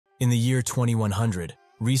In the year 2100,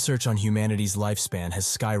 research on humanity's lifespan has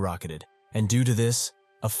skyrocketed, and due to this,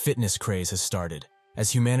 a fitness craze has started,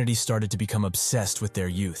 as humanity started to become obsessed with their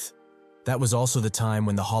youth. That was also the time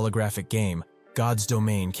when the holographic game, God's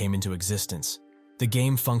Domain, came into existence. The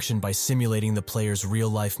game functioned by simulating the player's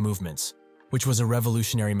real-life movements, which was a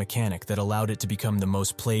revolutionary mechanic that allowed it to become the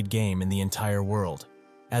most played game in the entire world.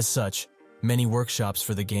 As such, many workshops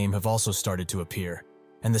for the game have also started to appear,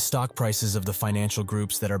 and the stock prices of the financial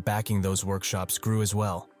groups that are backing those workshops grew as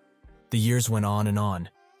well. The years went on,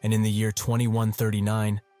 and in the year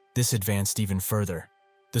 2139, this advanced even further.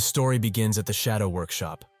 The story begins at the Shadow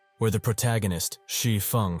Workshop, where the protagonist,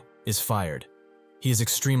 Feng, is fired. He is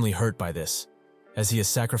extremely hurt by this, as he has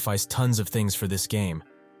sacrificed tons of things for this game,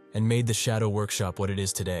 and made the Shadow Workshop what it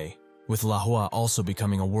is today, with Lahua also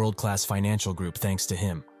becoming a world-class financial group thanks to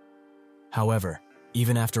him. However,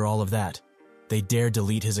 even after all of that, they dare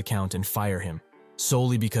delete his account and fire him,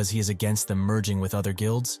 solely because he is against them merging with other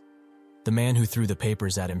guilds? The man who threw the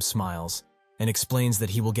papers at him smiles, and explains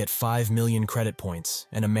that he will get 5 million credit points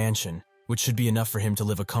and a mansion, which should be enough for him to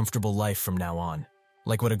live a comfortable life from now on.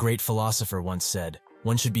 Like what a great philosopher once said,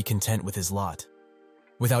 one should be content with his lot.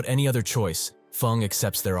 Without any other choice, Feng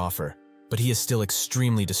accepts their offer, but he is still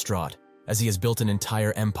extremely distraught, as he has built an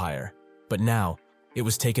entire empire. But now, it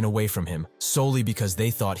was taken away from him, solely because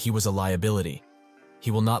they thought he was a liability. He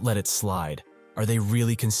will not let it slide. Are they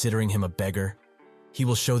really considering him a beggar? He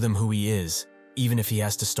will show them who he is, even if he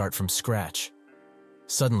has to start from scratch.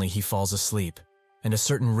 Suddenly he falls asleep, and a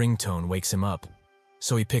certain ringtone wakes him up.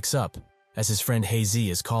 So he picks up, as his friend Hazy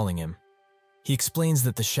is calling him. He explains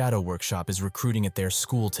that the Shadow Workshop is recruiting at their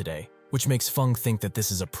school today, which makes Feng think that this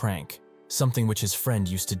is a prank, something which his friend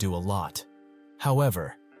used to do a lot.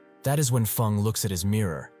 However, that is when Feng looks at his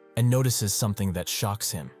mirror and notices something that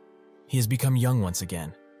shocks him. He has become young once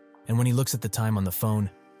again, and when he looks at the time on the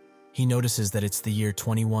phone, he notices that it's the year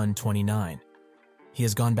 2129. He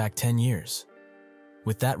has gone back 10 years.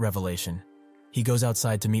 With that revelation, he goes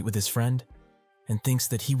outside to meet with his friend and thinks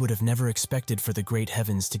that he would have never expected for the great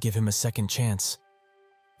heavens to give him a second chance.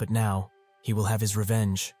 But now, he will have his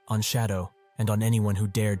revenge on Shadow and on anyone who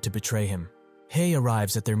dared to betray him. Hei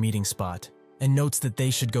arrives at their meeting spot and notes that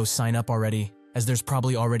they should go sign up already, as there's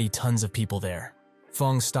probably already tons of people there.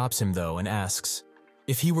 Feng stops him though and asks,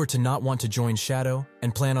 if he were to not want to join Shadow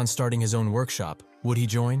and plan on starting his own workshop, would he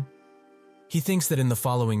join? He thinks that in the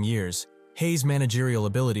following years, Hei's managerial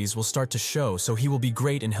abilities will start to show, so he will be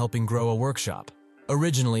great in helping grow a workshop.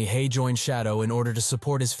 Originally, Hei joined Shadow in order to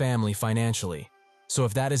support his family financially, so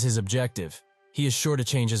if that is his objective, he is sure to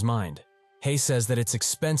change his mind. Hei says that it's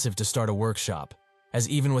expensive to start a workshop, as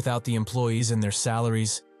even without the employees and their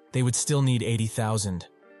salaries, they would still need 80,000.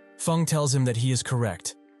 Feng tells him that he is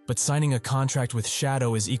correct, but signing a contract with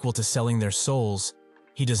Shadow is equal to selling their souls.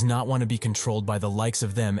 He does not want to be controlled by the likes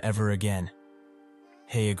of them ever again.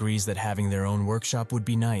 Hei agrees that having their own workshop would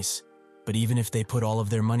be nice, but even if they put all of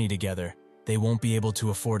their money together, they won't be able to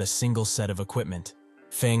afford a single set of equipment.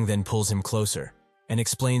 Feng then pulls him closer and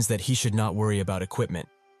explains that he should not worry about equipment,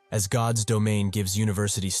 as God's Domain gives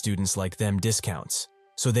university students like them discounts,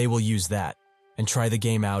 so they will use that and try the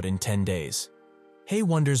game out in 10 days. Hei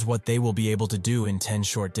wonders what they will be able to do in 10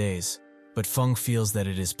 short days, but Feng feels that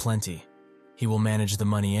it is plenty. He will manage the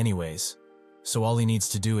money anyways, so all he needs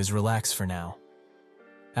to do is relax for now.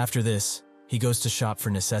 After this, he goes to shop for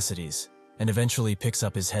necessities and eventually picks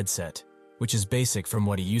up his headset, which is basic from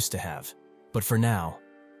what he used to have, but for now,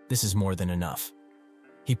 this is more than enough.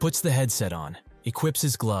 He puts the headset on, equips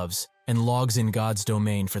his gloves, and logs in God's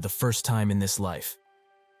Domain for the first time in this life.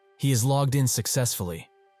 He is logged in successfully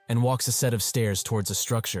and walks a set of stairs towards a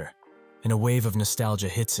structure, and a wave of nostalgia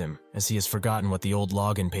hits him as he has forgotten what the old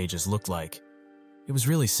login pages looked like. It was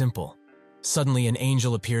really simple. Suddenly, an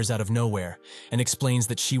angel appears out of nowhere and explains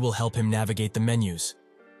that she will help him navigate the menus.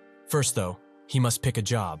 First though, he must pick a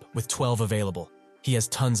job, with 12 available. He has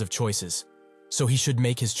tons of choices, so he should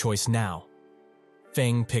make his choice now.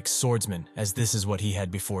 Feng picks swordsman, as this is what he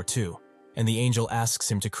had before too, and the angel asks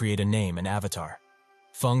him to create a name and avatar.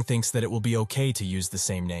 Feng thinks that it will be okay to use the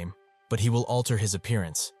same name, but he will alter his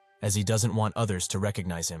appearance, as he doesn't want others to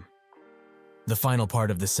recognize him. The final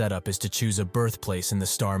part of the setup is to choose a birthplace in the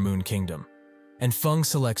Star Moon Kingdom, and Feng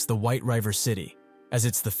selects the White River City, as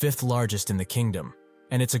it's the 5th largest in the kingdom,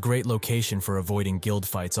 and it's a great location for avoiding guild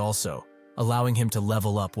fights also, allowing him to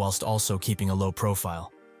level up whilst also keeping a low profile.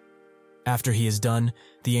 After he is done,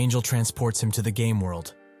 the angel transports him to the game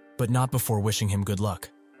world, but not before wishing him good luck.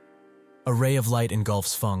 A ray of light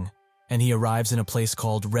engulfs Feng, and he arrives in a place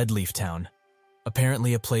called Redleaf Town,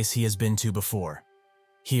 apparently a place he has been to before.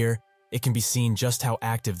 Here, it can be seen just how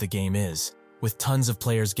active the game is, with tons of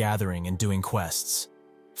players gathering and doing quests.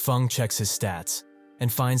 Feng checks his stats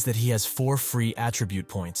and finds that he has 4 free attribute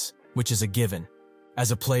points, which is a given,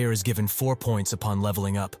 as a player is given 4 points upon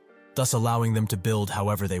leveling up, thus allowing them to build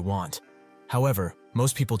however they want. However,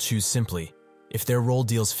 most people choose simply. If their role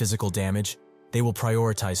deals physical damage, they will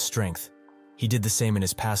prioritize strength. He did the same in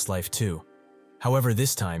his past life too. However,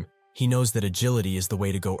 this time, he knows that agility is the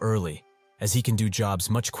way to go early, as he can do jobs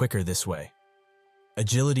much quicker this way.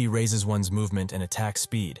 Agility raises one's movement and attack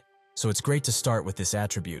speed, so it's great to start with this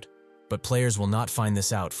attribute, but players will not find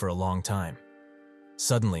this out for a long time.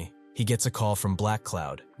 Suddenly, he gets a call from Black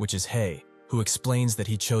Cloud, which is Hei, who explains that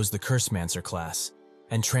he chose the Cursemancer class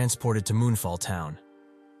and transported to Moonfall Town.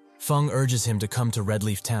 Feng urges him to come to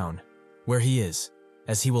Redleaf Town, where he is,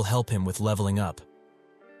 as he will help him with leveling up.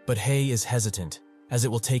 But Hei is hesitant, as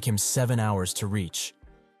it will take him 7 hours to reach,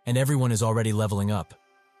 and everyone is already leveling up.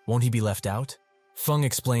 Won't he be left out? Feng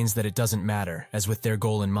explains that it doesn't matter, as with their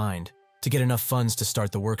goal in mind, to get enough funds to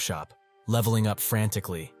start the workshop, leveling up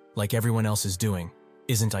frantically, like everyone else is doing,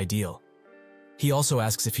 isn't ideal. He also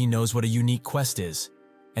asks if he knows what a unique quest is,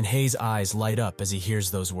 and Hei's eyes light up as he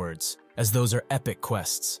hears those words, as those are epic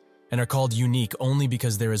quests, and are called unique only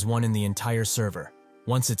because there is one in the entire server.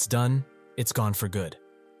 Once it's done, it's gone for good.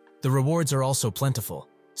 The rewards are also plentiful,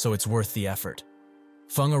 so it's worth the effort.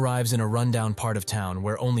 Feng arrives in a rundown part of town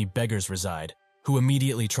where only beggars reside, who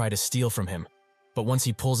immediately try to steal from him, but once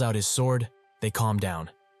he pulls out his sword, they calm down.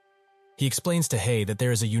 He explains to Hei that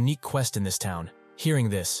there is a unique quest in this town. Hearing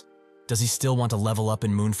this, does he still want to level up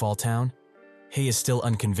in Moonfall Town? Hei is still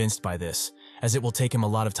unconvinced by this, as it will take him a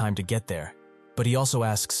lot of time to get there, but he also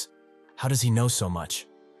asks, how does he know so much?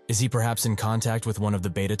 Is he perhaps in contact with one of the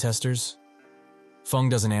beta testers? Feng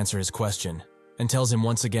doesn't answer his question, and tells him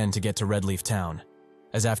once again to get to Redleaf Town,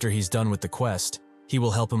 as after he's done with the quest, he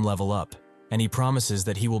will help him level up, and he promises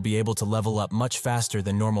that he will be able to level up much faster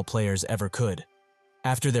than normal players ever could.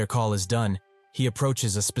 After their call is done, he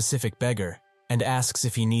approaches a specific beggar and asks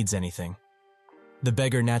if he needs anything. The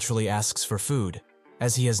beggar naturally asks for food,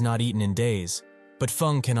 as he has not eaten in days, but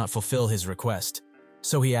Feng cannot fulfill his request.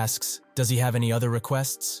 So he asks, does he have any other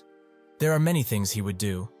requests? There are many things he would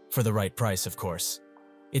do, for the right price, of course.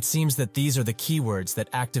 It seems that these are the keywords that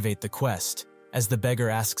activate the quest, as the beggar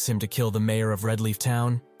asks him to kill the mayor of Redleaf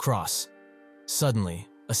Town, Cross. Suddenly,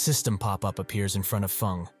 a system pop-up appears in front of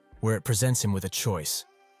Feng, where it presents him with a choice.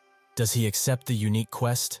 Does he accept the unique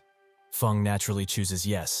quest? Feng naturally chooses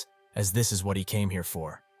yes, as this is what he came here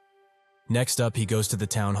for. Next up, he goes to the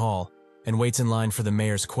town hall and waits in line for the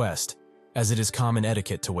mayor's quest, as it is common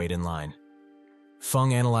etiquette to wait in line.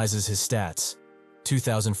 Feng analyzes his stats,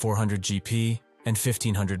 2,400 GP and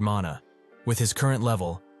 1,500 mana. With his current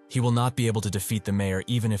level, he will not be able to defeat the mayor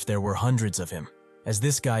even if there were hundreds of him, as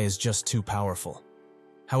this guy is just too powerful.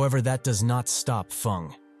 However, that does not stop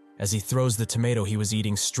Feng, as he throws the tomato he was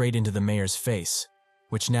eating straight into the mayor's face,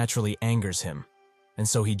 which naturally angers him, and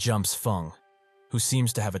so he jumps Feng, who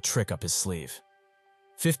seems to have a trick up his sleeve.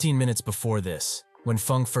 15 minutes before this, when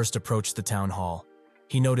Feng first approached the town hall,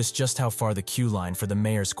 he noticed just how far the queue line for the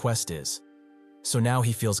mayor's quest is. So now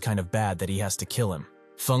he feels kind of bad that he has to kill him.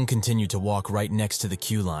 Feng continued to walk right next to the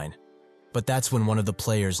queue line, but that's when one of the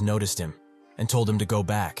players noticed him and told him to go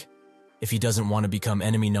back, if he doesn't want to become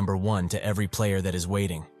enemy number 1 to every player that is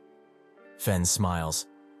waiting. Feng smiles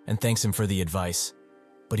and thanks him for the advice,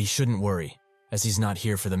 but he shouldn't worry, as he's not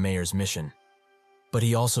here for the mayor's mission. But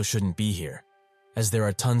he also shouldn't be here, as there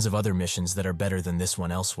are tons of other missions that are better than this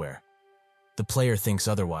one elsewhere. The player thinks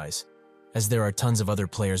otherwise, as there are tons of other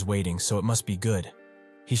players waiting, so it must be good.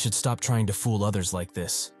 He should stop trying to fool others like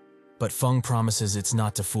this. But Feng promises it's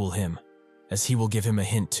not to fool him, as he will give him a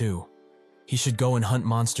hint too. He should go and hunt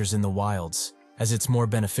monsters in the wilds, as it's more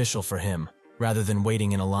beneficial for him, rather than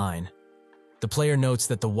waiting in a line. The player notes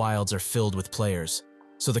that the wilds are filled with players,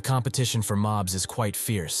 so the competition for mobs is quite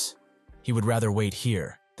fierce. He would rather wait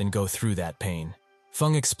here than go through that pain.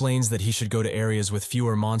 Feng explains that he should go to areas with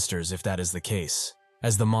fewer monsters if that is the case,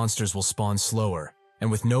 as the monsters will spawn slower, and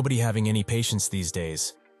with nobody having any patience these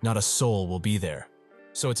days, not a soul will be there.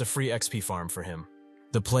 So it's a free XP farm for him.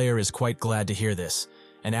 The player is quite glad to hear this,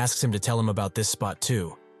 and asks him to tell him about this spot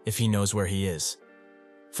too, if he knows where he is.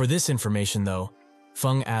 For this information though,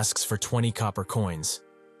 Feng asks for 20 copper coins,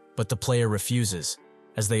 but the player refuses,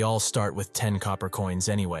 as they all start with 10 copper coins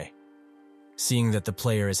anyway. Seeing that the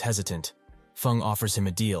player is hesitant, Feng offers him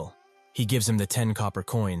a deal. He gives him the 10 copper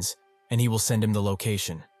coins, and he will send him the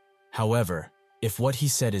location. However, if what he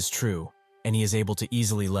said is true, and he is able to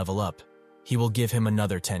easily level up, he will give him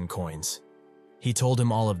another 10 coins. He told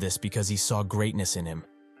him all of this because he saw greatness in him,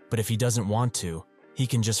 but if he doesn't want to, he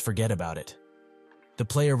can just forget about it. The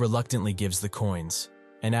player reluctantly gives the coins,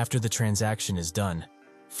 and after the transaction is done,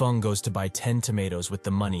 Feng goes to buy 10 tomatoes with the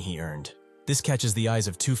money he earned. This catches the eyes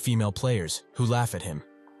of two female players who laugh at him,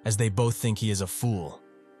 as they both think he is a fool.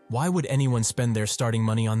 Why would anyone spend their starting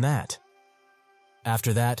money on that?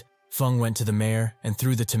 After that, Feng went to the mayor and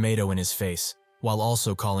threw the tomato in his face, while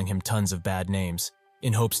also calling him tons of bad names,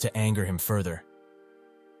 in hopes to anger him further.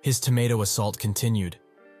 His tomato assault continued,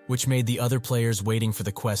 which made the other players waiting for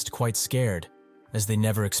the quest quite scared, as they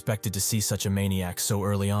never expected to see such a maniac so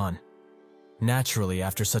early on. Naturally,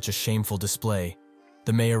 after such a shameful display,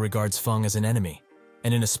 the mayor regards Feng as an enemy,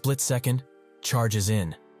 and in a split second, charges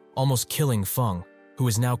in, almost killing Feng, who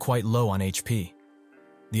is now quite low on HP.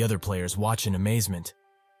 The other players watch in amazement,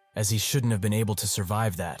 as he shouldn't have been able to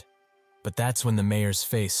survive that. But that's when the mayor's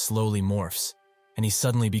face slowly morphs, and he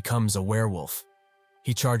suddenly becomes a werewolf.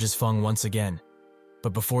 He charges Feng once again,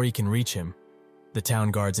 but before he can reach him, the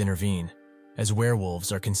town guards intervene, as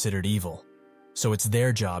werewolves are considered evil, so it's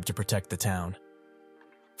their job to protect the town.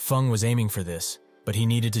 Feng was aiming for this, but he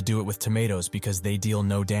needed to do it with tomatoes because they deal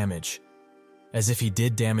no damage. As if he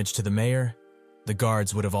did damage to the mayor, the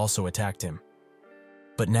guards would have also attacked him.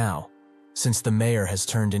 But now, since the mayor has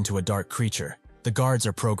turned into a dark creature, the guards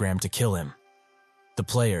are programmed to kill him. The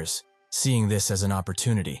players, seeing this as an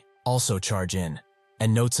opportunity, also charge in,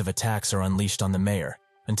 and notes of attacks are unleashed on the mayor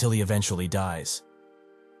until he eventually dies.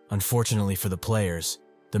 Unfortunately for the players,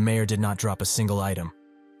 the mayor did not drop a single item,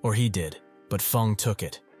 or he did, but Feng took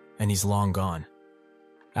it, and he's long gone.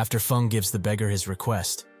 After Feng gives the beggar his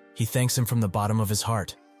request, he thanks him from the bottom of his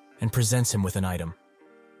heart and presents him with an item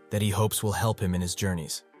that he hopes will help him in his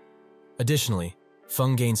journeys. Additionally,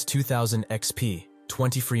 Feng gains 2,000 XP,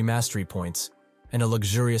 20 free mastery points, and a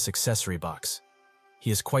luxurious accessory box.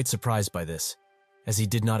 He is quite surprised by this, as he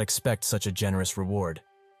did not expect such a generous reward,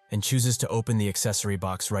 and chooses to open the accessory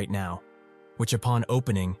box right now, which upon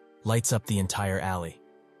opening lights up the entire alley.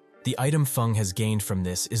 The item Feng has gained from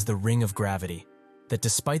this is the Ring of Gravity, that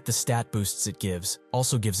despite the stat boosts it gives,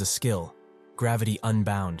 also gives a skill, Gravity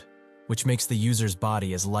Unbound, which makes the user's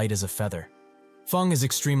body as light as a feather. Feng is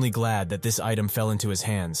extremely glad that this item fell into his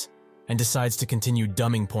hands, and decides to continue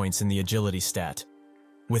dumbing points in the agility stat.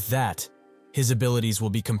 With that, his abilities will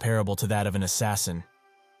be comparable to that of an assassin.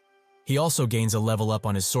 He also gains a level up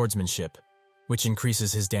on his swordsmanship, which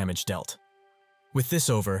increases his damage dealt. With this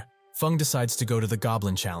over, Feng decides to go to the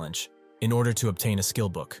Goblin Challenge, in order to obtain a skill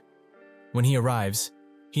book. When he arrives,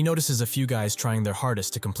 he notices a few guys trying their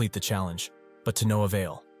hardest to complete the challenge, but to no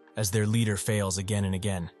avail, as their leader fails again and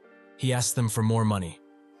again. He asks them for more money,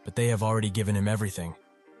 but they have already given him everything.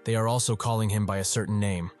 They are also calling him by a certain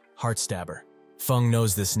name, Heartstabber. Feng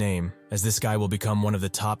knows this name, as this guy will become one of the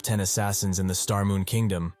top 10 assassins in the Star Moon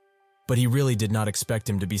Kingdom, but he really did not expect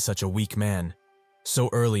him to be such a weak man, so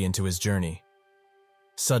early into his journey.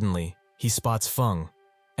 Suddenly, he spots Feng,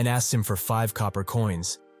 and asks him for 5 copper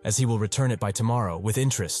coins, as he will return it by tomorrow with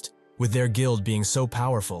interest. With their guild being so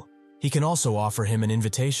powerful, he can also offer him an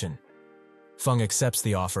invitation. Feng accepts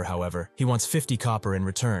the offer, however. He wants 50 copper in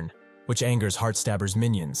return, which angers Heartstabber's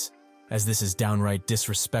minions, as this is downright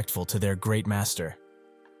disrespectful to their great master.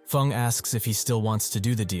 Feng asks if he still wants to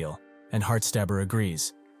do the deal, and Heartstabber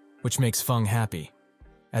agrees, which makes Feng happy,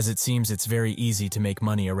 as it seems it's very easy to make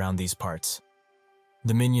money around these parts.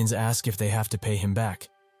 The minions ask if they have to pay him back,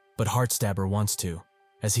 but Heartstabber wants to,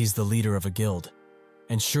 as he's the leader of a guild,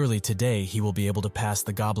 and surely today he will be able to pass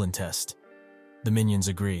the goblin test. The minions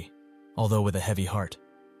agree, although with a heavy heart.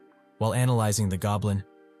 While analyzing the goblin,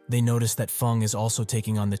 they notice that Feng is also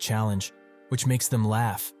taking on the challenge, which makes them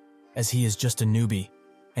laugh, as he is just a newbie,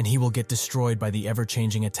 and he will get destroyed by the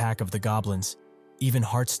ever-changing attack of the goblins. Even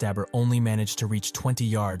Heartstabber only managed to reach 20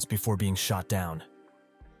 yards before being shot down.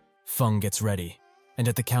 Feng gets ready, and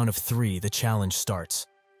at the count of 3 the challenge starts,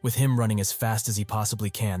 with him running as fast as he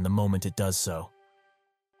possibly can the moment it does so.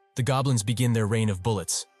 The goblins begin their rain of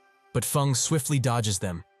bullets, but Feng swiftly dodges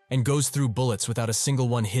them and goes through bullets without a single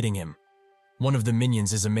one hitting him. One of the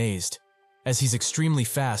minions is amazed, as he's extremely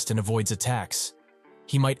fast and avoids attacks.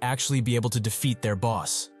 He might actually be able to defeat their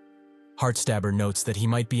boss. Heartstabber notes that he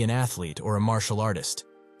might be an athlete or a martial artist,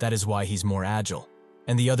 that is why he's more agile,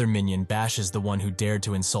 and the other minion bashes the one who dared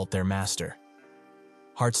to insult their master.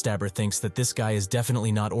 Heartstabber thinks that this guy is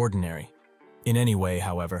definitely not ordinary. In any way,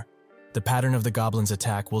 however, the pattern of the goblin's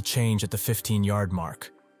attack will change at the 15-yard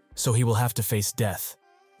mark, so he will have to face death,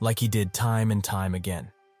 like he did time and time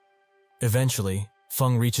again. Eventually,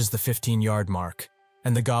 Feng reaches the 15-yard mark,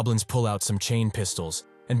 and the goblins pull out some chain pistols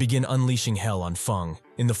and begin unleashing hell on Feng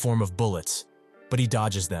in the form of bullets, but he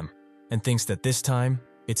dodges them and thinks that this time,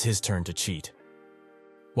 it's his turn to cheat.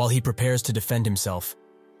 While he prepares to defend himself,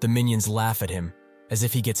 the minions laugh at him as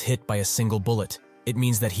if he gets hit by a single bullet. It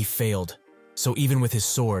means that he failed. So even with his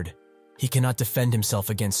sword, he cannot defend himself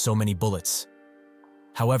against so many bullets.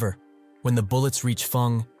 However, when the bullets reach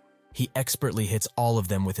Feng, he expertly hits all of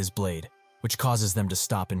them with his blade, which causes them to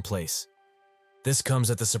stop in place. This comes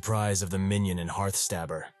at the surprise of the minion and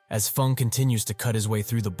Hearthstabber, as Feng continues to cut his way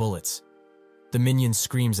through the bullets. The minion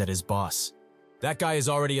screams at his boss. "That guy is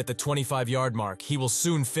already at the 25-yard mark. He will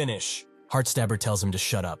soon finish." Hearthstabber tells him to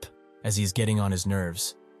shut up, as he is getting on his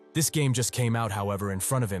nerves. This game just came out, however, in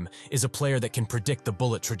front of him is a player that can predict the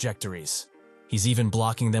bullet trajectories. He's even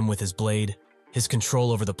blocking them with his blade. His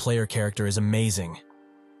control over the player character is amazing.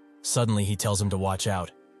 Suddenly, he tells him to watch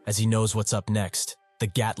out, as he knows what's up next, the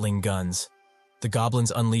Gatling guns. The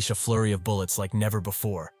goblins unleash a flurry of bullets like never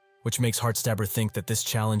before, which makes Hearthstabber think that this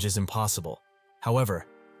challenge is impossible. However,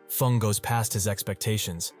 Feng goes past his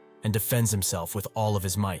expectations and defends himself with all of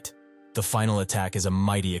his might. The final attack is a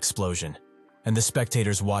mighty explosion, and the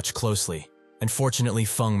spectators watch closely, and fortunately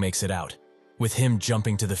Feng makes it out, with him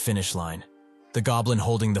jumping to the finish line. The goblin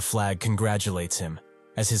holding the flag congratulates him,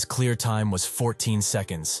 as his clear time was 14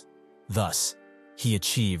 seconds. Thus, he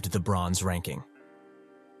achieved the bronze ranking.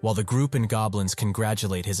 While the group and goblins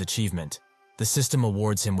congratulate his achievement, the system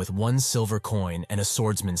awards him with 1 silver coin and a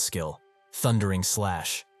swordsman's skill, Thundering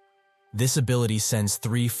Slash. This ability sends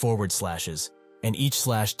 3 forward slashes, and each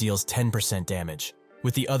slash deals 10% damage,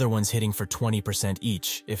 with the other ones hitting for 20%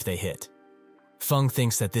 each if they hit. Feng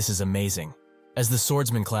thinks that this is amazing, as the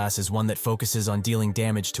swordsman class is one that focuses on dealing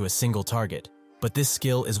damage to a single target, but this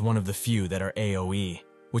skill is one of the few that are AoE,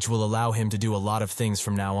 which will allow him to do a lot of things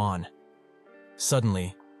from now on.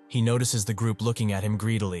 Suddenly, he notices the group looking at him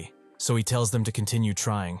greedily, so he tells them to continue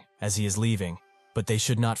trying, as he is leaving, but they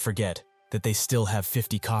should not forget that they still have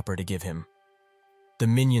 50 copper to give him. The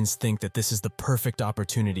minions think that this is the perfect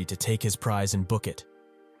opportunity to take his prize and book it.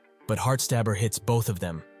 But Hearthstabber hits both of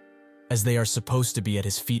them, as they are supposed to be at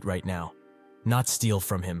his feet right now, not steal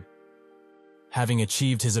from him. Having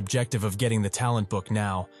achieved his objective of getting the talent book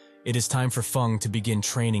now, it is time for Feng to begin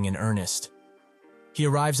training in earnest. He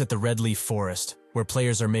arrives at the Red Leaf Forest, where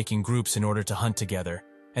players are making groups in order to hunt together,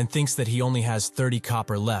 and thinks that he only has 30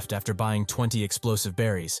 copper left after buying 20 explosive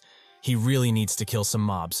berries. He really needs to kill some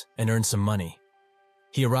mobs and earn some money.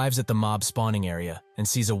 He arrives at the mob spawning area and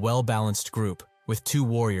sees a well-balanced group with 2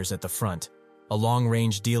 warriors at the front, a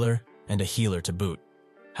long-range dealer and a healer to boot.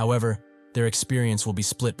 However, their experience will be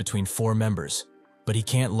split between 4 members, but he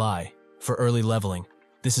can't lie. For early leveling,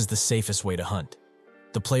 this is the safest way to hunt.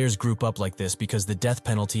 The players group up like this because the death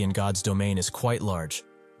penalty in God's domain is quite large.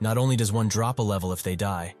 Not only does one drop a level if they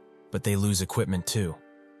die, but they lose equipment too.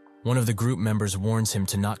 One of the group members warns him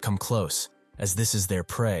to not come close, as this is their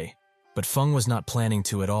prey, but Feng was not planning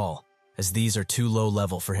to at all, as these are too low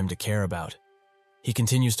level for him to care about. He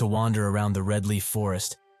continues to wander around the Red Leaf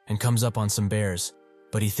Forest and comes up on some bears,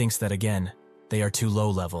 but he thinks that again, they are too low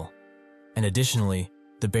level. And additionally,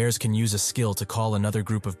 the bears can use a skill to call another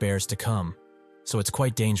group of bears to come, so it's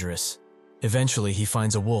quite dangerous. Eventually, he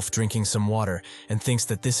finds a wolf drinking some water and thinks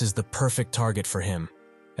that this is the perfect target for him,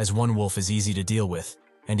 as one wolf is easy to deal with,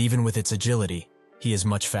 and even with its agility, he is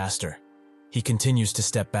much faster. He continues to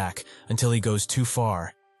step back until he goes too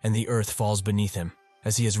far and the earth falls beneath him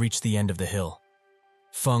as he has reached the end of the hill.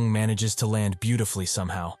 Feng manages to land beautifully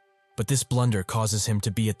somehow, but this blunder causes him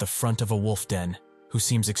to be at the front of a wolf den, who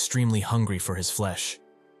seems extremely hungry for his flesh.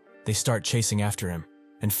 They start chasing after him,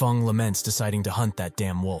 and Feng laments deciding to hunt that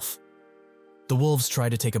damn wolf. The wolves try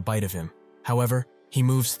to take a bite of him. However, he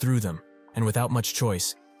moves through them, and without much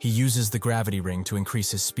choice, he uses the gravity ring to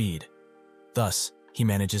increase his speed. Thus, he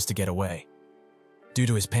manages to get away. Due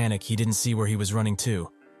to his panic, he didn't see where he was running to,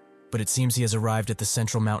 but it seems he has arrived at the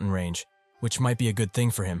central mountain range, which might be a good thing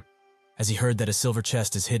for him, as he heard that a silver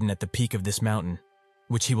chest is hidden at the peak of this mountain,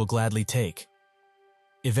 which he will gladly take.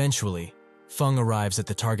 Eventually, Feng arrives at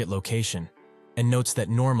the target location, and notes that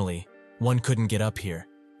normally, one couldn't get up here,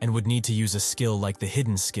 and would need to use a skill like the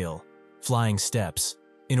hidden skill, Flying Steps,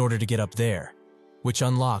 in order to get up there, which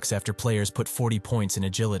unlocks after players put 40 points in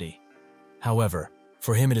agility. However,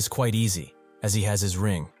 for him it is quite easy, as he has his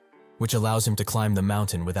ring, which allows him to climb the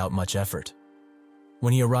mountain without much effort.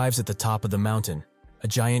 When he arrives at the top of the mountain, a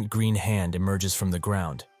giant green hand emerges from the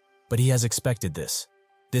ground, but he has expected this.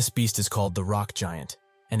 This beast is called the Rock Giant,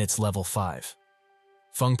 and it's level 5.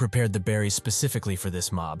 Feng prepared the berries specifically for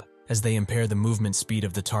this mob, as they impair the movement speed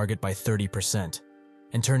of the target by 30%,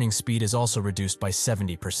 and turning speed is also reduced by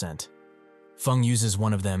 70%. Feng uses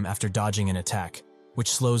one of them after dodging an attack,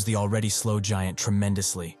 which slows the already slow giant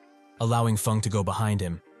tremendously, allowing Feng to go behind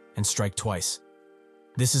him and strike twice.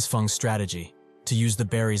 This is Feng's strategy, to use the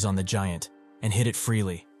berries on the giant and hit it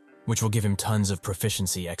freely, which will give him tons of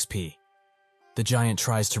proficiency XP. The giant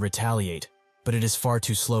tries to retaliate, but it is far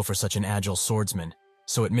too slow for such an agile swordsman,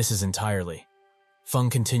 so it misses entirely. Feng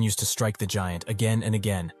continues to strike the giant again and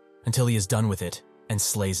again until he is done with it and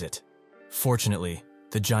slays it. Fortunately,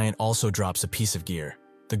 the giant also drops a piece of gear,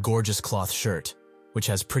 the gorgeous cloth shirt, which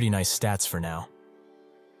has pretty nice stats for now.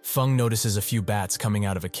 Feng notices a few bats coming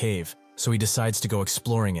out of a cave, so he decides to go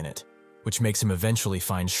exploring in it, which makes him eventually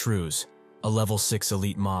find shrews, a level 6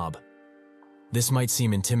 elite mob. This might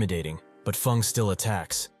seem intimidating, but Feng still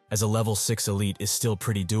attacks, as a level 6 elite is still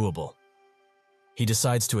pretty doable. He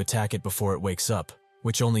decides to attack it before it wakes up,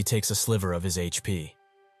 which only takes a sliver of his HP.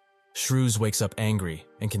 Shrews wakes up angry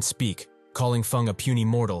and can speak, calling Feng a puny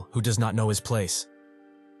mortal who does not know his place.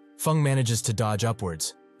 Feng manages to dodge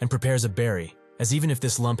upwards and prepares a berry, as even if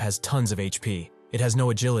this lump has tons of HP, it has no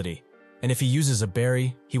agility, and if he uses a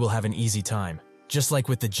berry, he will have an easy time. Just like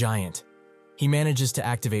with the giant. He manages to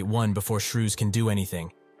activate one before shrews can do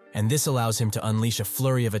anything, and this allows him to unleash a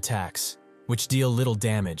flurry of attacks, which deal little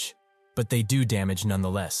damage, but they do damage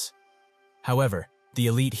nonetheless. However, the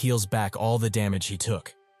elite heals back all the damage he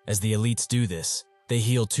took. As the elites do this, they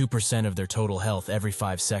heal 2% of their total health every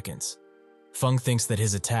 5 seconds. Feng thinks that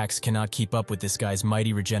his attacks cannot keep up with this guy's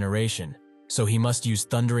mighty regeneration, so he must use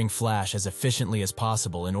Thundering Flash as efficiently as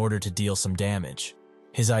possible in order to deal some damage.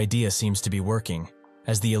 His idea seems to be working,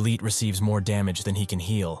 as the elite receives more damage than he can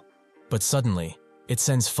heal, but suddenly, it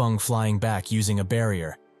sends Feng flying back using a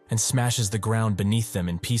barrier and smashes the ground beneath them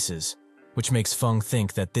in pieces, which makes Feng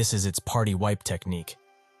think that this is its party wipe technique.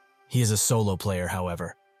 He is a solo player,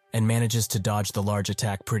 however, and manages to dodge the large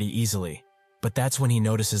attack pretty easily, but that's when he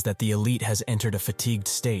notices that the elite has entered a fatigued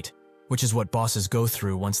state, which is what bosses go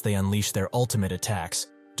through once they unleash their ultimate attacks.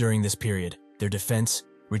 During this period, their defense,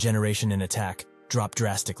 regeneration, and attack drop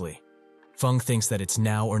drastically. Feng thinks that it's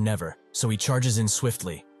now or never, so he charges in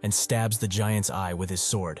swiftly and stabs the giant's eye with his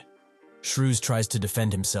sword. Shrews tries to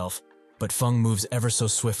defend himself, but Feng moves ever so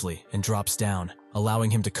swiftly and drops down, allowing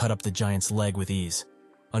him to cut up the giant's leg with ease.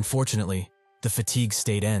 Unfortunately, the fatigue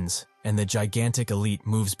state ends, and the gigantic elite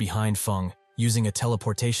moves behind Feng using a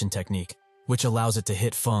teleportation technique, which allows it to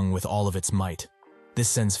hit Feng with all of its might. This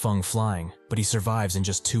sends Feng flying, but he survives in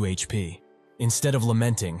just 2 HP. Instead of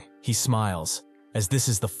lamenting, he smiles, as this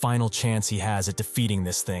is the final chance he has at defeating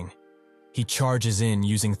this thing. He charges in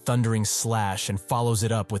using Thundering Slash and follows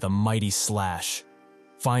it up with a mighty slash.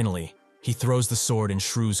 Finally, he throws the sword in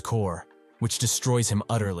Shrew's core, which destroys him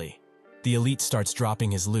utterly. The elite starts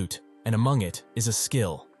dropping his loot, and among it is a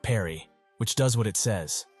skill, Parry, which does what it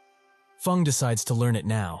says. Feng decides to learn it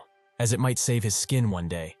now, as it might save his skin one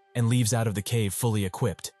day, and leaves out of the cave fully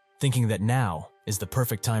equipped, thinking that now is the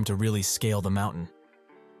perfect time to really scale the mountain.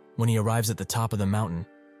 When he arrives at the top of the mountain,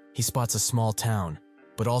 he spots a small town,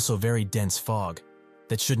 but also very dense fog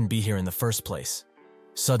that shouldn't be here in the first place.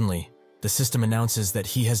 Suddenly, the system announces that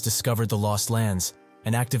he has discovered the Lost Lands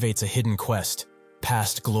and activates a hidden quest,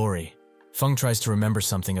 Past Glory. Feng tries to remember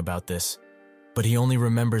something about this, but he only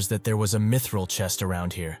remembers that there was a mithril chest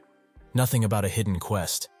around here, nothing about a hidden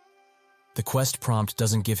quest. The quest prompt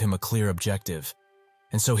doesn't give him a clear objective,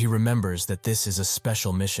 and so he remembers that this is a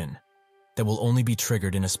special mission that will only be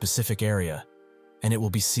triggered in a specific area, and it will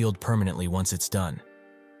be sealed permanently once it's done.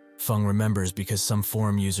 Feng remembers because some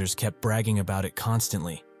forum users kept bragging about it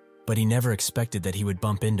constantly, but he never expected that he would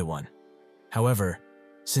bump into one. However,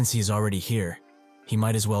 since he's already here, he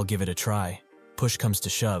might as well give it a try. Push comes to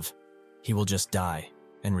shove, he will just die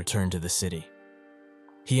and return to the city.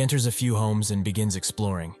 He enters a few homes and begins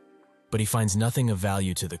exploring, but he finds nothing of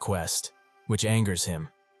value to the quest, which angers him,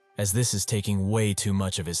 as this is taking way too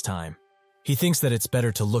much of his time. He thinks that it's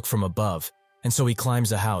better to look from above, and so he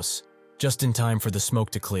climbs a house, just in time for the smoke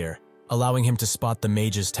to clear, allowing him to spot the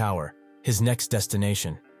mage's tower, his next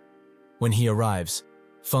destination. When he arrives,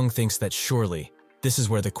 Feng thinks that surely this is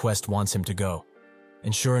where the quest wants him to go.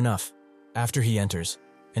 And sure enough, after he enters,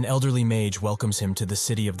 an elderly mage welcomes him to the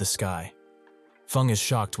City of the Sky. Feng is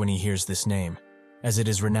shocked when he hears this name, as it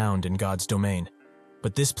is renowned in God's domain,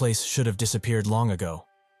 but this place should have disappeared long ago.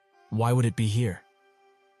 Why would it be here?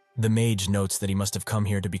 The mage notes that he must have come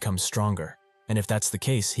here to become stronger, and if that's the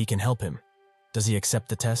case, he can help him. Does he accept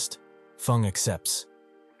the test? Feng accepts,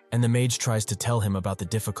 and the mage tries to tell him about the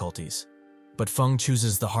difficulties. But Feng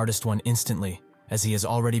chooses the hardest one instantly, as he has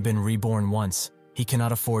already been reborn once. He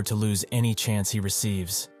cannot afford to lose any chance he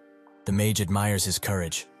receives. The mage admires his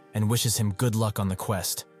courage and wishes him good luck on the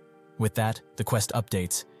quest. With that, the quest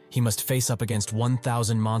updates. He must face up against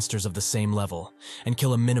 1,000 monsters of the same level and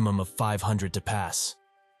kill a minimum of 500 to pass.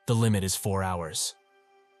 The limit is 4 hours.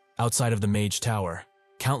 Outside of the mage tower,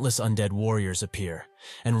 countless undead warriors appear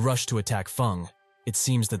and rush to attack Feng, it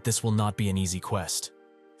seems that this will not be an easy quest.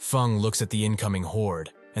 Feng looks at the incoming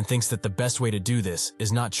horde and thinks that the best way to do this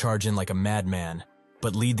is not charge in like a madman,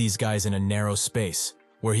 but lead these guys in a narrow space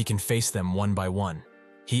where he can face them one by one.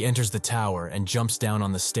 He enters the tower and jumps down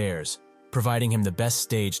on the stairs, providing him the best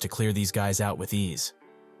stage to clear these guys out with ease.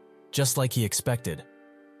 Just like he expected,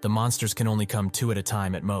 the monsters can only come 2 at a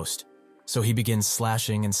time at most, so he begins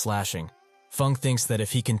slashing and slashing. Feng thinks that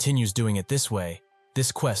if he continues doing it this way,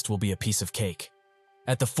 this quest will be a piece of cake.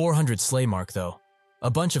 At the 400 slay mark though, a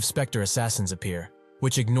bunch of Spectre assassins appear,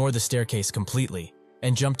 which ignore the staircase completely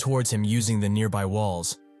and jump towards him using the nearby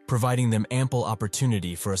walls, providing them ample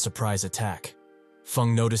opportunity for a surprise attack.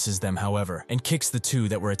 Feng notices them, however, and kicks the 2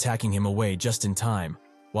 that were attacking him away just in time,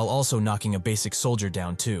 while also knocking a basic soldier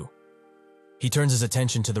down too. He turns his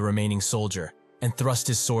attention to the remaining soldier and thrusts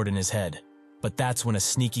his sword in his head, but that's when a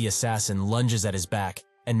sneaky assassin lunges at his back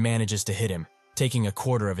and manages to hit him, taking a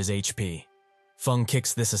quarter of his HP. Feng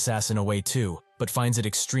kicks this assassin away too, but finds it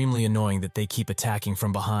extremely annoying that they keep attacking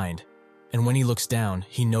from behind, and when he looks down,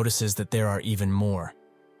 he notices that there are even more.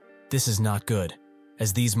 This is not good,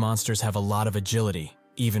 as these monsters have a lot of agility,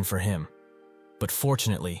 even for him. But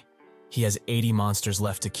fortunately, he has 80 monsters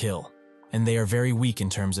left to kill, and they are very weak in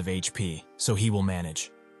terms of HP, so he will manage.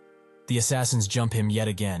 The assassins jump him yet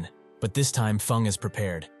again, but this time Feng is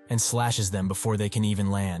prepared and slashes them before they can even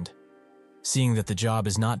land. Seeing that the job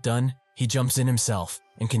is not done, he jumps in himself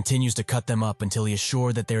and continues to cut them up until he is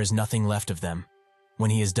sure that there is nothing left of them. When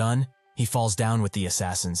he is done, he falls down with the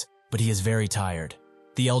assassins, but he is very tired.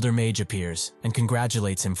 The Elder Mage appears and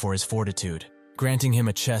congratulates him for his fortitude, granting him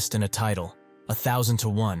a chest and a title, 1,000 to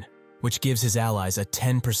 1, which gives his allies a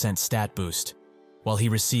 10% stat boost, while he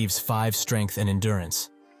receives 5 strength and endurance.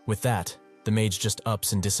 With that, the mage just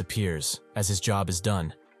ups and disappears, as his job is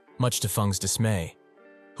done, much to Feng's dismay,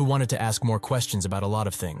 who wanted to ask more questions about a lot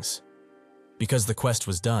of things. Because the quest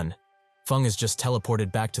was done, Feng is just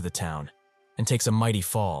teleported back to the town, and takes a mighty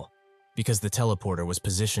fall, because the teleporter was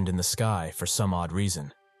positioned in the sky for some odd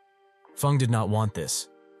reason. Feng did not want this,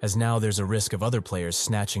 as now there's a risk of other players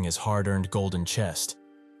snatching his hard-earned golden chest.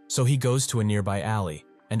 So he goes to a nearby alley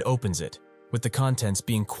and opens it, with the contents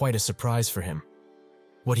being quite a surprise for him.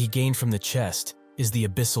 What he gained from the chest is the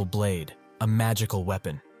Abyssal Blade, a magical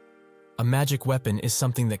weapon. A magic weapon is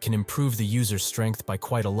something that can improve the user's strength by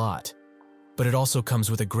quite a lot, but it also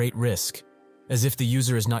comes with a great risk, as if the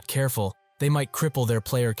user is not careful, they might cripple their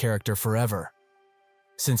player character forever.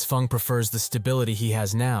 Since Feng prefers the stability he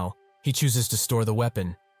has now, he chooses to store the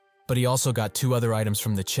weapon, but he also got 2 other items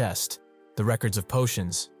from the chest, the Records of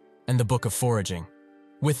Potions, and the Book of Foraging.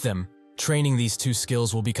 With them, training these 2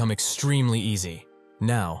 skills will become extremely easy.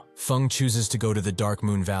 Now, Feng chooses to go to the Dark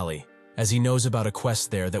Moon Valley, as he knows about a quest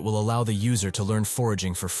there that will allow the user to learn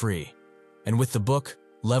foraging for free. And with the book,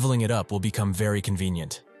 leveling it up will become very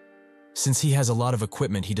convenient. Since he has a lot of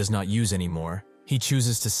equipment he does not use anymore, he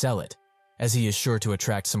chooses to sell it, as he is sure to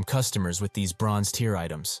attract some customers with these bronze tier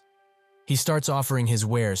items. He starts offering his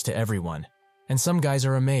wares to everyone, and some guys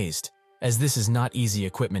are amazed, as this is not easy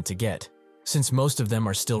equipment to get, since most of them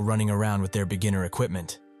are still running around with their beginner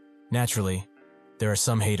equipment. Naturally, there are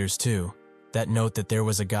some haters too, that note that there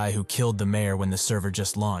was a guy who killed the mayor when the server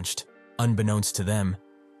just launched. Unbeknownst to them,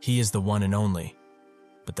 he is the one and only.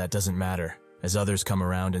 But that doesn't matter, as others come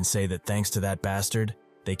around and say that thanks to that bastard,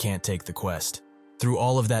 they can't take the quest. Through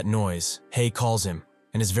all of that noise, Hay calls him,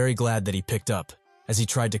 and is very glad that he picked up, as he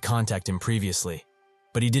tried to contact him previously.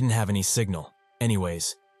 But he didn't have any signal.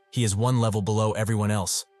 Anyways, he is 1 level below everyone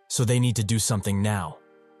else, so they need to do something now.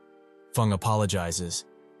 Feng apologizes,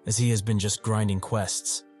 as he has been just grinding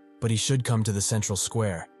quests, but he should come to the central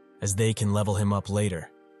square, as they can level him up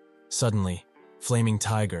later. Suddenly, Flaming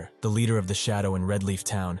Tiger, the leader of the Shadow in Redleaf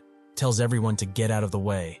Town, tells everyone to get out of the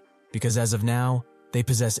way, because as of now, they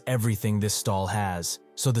possess everything this stall has,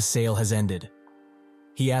 so the sale has ended.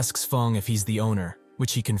 He asks Feng if he's the owner,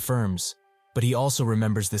 which he confirms, but he also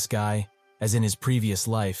remembers this guy, as in his previous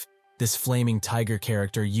life, this Flaming Tiger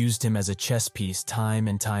character used him as a chess piece time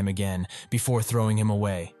and time again before throwing him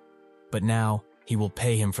away. But now, he will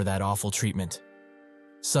pay him for that awful treatment.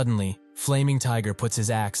 Suddenly, Flaming Tiger puts his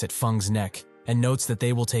axe at Feng's neck and notes that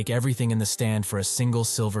they will take everything in the stand for a single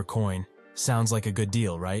silver coin. Sounds like a good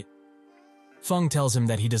deal, right? Feng tells him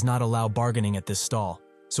that he does not allow bargaining at this stall,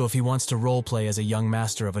 so if he wants to roleplay as a young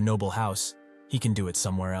master of a noble house, he can do it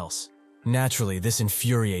somewhere else. Naturally, this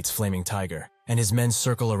infuriates Flaming Tiger, and his men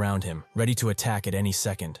circle around him, ready to attack at any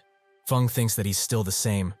second. Feng thinks that he's still the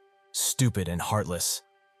same, stupid and heartless.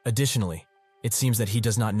 Additionally, it seems that he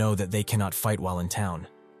does not know that they cannot fight while in town,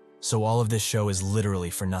 so all of this show is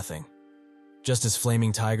literally for nothing. Just as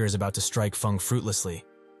Flaming Tiger is about to strike Feng fruitlessly,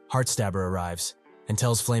 Heartstabber arrives, and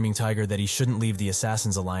tells Flaming Tiger that he shouldn't leave the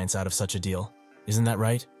Assassin's Alliance out of such a deal. Isn't that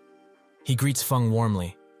right? He greets Feng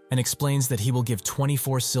warmly and explains that he will give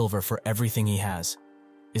 24 silver for everything he has.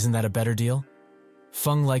 Isn't that a better deal?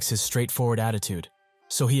 Feng likes his straightforward attitude,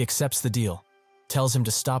 so he accepts the deal, tells him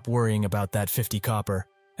to stop worrying about that 50 copper,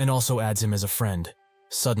 and also adds him as a friend.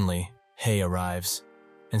 Suddenly, Hei arrives,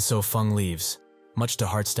 and so Feng leaves, much to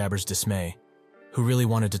Heartstabber's dismay, who really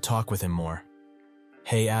wanted to talk with him more.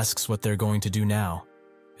 Hei asks what they're going to do now,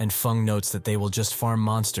 and Feng notes that they will just farm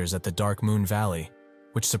monsters at the Dark Moon Valley,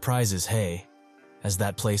 which surprises Hei, as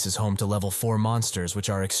that place is home to level 4 monsters which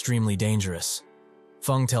are extremely dangerous.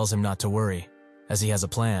 Feng tells him not to worry, as he has a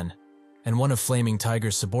plan, and one of Flaming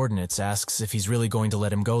Tiger's subordinates asks if he's really going to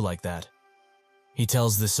let him go like that. He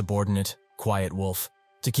tells this subordinate, Quiet Wolf,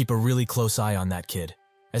 to keep a really close eye on that kid,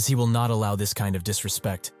 as he will not allow this kind of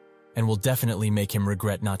disrespect, and will definitely make him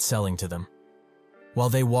regret not selling to them. While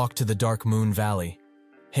they walk to the Dark Moon Valley,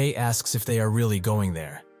 Hei asks if they are really going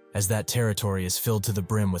there, as that territory is filled to the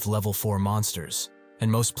brim with level 4 monsters, and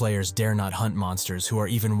most players dare not hunt monsters who are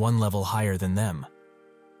even 1 level higher than them.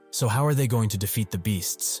 So how are they going to defeat the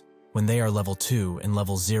beasts, when they are level 2 and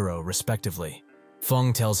level 0 respectively?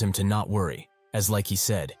 Feng tells him to not worry, as like he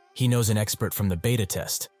said, he knows an expert from the beta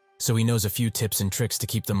test, so he knows a few tips and tricks to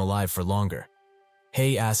keep them alive for longer.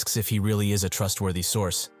 Hei asks if he really is a trustworthy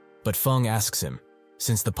source, but Feng asks him,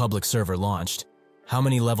 since the public server launched, how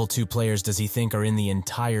many level 2 players does he think are in the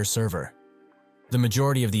entire server? The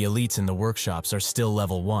majority of the elites in the workshops are still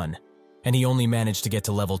level 1, and he only managed to get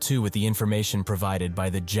to level 2 with the information provided by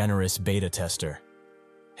the generous beta tester.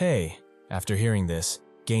 Hei, after hearing this,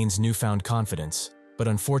 gains newfound confidence, but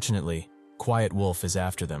unfortunately, Quiet Wolf is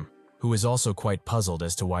after them, who is also quite puzzled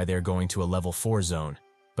as to why they are going to a level 4 zone,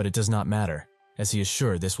 but it does not matter, as he is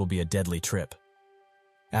sure this will be a deadly trip.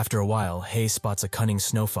 After a while, Hei spots a cunning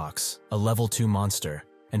snow fox, a level 2 monster,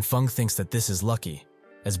 and Feng thinks that this is lucky,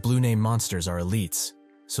 as blue-name monsters are elites,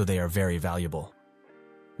 so they are very valuable.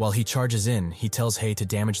 While he charges in, he tells Hei to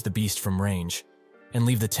damage the beast from range, and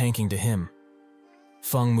leave the tanking to him.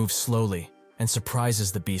 Feng moves slowly, and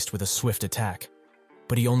surprises the beast with a swift attack,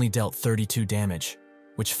 but he only dealt 32 damage,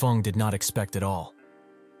 which Feng did not expect at all.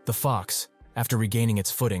 The fox, after regaining its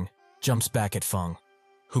footing, jumps back at Feng,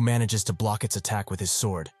 who manages to block its attack with his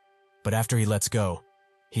sword, but after he lets go,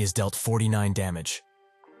 he is dealt 49 damage.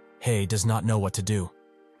 Hei does not know what to do,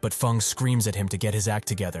 but Feng screams at him to get his act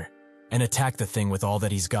together, and attack the thing with all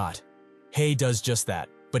that he's got. Hei does just that,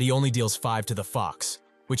 but he only deals 5 to the fox,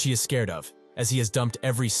 which he is scared of, as he has dumped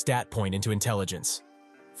every stat point into intelligence.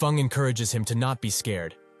 Feng encourages him to not be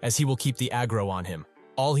scared, as he will keep the aggro on him.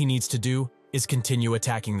 All he needs to do is continue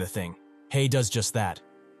attacking the thing. Hei does just that,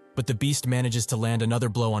 but the beast manages to land another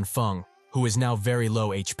blow on Feng, who is now very low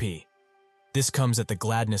HP. This comes at the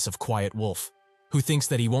gladness of Quiet Wolf, who thinks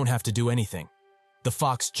that he won't have to do anything. The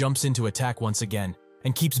fox jumps into attack once again,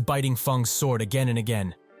 and keeps biting Feng's sword again and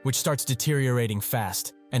again, which starts deteriorating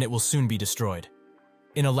fast, and it will soon be destroyed.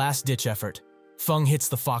 In a last-ditch effort, Feng hits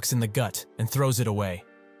the fox in the gut and throws it away.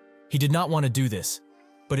 He did not want to do this,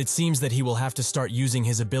 but it seems that he will have to start using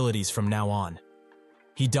his abilities from now on.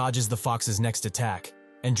 He dodges the fox's next attack,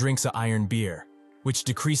 and drinks an iron beer, which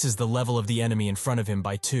decreases the level of the enemy in front of him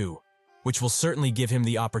by 2, which will certainly give him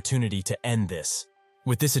the opportunity to end this.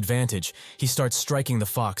 With this advantage, he starts striking the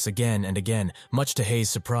fox again and again, much to Hei's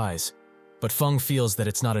surprise. But Feng feels that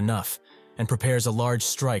it's not enough, and prepares a large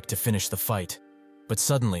strike to finish the fight. But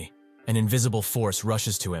suddenly, an invisible force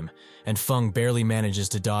rushes to him, and Feng barely manages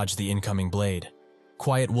to dodge the incoming blade.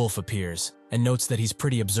 Quiet Wolf appears, and notes that he's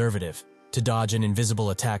pretty observative, to dodge an invisible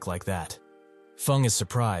attack like that. Feng is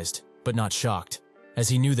surprised, but not shocked, as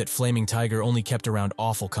he knew that Flaming Tiger only kept around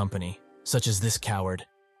awful company, such as this coward.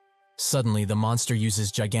 Suddenly, the monster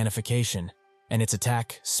uses gigantification, and its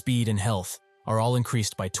attack, speed, and health are all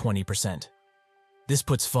increased by 20%. This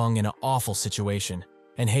puts Feng in an awful situation,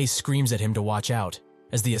 and Hei screams at him to watch out,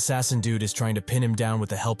 as the assassin dude is trying to pin him down with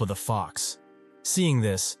the help of the fox. Seeing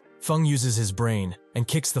this, Feng uses his brain and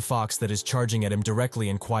kicks the fox that is charging at him directly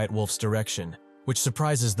in Quiet Wolf's direction, which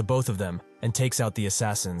surprises the both of them and takes out the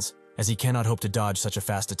assassins, as he cannot hope to dodge such a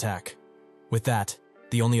fast attack. With that,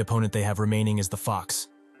 the only opponent they have remaining is the fox,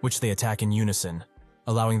 which they attack in unison,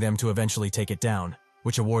 allowing them to eventually take it down,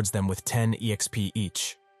 which awards them with 10 EXP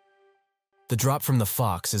each. The drop from the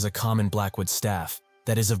fox is a common Blackwood staff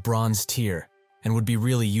that is of bronze tier and would be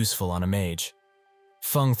really useful on a mage.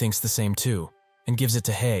 Feng thinks the same too, and gives it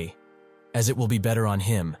to Hei, as it will be better on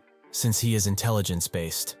him, since he is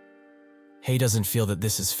intelligence-based. Hei doesn't feel that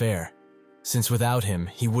this is fair, since without him,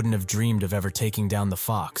 he wouldn't have dreamed of ever taking down the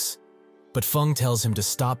fox. But Feng tells him to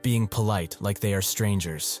stop being polite like they are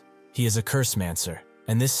strangers. He is a cursemancer,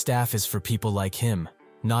 and this staff is for people like him,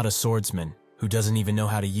 not a swordsman who doesn't even know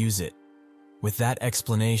how to use it. With that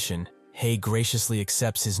explanation, Hei graciously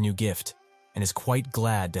accepts his new gift and is quite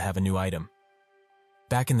glad to have a new item.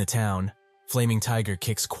 Back in the town, Flaming Tiger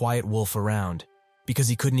kicks Quiet Wolf around because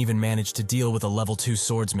he couldn't even manage to deal with a level 2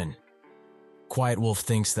 swordsman. Quiet Wolf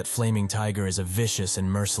thinks that Flaming Tiger is a vicious and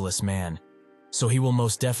merciless man, so he will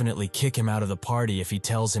most definitely kick him out of the party if he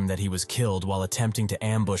tells him that he was killed while attempting to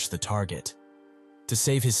ambush the target. To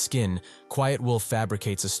save his skin, Quiet Wolf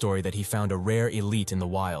fabricates a story that he found a rare elite in the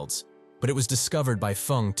wilds, but it was discovered by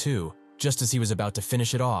Feng too, just as he was about to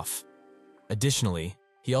finish it off. Additionally,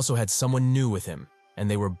 he also had someone new with him, and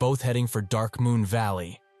they were both heading for Dark Moon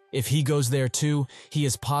Valley. If he goes there too, he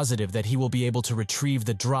is positive that he will be able to retrieve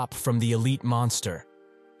the drop from the elite monster.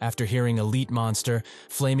 After hearing elite monster,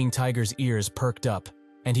 Flaming Tiger's ears perked up,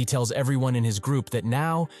 and he tells everyone in his group that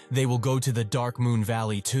now they will go to the Dark Moon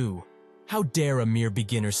Valley too. How dare a mere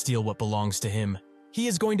beginner steal what belongs to him? He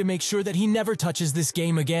is going to make sure that he never touches this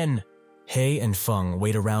game again. Hei and Feng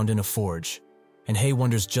wait around in a forge, and Hei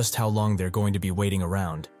wonders just how long they're going to be waiting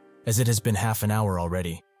around, as it has been half an hour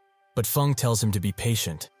already. But Feng tells him to be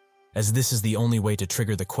patient, as this is the only way to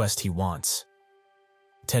trigger the quest he wants.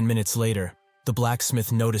 10 minutes later, the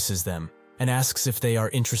blacksmith notices them and asks if they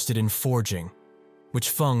are interested in forging,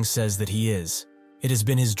 which Feng says that he is. It has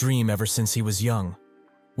been his dream ever since he was young.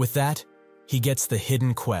 With that, he gets the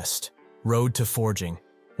hidden quest, Road to Forging,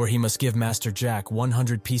 where he must give Master Jack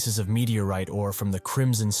 100 pieces of meteorite ore from the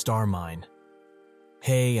Crimson Star Mine.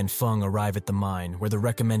 Hei and Feng arrive at the mine, where the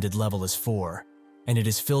recommended level is 4, and it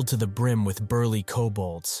is filled to the brim with burly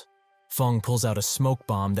kobolds. Feng pulls out a smoke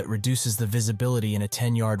bomb that reduces the visibility in a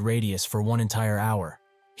 10-yard radius for 1 entire hour.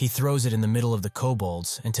 He throws it in the middle of the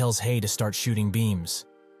kobolds and tells Hei to start shooting beams.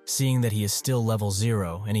 Seeing that he is still level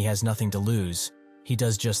 0 and he has nothing to lose, he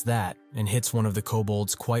does just that and hits one of the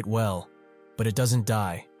kobolds quite well, but it doesn't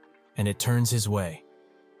die, and it turns his way.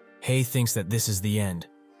 Hei thinks that this is the end,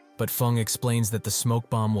 but Feng explains that the smoke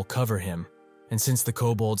bomb will cover him, and since the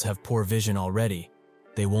kobolds have poor vision already,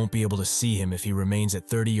 they won't be able to see him if he remains at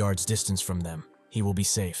 30 yards distance from them. He will be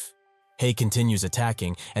safe. Hei continues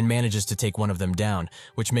attacking and manages to take one of them down,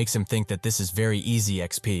 which makes him think that this is very easy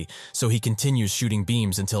XP, so he continues shooting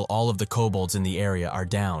beams until all of the kobolds in the area are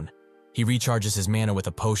down. He recharges his mana with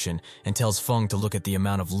a potion and tells Feng to look at the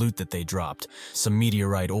amount of loot that they dropped, some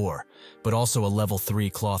meteorite ore, but also a level 3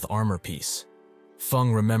 cloth armor piece.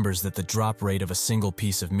 Feng remembers that the drop rate of a single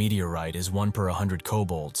piece of meteorite is 1 per 100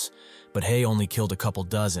 kobolds, but Hei only killed a couple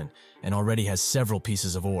dozen and already has several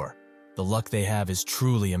pieces of ore. The luck they have is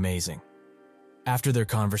truly amazing. After their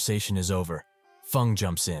conversation is over, Feng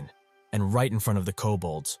jumps in, and right in front of the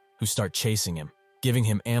kobolds, who start chasing him, giving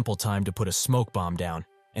him ample time to put a smoke bomb down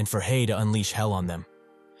and for Hei to unleash hell on them.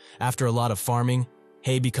 After a lot of farming,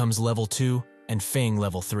 Hei becomes level 2 and Feng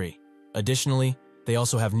level 3. Additionally, they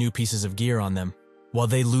also have new pieces of gear on them. While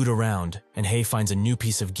they loot around and Hei finds a new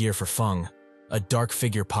piece of gear for Feng, a dark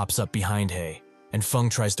figure pops up behind Hei, and Feng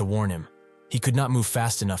tries to warn him. He could not move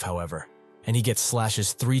fast enough, however, and he gets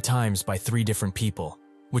slashes 3 times by 3 different people,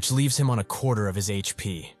 which leaves him on a quarter of his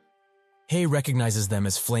HP. Hei recognizes them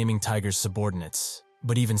as Flaming Tiger's subordinates,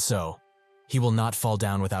 but even so, he will not fall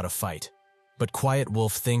down without a fight. But Quiet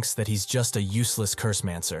Wolf thinks that he's just a useless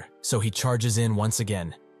cursemancer, so he charges in once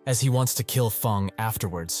again, as he wants to kill Feng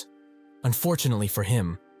afterwards. Unfortunately for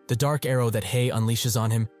him, the dark arrow that Hei unleashes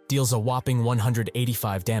on him deals a whopping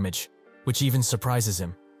 185 damage, which even surprises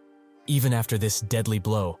him. Even after this deadly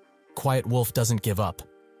blow, Quiet Wolf doesn't give up,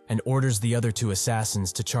 and orders the other 2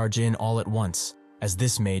 assassins to charge in all at once, as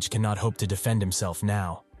this mage cannot hope to defend himself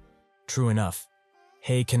now. True enough,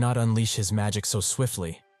 Hei cannot unleash his magic so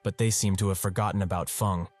swiftly, but they seem to have forgotten about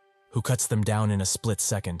Feng, who cuts them down in a split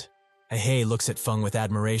second. Hei looks at Feng with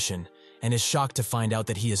admiration, and is shocked to find out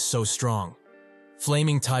that he is so strong.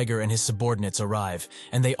 Flaming Tiger and his subordinates arrive,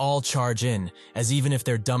 and they all charge in, as even if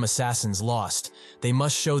their dumb assassins lost, they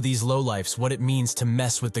must show these lowlifes what it means to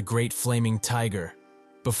mess with the great Flaming Tiger.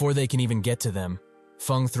 Before they can even get to them,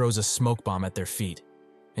 Feng throws a smoke bomb at their feet,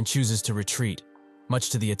 and chooses to retreat, much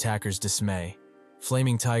to the attackers' dismay.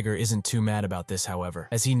 Flaming Tiger isn't too mad about this, however,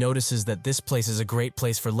 as he notices that this place is a great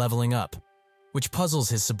place for leveling up, which puzzles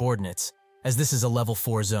his subordinates, as this is a level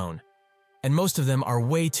 4 zone, and most of them are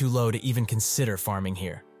way too low to even consider farming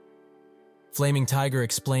here. Flaming Tiger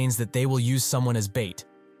explains that they will use someone as bait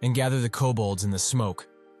and gather the kobolds in the smoke,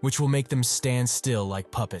 which will make them stand still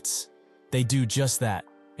like puppets. They do just that,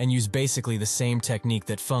 and use basically the same technique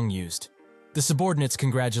that Feng used. The subordinates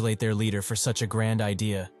congratulate their leader for such a grand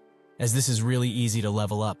idea, as this is really easy to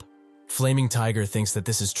level up. Flaming Tiger thinks that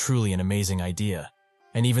this is truly an amazing idea,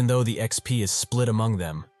 And even though the XP is split among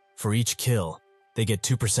them, for each kill, they get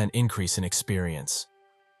 2% increase in experience.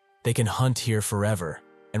 They can hunt here forever,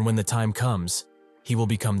 and when the time comes, he will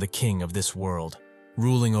become the king of this world,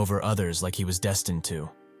 ruling over others like he was destined to.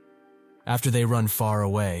 After they run far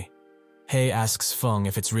away, He asks Feng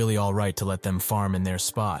if it's really alright to let them farm in their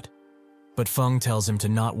spot. But Feng tells him to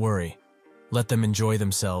not worry, let them enjoy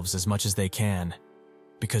themselves as much as they can,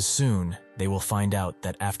 because soon they will find out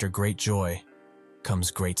that after great joy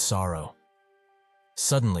comes great sorrow.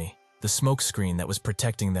 Suddenly, the smoke screen that was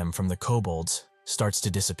protecting them from the kobolds starts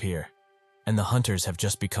to disappear, and the hunters have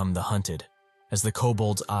just become the hunted, as the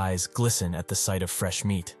kobolds' eyes glisten at the sight of fresh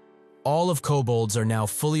meat. All of kobolds are now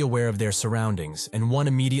fully aware of their surroundings, and one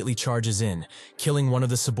immediately charges in, killing one of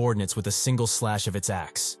the subordinates with a single slash of its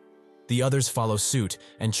axe. The others follow suit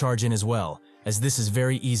and charge in as well, as this is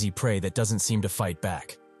very easy prey that doesn't seem to fight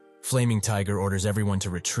back. Flaming Tiger orders everyone to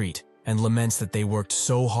retreat, and laments that they worked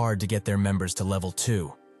so hard to get their members to level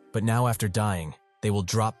 2, but now after dying, they will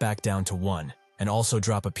drop back down to 1, and also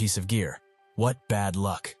drop a piece of gear. What bad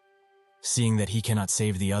luck! Seeing that he cannot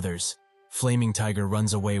save the others, Flaming Tiger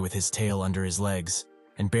runs away with his tail under his legs,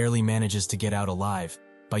 and barely manages to get out alive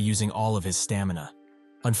by using all of his stamina.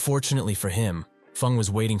 Unfortunately for him, Feng was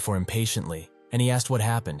waiting for him patiently, and he asked what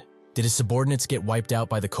happened. Did his subordinates get wiped out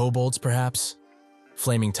by the kobolds, perhaps?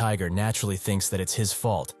 Flaming Tiger naturally thinks that it's his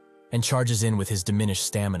fault, and charges in with his diminished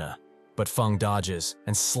stamina, but Feng dodges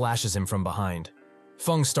and slashes him from behind.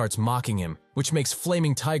 Feng starts mocking him, which makes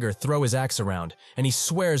Flaming Tiger throw his axe around, and he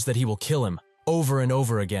swears that he will kill him, over and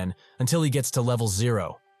over again, until he gets to level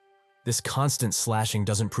 0. This constant slashing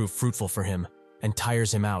doesn't prove fruitful for him, and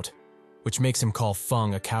tires him out, which makes him call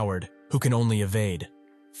Feng a coward, who can only evade.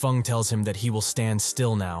 Feng tells him that he will stand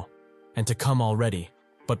still now, and to come already,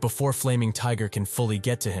 but before Flaming Tiger can fully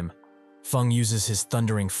get to him, Feng uses his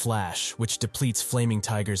Thundering Flash, which depletes Flaming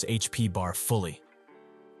Tiger's HP bar fully.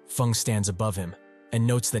 Feng stands above him, and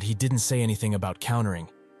notes that he didn't say anything about countering,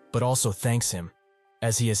 but also thanks him,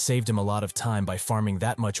 as he has saved him a lot of time by farming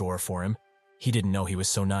that much ore for him. He didn't know he was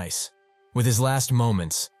so nice. With his last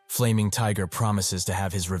moments, Flaming Tiger promises to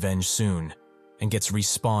have his revenge soon, and gets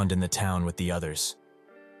respawned in the town with the others.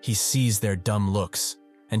 He sees their dumb looks,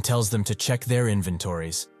 and tells them to check their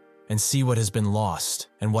inventories, and see what has been lost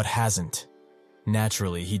and what hasn't.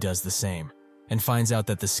 Naturally, he does the same, and finds out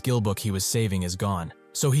that the skill book he was saving is gone,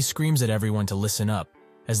 so he screams at everyone to listen up,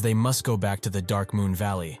 as they must go back to the Dark Moon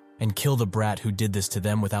Valley, and kill the brat who did this to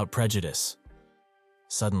them without prejudice.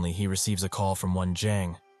 Suddenly, he receives a call from one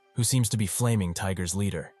Zhang, who seems to be Flaming Tiger's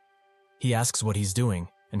leader. He asks what he's doing,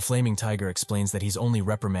 and Flaming Tiger explains that he's only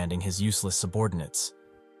reprimanding his useless subordinates.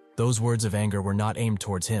 Those words of anger were not aimed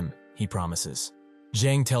towards him, he promises.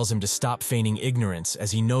 Zhang tells him to stop feigning ignorance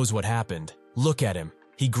as he knows what happened. Look at him.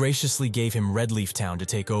 He graciously gave him Redleaf Town to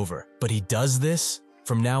take over. But he does this?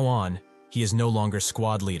 From now on, he is no longer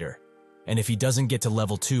squad leader. And if he doesn't get to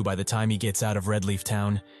level 2 by the time he gets out of Redleaf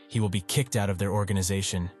Town, he will be kicked out of their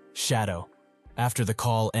organization, Shadow. After the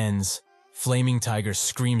call ends, Flaming Tiger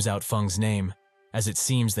screams out Feng's name, as it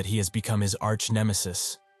seems that he has become his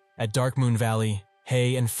arch-nemesis. At Dark Moon Valley,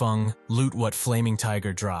 He and Feng loot what Flaming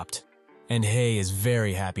Tiger dropped, and He is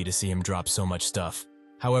very happy to see him drop so much stuff.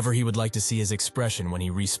 However, he would like to see his expression when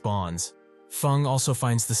he respawns. Feng also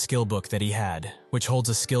finds the skill book that he had, which holds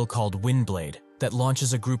a skill called Windblade, that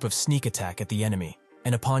launches a group of sneak attack at the enemy,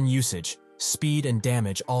 and upon usage, speed and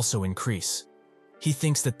damage also increase. He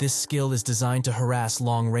thinks that this skill is designed to harass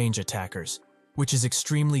long-range attackers, which is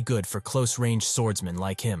extremely good for close-range swordsmen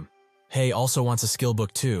like him. He also wants a skill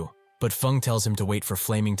book too, but Feng tells him to wait for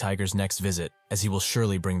Flaming Tiger's next visit, as he will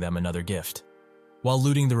surely bring them another gift. While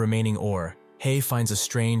looting the remaining ore, He finds a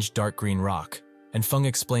strange dark green rock, and Feng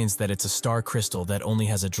explains that it's a star crystal that only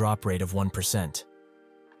has a drop rate of 1%.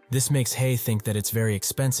 This makes He think that it's very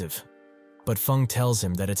expensive, but Feng tells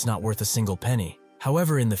him that it's not worth a single penny.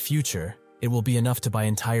 However, in the future, it will be enough to buy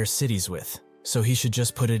entire cities with, so he should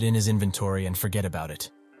just put it in his inventory and forget about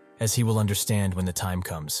it, as he will understand when the time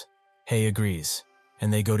comes. He agrees,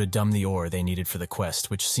 and they go to dump the ore they needed for the quest,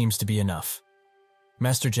 which seems to be enough.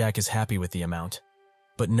 Master Jack is happy with the amount,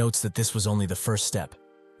 but notes that this was only the first step.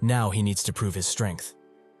 Now he needs to prove his strength.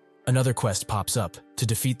 Another quest pops up to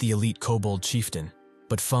defeat the elite kobold chieftain,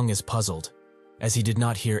 but Feng is puzzled, as he did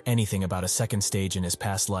not hear anything about a second stage in his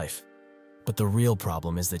past life. But the real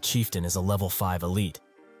problem is that Chieftain is a level 5 elite,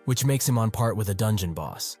 which makes him on par with a dungeon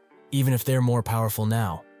boss. Even if they're more powerful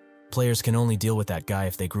now, players can only deal with that guy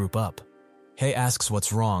if they group up. He asks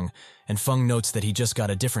what's wrong, and Feng notes that he just got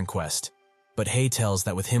a different quest, but He tells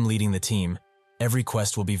that with him leading the team, every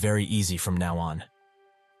quest will be very easy from now on.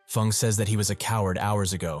 Feng says that he was a coward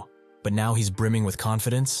hours ago, but now he's brimming with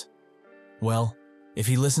confidence? Well, if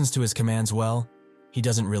he listens to his commands well, he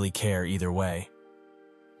doesn't really care either way.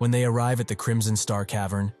 When they arrive at the Crimson Star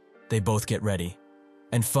Cavern, they both get ready,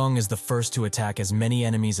 and Feng is the first to attack as many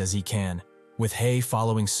enemies as he can, with He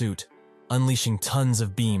following suit, unleashing tons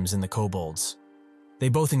of beams in the kobolds. They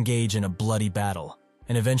both engage in a bloody battle,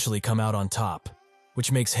 and eventually come out on top,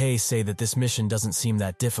 which makes He say that this mission doesn't seem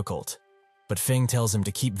that difficult, but Feng tells him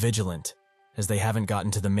to keep vigilant, as they haven't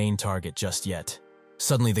gotten to the main target just yet.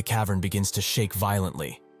 Suddenly the cavern begins to shake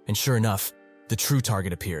violently, and sure enough, the true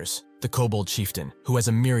target appears, the kobold chieftain, who has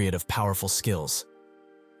a myriad of powerful skills.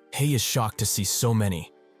 He is shocked to see so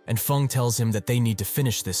many, and Feng tells him that they need to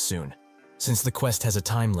finish this soon, since the quest has a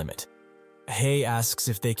time limit. He asks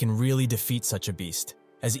if they can really defeat such a beast,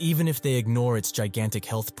 as even if they ignore its gigantic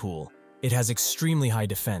health pool, it has extremely high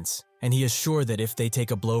defense, and he is sure that if they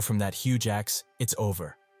take a blow from that huge axe, it's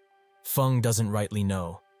over. Feng doesn't rightly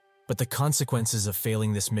know, but the consequences of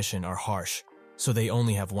failing this mission are harsh, so they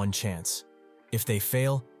only have one chance. If they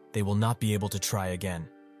fail, they will not be able to try again.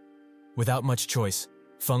 Without much choice,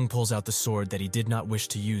 Feng pulls out the sword that he did not wish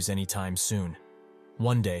to use anytime soon.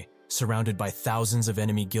 One day, surrounded by thousands of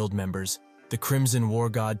enemy guild members, the Crimson War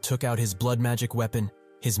God took out his blood magic weapon,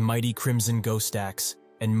 his mighty Crimson Ghost Axe,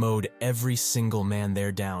 and mowed every single man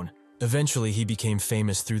there down. Eventually, he became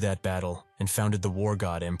famous through that battle and founded the War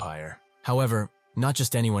God Empire. However, not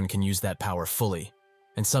just anyone can use that power fully,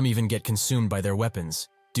 and some even get consumed by their weapons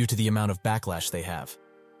due to the amount of backlash they have.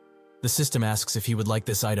 The system asks if he would like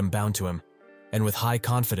this item bound to him, and with high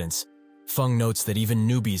confidence, Feng notes that even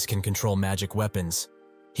newbies can control magic weapons.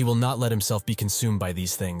 He will not let himself be consumed by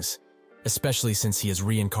these things, especially since he is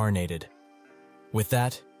reincarnated. With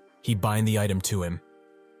that, he binds the item to him,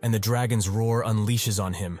 and the dragon's roar unleashes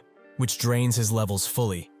on him, which drains his levels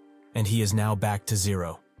fully, and he is now back to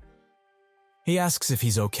 0. He asks if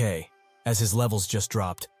he's okay, as his levels just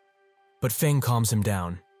dropped, but Feng calms him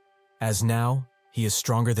down, as now he is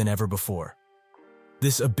stronger than ever before.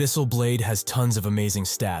 This abyssal blade has tons of amazing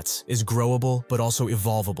stats, is growable but also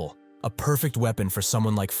evolvable, a perfect weapon for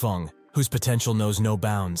someone like Feng, whose potential knows no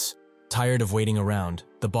bounds. Tired of waiting around,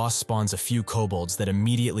 the boss spawns a few kobolds that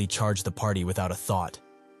immediately charge the party without a thought.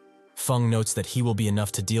 Feng notes that he will be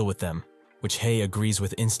enough to deal with them, which He agrees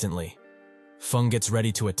with instantly. Feng gets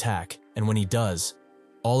ready to attack, and when he does,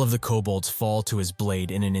 all of the kobolds fall to his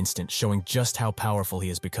blade in an instant, showing just how powerful he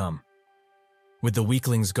has become. With the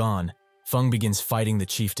weaklings gone, Feng begins fighting the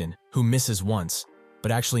chieftain, who misses once,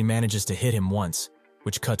 but actually manages to hit him once,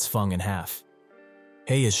 which cuts Feng in half.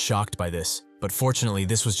 He is shocked by this, but fortunately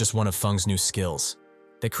this was just one of Feng's new skills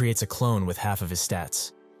that creates a clone with half of his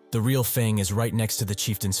stats. The real Feng is right next to the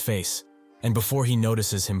chieftain's face, and before he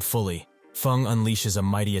notices him fully, Feng unleashes a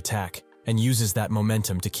mighty attack and uses that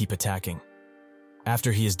momentum to keep attacking.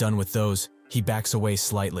 After he is done with those, he backs away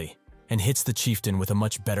slightly and hits the chieftain with a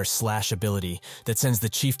much better slash ability that sends the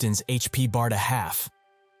chieftain's HP bar to half.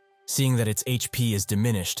 Seeing that its HP is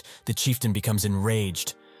diminished, the chieftain becomes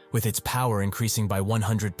enraged, with its power increasing by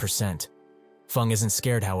 100%. Feng isn't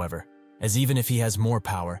scared, however, as even if he has more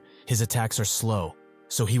power, his attacks are slow,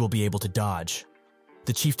 so he will be able to dodge.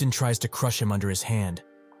 The chieftain tries to crush him under his hand,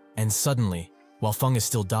 and suddenly, while Feng is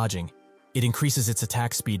still dodging, it increases its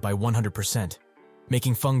attack speed by 100%,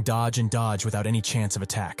 making Feng dodge and dodge without any chance of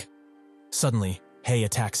attack. Suddenly, He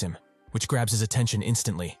attacks him, which grabs his attention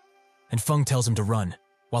instantly, and Feng tells him to run,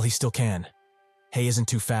 while he still can. He isn't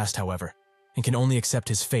too fast, however, and can only accept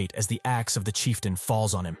his fate as the axe of the chieftain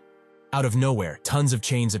falls on him. Out of nowhere, tons of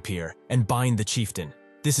chains appear and bind the chieftain.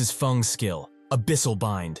 This is Feng's skill, Abyssal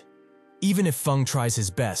Bind. Even if Feng tries his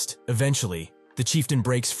best, eventually, the chieftain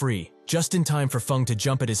breaks free, just in time for Feng to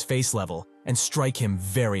jump at his face level and strike him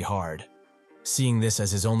very hard. Seeing this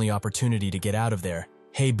as his only opportunity to get out of there,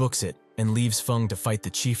 He books it and leaves Feng to fight the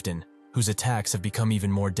chieftain, whose attacks have become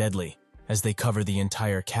even more deadly, as they cover the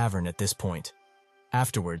entire cavern at this point.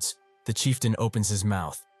 Afterwards, the chieftain opens his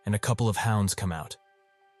mouth, and a couple of hounds come out.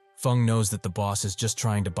 Feng knows that the boss is just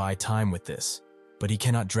trying to buy time with this, but he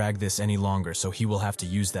cannot drag this any longer, so he will have to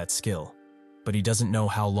use that skill. But he doesn't know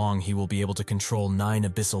how long he will be able to control 9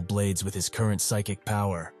 abyssal blades with his current psychic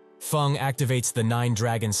power. Feng activates the 9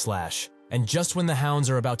 Dragon Slash, and just when the hounds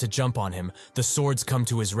are about to jump on him, the swords come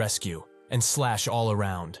to his rescue and slash all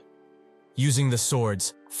around. Using the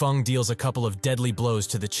swords, Feng deals a couple of deadly blows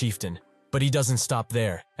to the chieftain, but he doesn't stop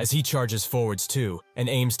there, as he charges forwards too and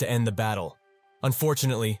aims to end the battle.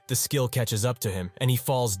 Unfortunately, the skill catches up to him and he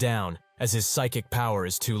falls down, as his psychic power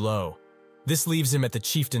is too low. This leaves him at the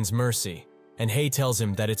chieftain's mercy, and He tells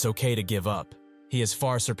him that it's okay to give up. He has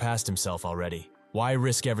far surpassed himself already. Why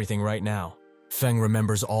risk everything right now? Feng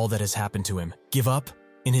remembers all that has happened to him. Give up?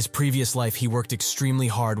 In his previous life, he worked extremely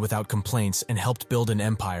hard without complaints and helped build an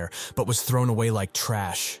empire, but was thrown away like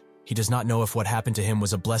trash. He does not know if what happened to him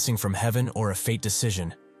was a blessing from heaven or a fate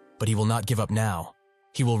decision, but he will not give up now.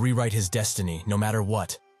 He will rewrite his destiny, no matter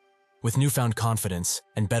what. With newfound confidence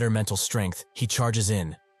and better mental strength, he charges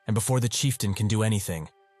in, and before the chieftain can do anything,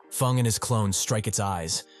 Feng and his clones strike its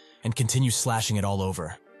eyes and continue slashing it all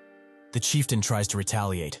over. The chieftain tries to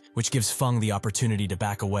retaliate, which gives Feng the opportunity to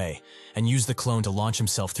back away and use the clone to launch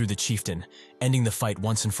himself through the chieftain, ending the fight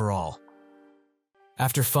once and for all.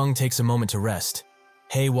 After Feng takes a moment to rest,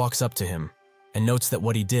 He walks up to him and notes that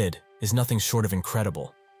what he did is nothing short of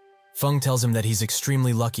incredible. Feng tells him that he's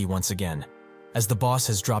extremely lucky once again, as the boss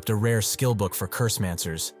has dropped a rare skill book for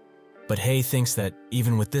cursemancers, but He thinks that,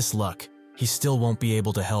 even with this luck, he still won't be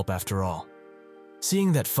able to help after all.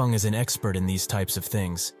 Seeing that Feng is an expert in these types of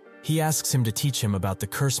things, he asks him to teach him about the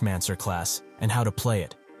cursemancer class and how to play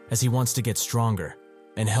it, as he wants to get stronger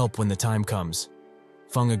and help when the time comes.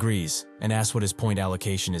 Feng agrees and asks what his point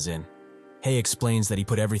allocation is in. He explains that he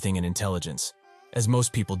put everything in intelligence, as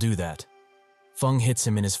most people do that. Feng hits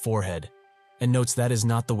him in his forehead and notes that is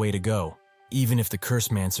not the way to go, even if the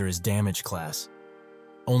cursemancer is damage class.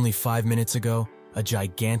 Only 5 minutes ago, a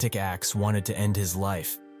gigantic axe wanted to end his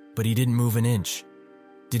life, but he didn't move an inch.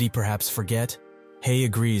 Did he perhaps forget? He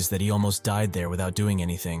agrees that he almost died there without doing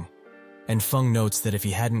anything, and Feng notes that if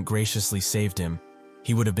he hadn't graciously saved him,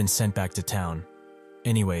 he would have been sent back to town.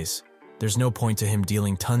 Anyways, there's no point to him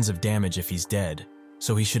dealing tons of damage if he's dead,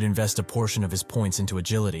 so he should invest a portion of his points into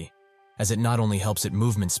agility, as it not only helps at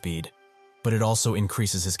movement speed, but it also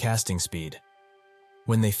increases his casting speed.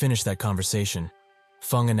 When they finish that conversation,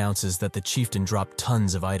 Feng announces that the chieftain dropped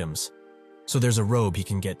tons of items. So there's a robe he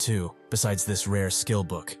can get too, besides this rare skill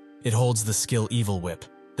book. It holds the skill Evil Whip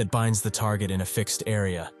that binds the target in a fixed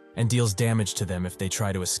area and deals damage to them if they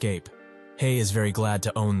try to escape. He is very glad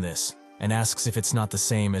to own this and asks if it's not the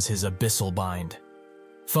same as his Abyssal Bind.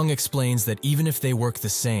 Feng explains that even if they work the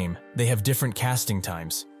same, they have different casting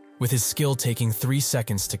times, with his skill taking 3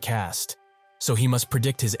 seconds to cast, so he must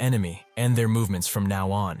predict his enemy and their movements from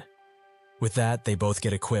now on. With that, they both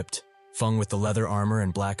get equipped, Feng with the leather armor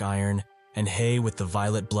and black iron, and He with the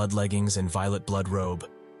violet blood leggings and violet blood robe.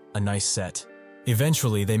 A nice set.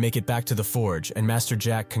 Eventually, they make it back to the forge, and Master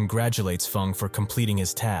Jack congratulates Feng for completing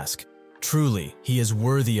his task. Truly, he is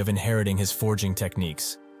worthy of inheriting his forging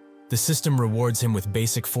techniques. The system rewards him with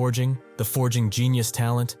basic forging, the forging genius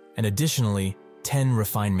talent, and additionally, 10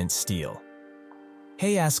 refinement steel.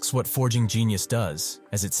 He asks what forging genius does,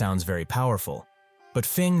 as it sounds very powerful, but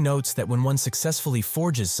Feng notes that when one successfully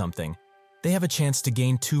forges something, they have a chance to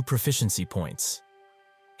gain 2 proficiency points.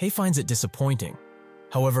 He finds it disappointing.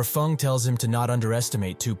 However, Feng tells him to not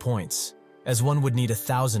underestimate 2 points, as one would need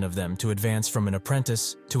 1,000 of them to advance from an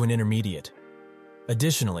apprentice to an intermediate.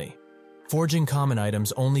 Additionally, forging common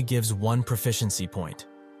items only gives 1 proficiency point.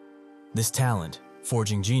 This talent,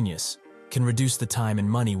 Forging Genius, can reduce the time and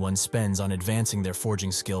money one spends on advancing their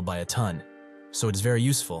forging skill by a ton, so it is very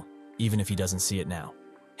useful, even if he doesn't see it now.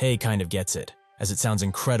 He kind of gets it, as it sounds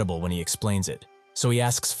incredible when he explains it, so he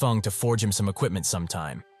asks Feng to forge him some equipment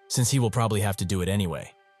sometime, since he will probably have to do it anyway.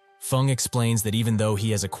 Feng explains that even though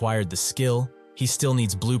he has acquired the skill, he still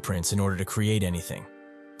needs blueprints in order to create anything.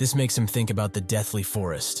 This makes him think about the Deathly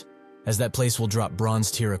Forest, as that place will drop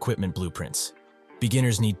bronze-tier equipment blueprints.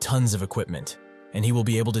 Beginners need tons of equipment, and he will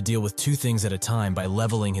be able to deal with 2 things at a time by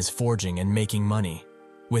leveling his forging and making money.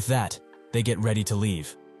 With that, they get ready to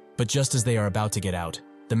leave. But just as they are about to get out,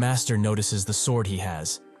 the master notices the sword he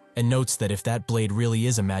has, and notes that if that blade really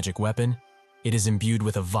is a magic weapon, it is imbued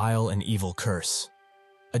with a vile and evil curse.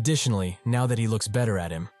 Additionally, now that he looks better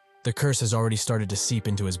at him, the curse has already started to seep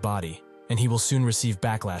into his body, and he will soon receive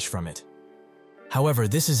backlash from it. However,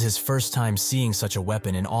 this is his first time seeing such a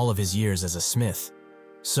weapon in all of his years as a smith,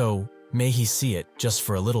 so may he see it just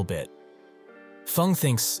for a little bit. Feng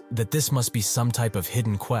thinks that this must be some type of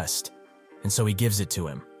hidden quest, and so he gives it to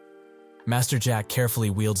him. Master Jack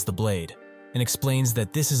carefully wields the blade, and explains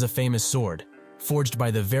that this is a famous sword, forged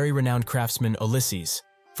by the very renowned craftsman Ulysses,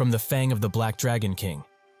 from the Feng of the Black Dragon King.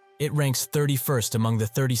 It ranks 31st among the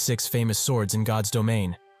 36 famous swords in God's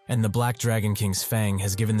domain, and the Black Dragon King's Feng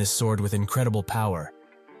has given this sword with incredible power.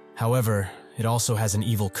 However, it also has an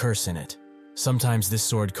evil curse in it. Sometimes this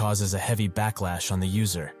sword causes a heavy backlash on the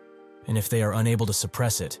user, and if they are unable to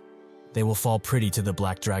suppress it, they will fall prey to the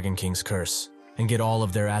Black Dragon King's curse, and get all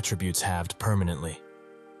of their attributes halved permanently.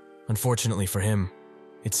 Unfortunately for him,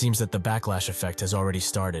 it seems that the backlash effect has already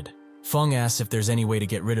started. Feng asks if there's any way to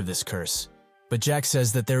get rid of this curse, but Jack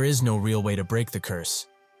says that there is no real way to break the curse.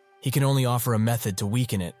 He can only offer a method to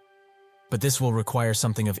weaken it, but this will require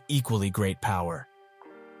something of equally great power.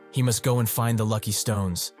 He must go and find the lucky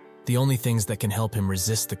stones, the only things that can help him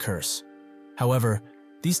resist the curse. However,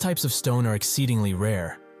 these types of stone are exceedingly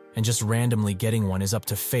rare, and just randomly getting one is up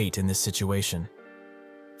to fate in this situation.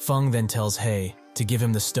 Feng then tells He to give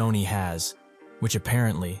him the stone he has, which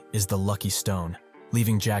apparently is the lucky stone,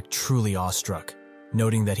 leaving Jack truly awestruck,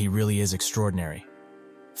 noting that he really is extraordinary.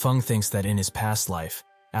 Feng thinks that in his past life,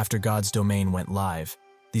 after God's domain went live,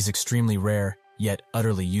 these extremely rare, yet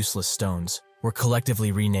utterly useless stones were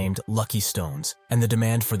collectively renamed Lucky Stones, and the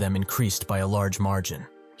demand for them increased by a large margin.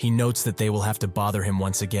 He notes that they will have to bother him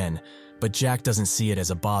once again, but Jack doesn't see it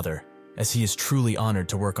as a bother, as he is truly honored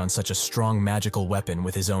to work on such a strong magical weapon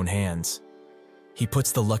with his own hands. He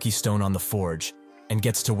puts the Lucky Stone on the forge and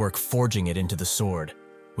gets to work forging it into the sword,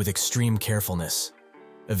 with extreme carefulness.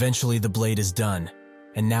 Eventually the blade is done,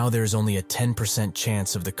 and now there is only a 10%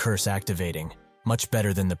 chance of the curse activating, much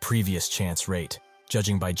better than the previous chance rate,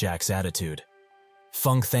 judging by Jack's attitude.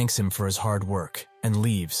 Feng thanks him for his hard work and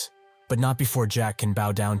leaves, but not before Jack can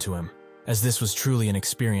bow down to him, as this was truly an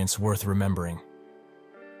experience worth remembering.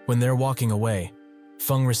 When they're walking away,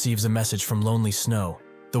 Feng receives a message from Lonely Snow,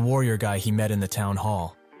 the warrior guy he met in the town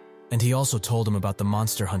hall, and he also told him about the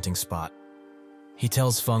monster hunting spot. He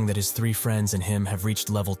tells Feng that his 3 friends and him have reached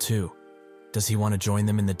level 2. Does he want to join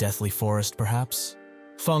them in the Deathly Forest, perhaps?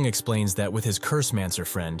 Feng explains that with his Cursemancer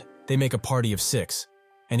friend, they make a party of 6,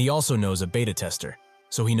 and he also knows a beta tester,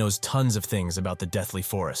 so he knows tons of things about the Deathly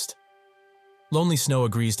Forest. Lonely Snow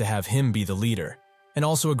agrees to have him be the leader, and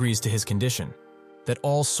also agrees to his condition, that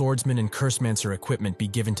all swordsman and Cursemancer equipment be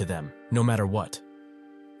given to them, no matter what.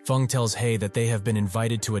 Feng tells He that they have been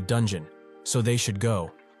invited to a dungeon, so they should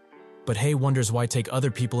go. But He wonders why take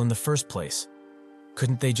other people in the first place.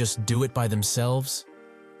 Couldn't they just do it by themselves?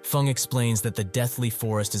 Feng explains that the Deathly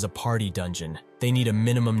Forest is a party dungeon. They need a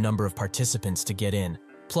minimum number of participants to get in.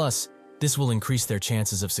 Plus, this will increase their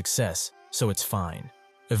chances of success, so it's fine.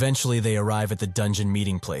 Eventually, they arrive at the dungeon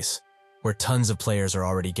meeting place, where tons of players are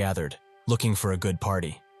already gathered, looking for a good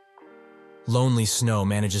party. Lonely Snow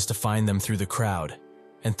manages to find them through the crowd,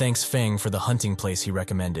 and thanks Feng for the hunting place he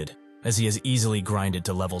recommended, as he has easily grinded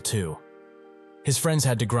to level 2. His friends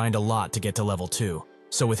had to grind a lot to get to level 2,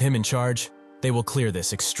 so with him in charge, they will clear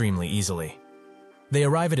this extremely easily. They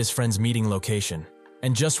arrive at his friend's meeting location,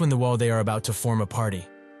 and just when they are about to form a party,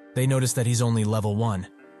 they notice that he's only level 1,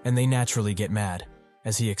 and they naturally get mad,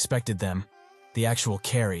 as he expected them, the actual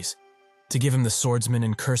carries, to give him the swordsman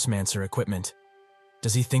and Cursemancer equipment.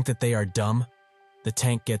 Does he think that they are dumb? The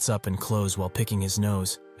tank gets up and closes while picking his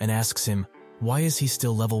nose, and asks him, why is he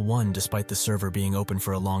still level 1 despite the server being open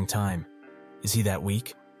for a long time? Is he that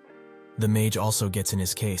weak? The mage also gets in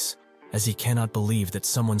his case, as he cannot believe that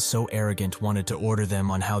someone so arrogant wanted to order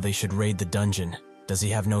them on how they should raid the dungeon. Does he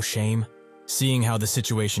have no shame? Seeing how the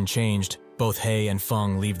situation changed, both He and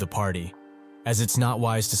Feng leave the party. As it's not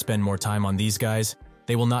wise to spend more time on these guys,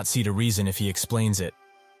 they will not see the reason if he explains it.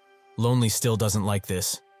 Lonely still doesn't like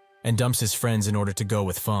this, and dumps his friends in order to go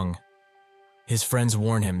with Feng. His friends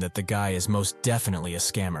warn him that the guy is most definitely a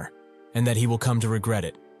scammer, and that he will come to regret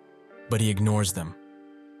it, but he ignores them.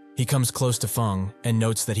 He comes close to Feng and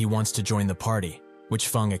notes that he wants to join the party, which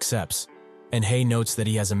Feng accepts, and He notes that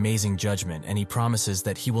he has amazing judgment and he promises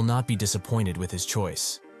that he will not be disappointed with his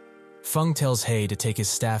choice. Feng tells He to take his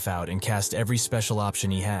staff out and cast every special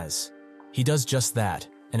option he has. He does just that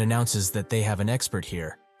and announces that they have an expert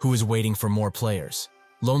here who is waiting for more players.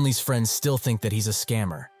 Lonely's friends still think that he's a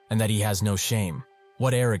scammer and that he has no shame.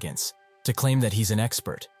 What arrogance, to claim that he's an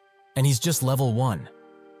expert. And he's just level 1.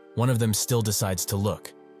 One of them still decides to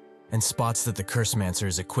look, and spots that the Cursemancer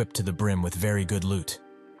is equipped to the brim with very good loot.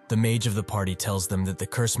 The mage of the party tells them that the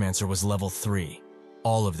Cursemancer was level 3,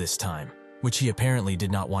 all of this time, which he apparently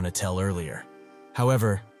did not want to tell earlier.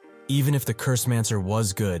 However, even if the Cursemancer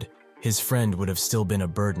was good, his friend would have still been a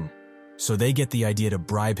burden, so they get the idea to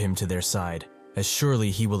bribe him to their side, as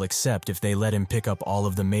surely he will accept if they let him pick up all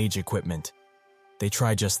of the mage equipment. They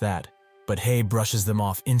try just that, but He brushes them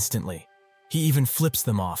off instantly. He even flips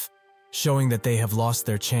them off, showing that they have lost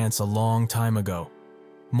their chance a long time ago.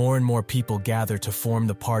 More and more people gather to form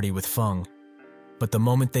the party with Feng, but the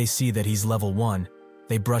moment they see that he's level 1,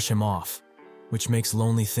 they brush him off, which makes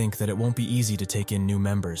Lonely think that it won't be easy to take in new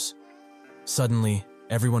members. Suddenly,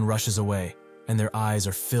 everyone rushes away, and their eyes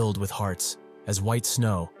are filled with hearts as White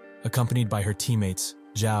Snow, accompanied by her teammates,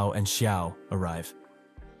 Zhao and Xiao, arrive.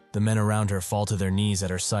 The men around her fall to their knees at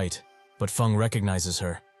her sight, but Feng recognizes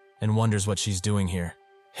her and wonders what she's doing here.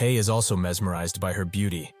 He is also mesmerized by her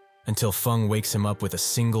beauty, until Feng wakes him up with a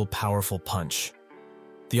single powerful punch.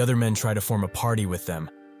 The other men try to form a party with them,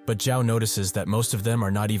 but Zhao notices that most of them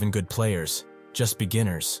are not even good players, just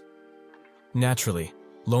beginners. Naturally,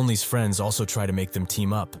 Lonely's friends also try to make them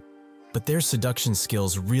team up, but their seduction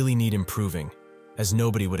skills really need improving, as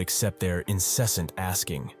nobody would accept their incessant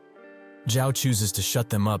asking. Zhao chooses to shut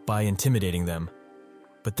them up by intimidating them,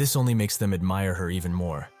 but this only makes them admire her even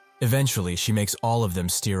more. Eventually, she makes all of them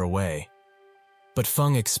steer away. But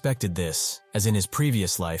Feng expected this, as in his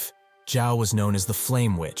previous life, Zhao was known as the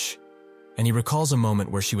Flame Witch, and he recalls a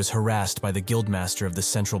moment where she was harassed by the guildmaster of the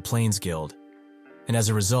Central Plains Guild, and as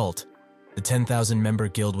a result, the 10,000-member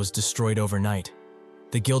guild was destroyed overnight.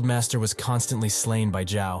 The guildmaster was constantly slain by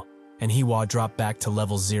Zhao, and Hiwa dropped back to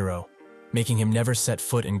level 0, making him never set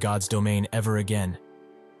foot in God's domain ever again.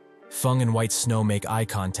 Feng and White Snow make eye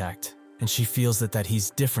contact, and she feels that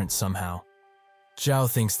he's different somehow. Zhao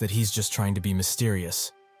thinks that he's just trying to be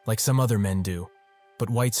mysterious, like some other men do, but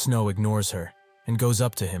White Snow ignores her and goes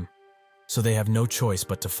up to him, so they have no choice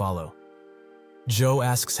but to follow. Zhou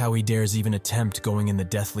asks how he dares even attempt going in the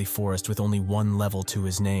deathly forest with only one level to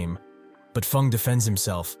his name, but Feng defends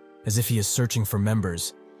himself as if he is searching for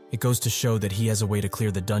members. It goes to show that he has a way to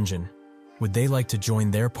clear the dungeon. Would they like to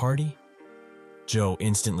join their party? Zhou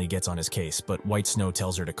instantly gets on his case, but White Snow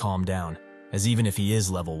tells her to calm down, as even if he is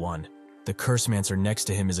level 1, the Cursemancer next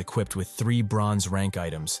to him is equipped with 3 bronze rank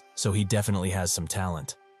items, so he definitely has some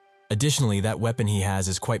talent. Additionally, that weapon he has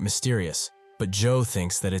is quite mysterious, but Zhou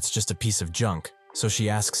thinks that it's just a piece of junk, so she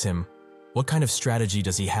asks him, what kind of strategy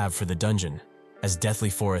does he have for the dungeon, as Deathly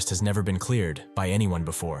Forest has never been cleared by anyone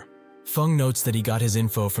before. Feng notes that he got his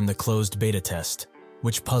info from the closed beta test,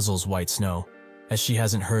 which puzzles White Snow, as she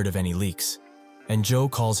hasn't heard of any leaks, and Zhou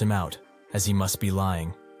calls him out, as he must be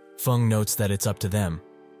lying. Feng notes that it's up to them,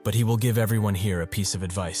 but he will give everyone here a piece of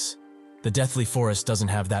advice. The Deathly Forest doesn't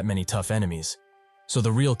have that many tough enemies, so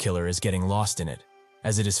the real killer is getting lost in it,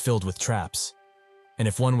 as it is filled with traps. And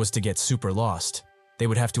if one was to get super lost, they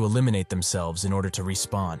would have to eliminate themselves in order to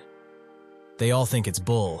respawn. They all think it's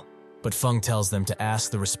bull, but Feng tells them to ask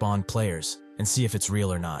the respawn players and see if it's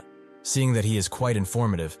real or not. Seeing that he is quite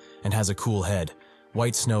informative and has a cool head,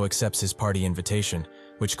 White Snow accepts his party invitation,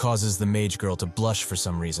 which causes the mage girl to blush for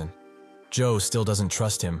some reason. Zhou still doesn't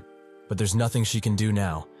trust him, but there's nothing she can do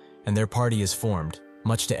now, and their party is formed,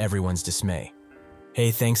 much to everyone's dismay. Hei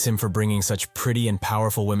thanks him for bringing such pretty and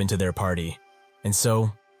powerful women to their party, and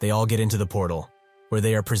so they all get into the portal, where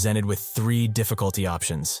they are presented with 3 difficulty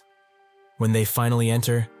options. When they finally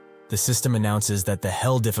enter, the system announces that the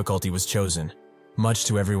Hell difficulty was chosen, much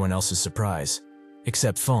to everyone else's surprise,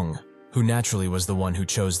 except Feng, who naturally was the one who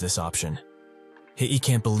chose this option. Hei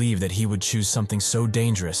can't believe that he would choose something so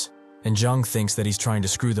dangerous, and Zhang thinks that he's trying to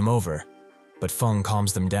screw them over, but Feng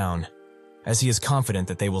calms them down, as he is confident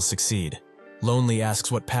that they will succeed. Lonely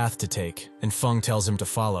asks what path to take, and Feng tells him to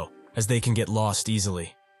follow, as they can get lost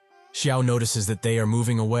easily. Xiao notices that they are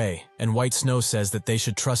moving away, and White Snow says that they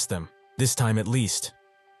should trust them, this time at least.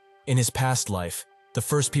 In his past life, the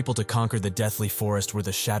first people to conquer the Deathly Forest were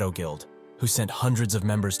the Shadow Guild, who sent hundreds of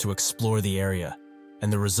members to explore the area,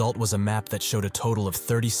 and the result was a map that showed a total of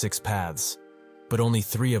 36 paths, but only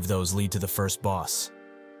 3 of those lead to the first boss.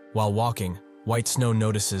 While walking, White Snow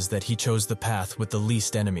notices that he chose the path with the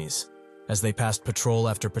least enemies, as they passed patrol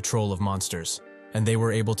after patrol of monsters, and they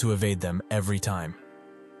were able to evade them every time.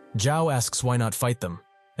 Zhao asks why not fight them,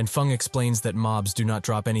 and Feng explains that mobs do not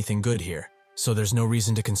drop anything good here, so there's no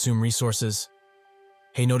reason to consume resources.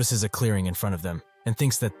 Hei notices a clearing in front of them, and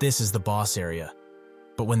thinks that this is the boss area.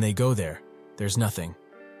 But when they go there, there's nothing,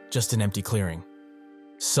 just an empty clearing.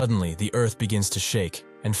 Suddenly, the earth begins to shake,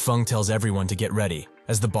 and Feng tells everyone to get ready,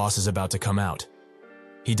 as the boss is about to come out.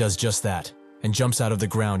 He does just that, and jumps out of the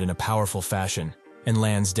ground in a powerful fashion, and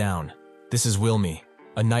lands down. This is Wilmy,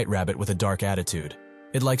 a night rabbit with a dark attitude.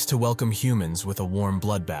 It likes to welcome humans with a warm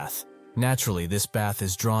bloodbath. Naturally, this bath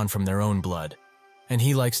is drawn from their own blood, and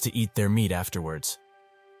he likes to eat their meat afterwards.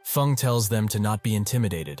 Feng tells them to not be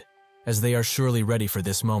intimidated, as they are surely ready for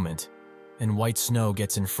this moment, and White Snow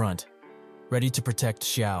gets in front, ready to protect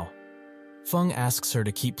Xiao. Feng asks her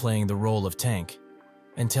to keep playing the role of tank,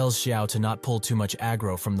 and tells Xiao to not pull too much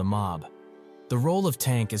aggro from the mob. The role of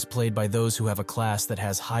tank is played by those who have a class that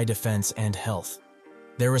has high defense and health.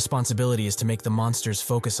 Their responsibility is to make the monsters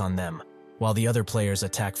focus on them, while the other players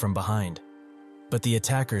attack from behind. But the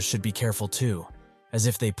attackers should be careful too, as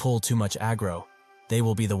if they pull too much aggro, they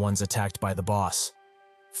will be the ones attacked by the boss.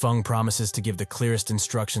 Feng promises to give the clearest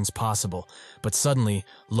instructions possible, but suddenly,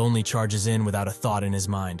 Lonely charges in without a thought in his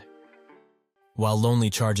mind. While Lonely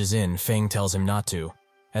charges in, Feng tells him not to,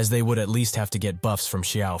 as they would at least have to get buffs from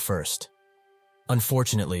Xiao first.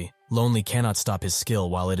 Unfortunately, Lonely cannot stop his skill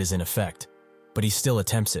while it is in effect, but he still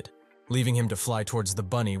attempts it, leaving him to fly towards the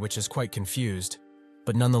bunny, which is quite confused,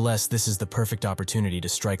 but nonetheless this is the perfect opportunity to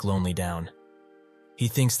strike Lonely down. He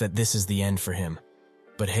thinks that this is the end for him.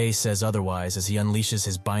 But Hei says otherwise as he unleashes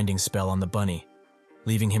his binding spell on the bunny,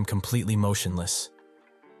 leaving him completely motionless.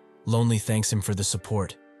 Lonely thanks him for the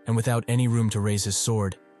support, and without any room to raise his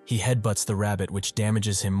sword, he headbutts the rabbit, which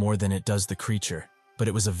damages him more than it does the creature, but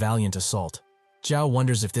it was a valiant assault. Zhao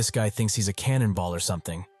wonders if this guy thinks he's a cannonball or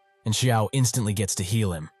something, and Xiao instantly gets to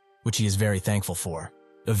heal him, which he is very thankful for.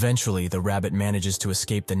 Eventually, the rabbit manages to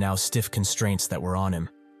escape the now stiff constraints that were on him,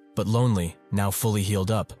 but Lonely, now fully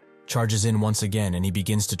healed up, charges in once again and he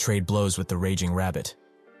begins to trade blows with the raging rabbit.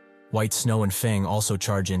 White Snow and Feng also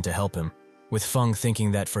charge in to help him, with Feng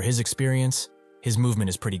thinking that for his experience, his movement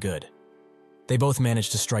is pretty good. They both manage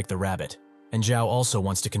to strike the rabbit, and Zhao also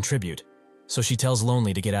wants to contribute, so she tells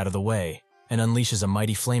Lonely to get out of the way and unleashes a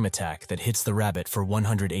mighty flame attack that hits the rabbit for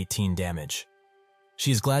 118 damage.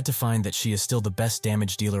 She is glad to find that she is still the best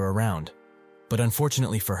damage dealer around, but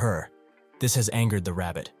unfortunately for her, this has angered the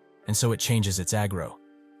rabbit, and so it changes its aggro,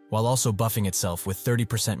 while also buffing itself with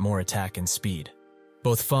 30% more attack and speed.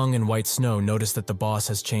 Both Feng and White Snow notice that the boss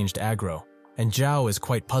has changed aggro, and Zhao is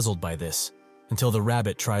quite puzzled by this, until the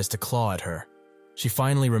rabbit tries to claw at her. She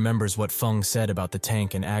finally remembers what Feng said about the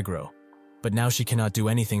tank and aggro, but now she cannot do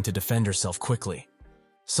anything to defend herself quickly.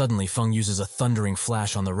 Suddenly, Feng uses a thundering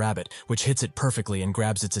flash on the rabbit, which hits it perfectly and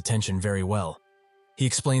grabs its attention very well. He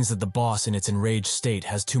explains that the boss in its enraged state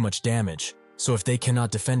has too much damage, so if they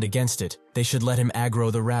cannot defend against it, they should let him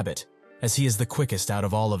aggro the rabbit, as he is the quickest out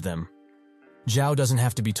of all of them. Zhao doesn't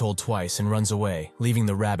have to be told twice and runs away, leaving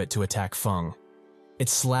the rabbit to attack Feng. It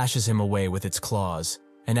slashes him away with its claws,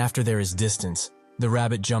 and after there is distance, the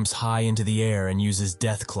rabbit jumps high into the air and uses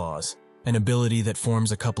Death Claws, an ability that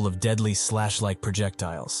forms a couple of deadly slash-like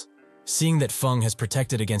projectiles. Seeing that Feng has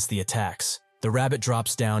protected against the attacks, the rabbit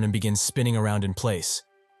drops down and begins spinning around in place,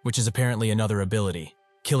 which is apparently another ability,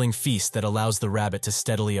 Killing Feast, that allows the rabbit to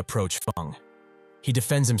steadily approach Feng. He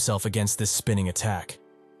defends himself against this spinning attack,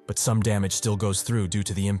 but some damage still goes through due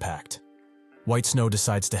to the impact. White Snow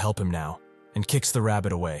decides to help him now, and kicks the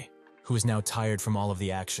rabbit away, who is now tired from all of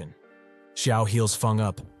the action. Xiao heals Feng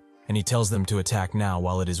up, and he tells them to attack now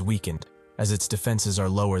while it is weakened, as its defenses are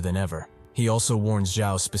lower than ever. He also warns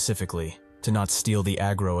Zhao specifically to not steal the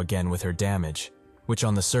aggro again with her damage, which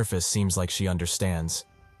on the surface seems like she understands,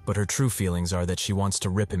 but her true feelings are that she wants to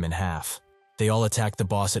rip him in half. They all attack the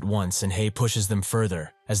boss at once, and Hei pushes them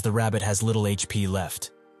further, as the rabbit has little HP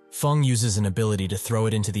left. Feng uses an ability to throw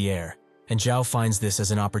it into the air, and Zhao finds this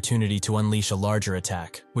as an opportunity to unleash a larger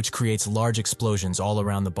attack, which creates large explosions all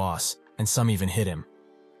around the boss, and some even hit him.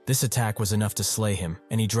 This attack was enough to slay him,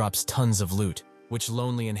 and he drops tons of loot, which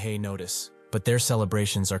Lonely and Hei notice, but their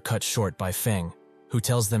celebrations are cut short by Feng, who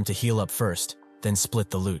tells them to heal up first, then split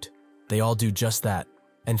the loot. They all do just that,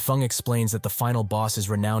 and Feng explains that the final boss is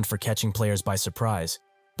renowned for catching players by surprise,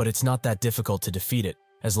 but it's not that difficult to defeat it,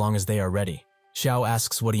 as long as they are ready. Xiao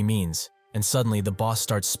asks what he means, and suddenly the boss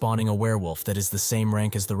starts spawning a werewolf that is the same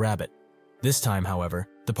rank as the rabbit. This time, however,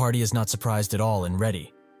 the party is not surprised at all and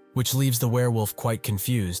ready, which leaves the werewolf quite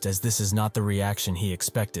confused, as this is not the reaction he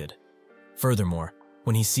expected. Furthermore,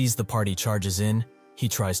 when he sees the party charges in, he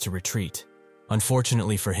tries to retreat.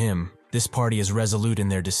 Unfortunately for him, this party is resolute in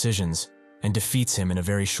their decisions, and defeats him in a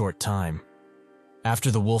very short time.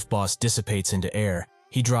 After the wolf boss dissipates into air,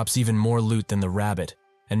 he drops even more loot than the rabbit,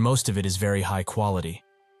 and most of it is very high quality,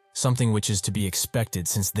 something which is to be expected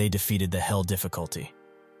since they defeated the hell difficulty.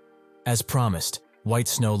 As promised, White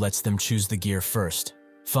Snow lets them choose the gear first.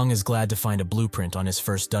 Feng is glad to find a blueprint on his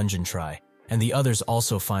first dungeon try, and the others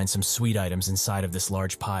also find some sweet items inside of this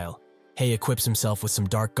large pile. Hei equips himself with some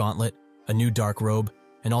dark gauntlet, a new dark robe,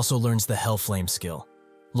 and also learns the Hellflame skill.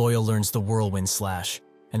 Loyal learns the Whirlwind Slash,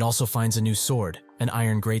 and also finds a new sword, an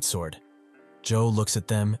Iron Greatsword. Zhou looks at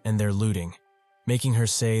them and their looting, making her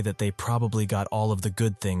say that they probably got all of the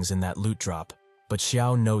good things in that loot drop, but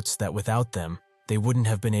Xiao notes that without them, they wouldn't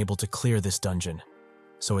have been able to clear this dungeon,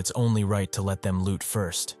 so it's only right to let them loot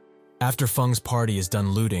first. After Feng's party is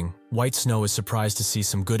done looting, White Snow is surprised to see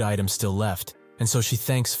some good items still left, and so she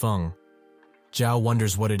thanks Feng. Zhao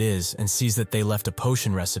wonders what it is and sees that they left a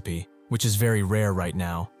potion recipe, which is very rare right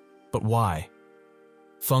now, but why?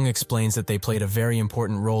 Feng explains that they played a very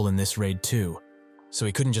important role in this raid too, so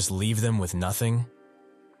he couldn't just leave them with nothing.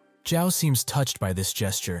 Zhao seems touched by this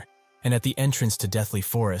gesture, and at the entrance to Deathly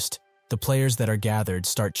Forest, the players that are gathered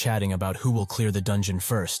start chatting about who will clear the dungeon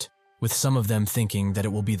first, with some of them thinking that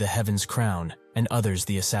it will be the Heaven's Crown and others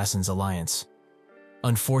the Assassin's Alliance.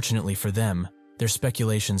 Unfortunately for them, their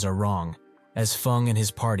speculations are wrong, as Feng and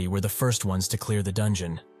his party were the first ones to clear the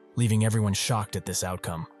dungeon, leaving everyone shocked at this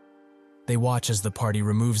outcome. They watch as the party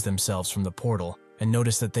removes themselves from the portal and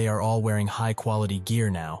notice that they are all wearing high-quality gear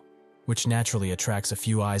now, which naturally attracts a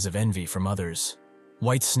few eyes of envy from others.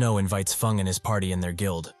 White Snow invites Feng and his party in their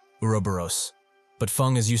guild, Ouroboros. But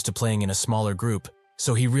Feng is used to playing in a smaller group,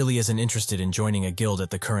 so he really isn't interested in joining a guild at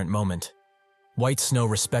the current moment. White Snow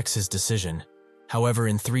respects his decision. However,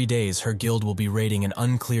 in 3 days, her guild will be raiding an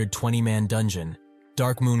uncleared 20-man dungeon,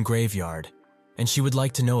 Dark Moon Graveyard, and she would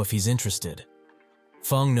like to know if he's interested.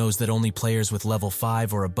 Feng knows that only players with level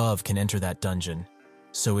 5 or above can enter that dungeon.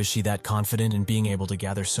 So is she that confident in being able to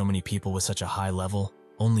gather so many people with such a high level,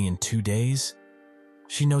 only in 2 days?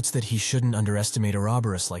 She notes that he shouldn't underestimate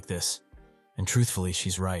Ouroboros like this, and truthfully,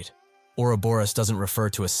 she's right. Ouroboros doesn't refer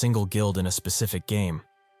to a single guild in a specific game.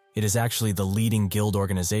 It is actually the leading guild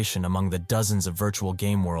organization among the dozens of virtual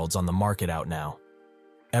game worlds on the market out now.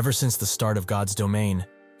 Ever since the start of God's domain,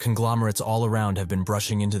 conglomerates all around have been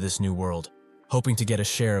brushing into this new world, hoping to get a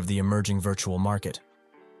share of the emerging virtual market.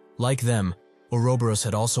 Like them, Ouroboros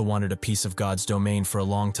had also wanted a piece of God's domain for a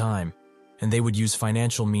long time, and they would use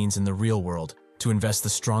financial means in the real world to invest the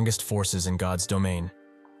strongest forces in God's domain.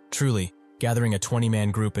 Truly, gathering a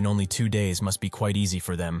 20-man group in only 2 days must be quite easy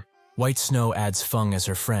for them. White Snow adds Feng as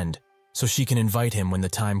her friend, so she can invite him when the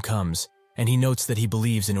time comes, and he notes that he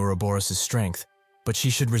believes in Ouroboros' strength, but she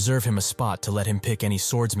should reserve him a spot to let him pick any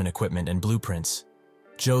swordsman equipment and blueprints.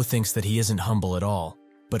 Joe thinks that he isn't humble at all,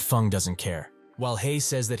 but Feng doesn't care. While Hei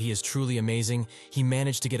says that he is truly amazing, he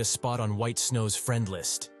managed to get a spot on White Snow's friend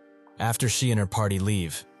list. After she and her party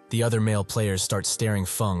leave, the other male players start staring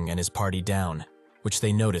Feng and his party down, which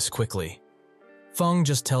they notice quickly. Feng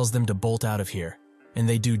just tells them to bolt out of here, and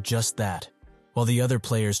they do just that, while the other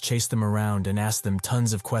players chase them around and ask them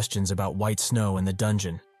tons of questions about White Snow and the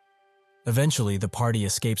dungeon. Eventually, the party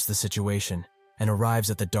escapes the situation and arrives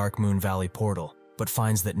at the Dark Moon Valley portal, but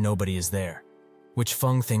finds that nobody is there, which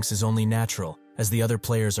Feng thinks is only natural, as the other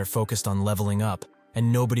players are focused on leveling up,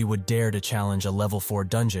 and nobody would dare to challenge a level 4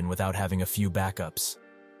 dungeon without having a few backups.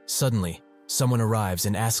 Suddenly, someone arrives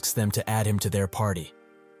and asks them to add him to their party.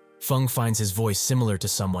 Feng finds his voice similar to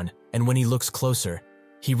someone, and when he looks closer,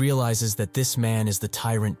 he realizes that this man is the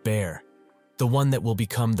Tyrant Bear, the one that will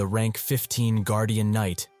become the rank 15 Guardian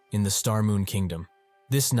Knight in the Star Moon Kingdom.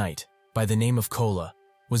 This knight, by the name of Kola,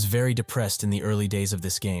 was very depressed in the early days of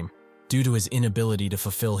this game, due to his inability to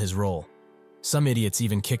fulfill his role. Some idiots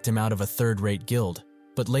even kicked him out of a third-rate guild,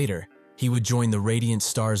 but later, he would join the Radiant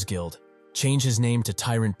Stars Guild, change his name to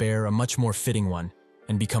Tyrant Bear, a much more fitting one,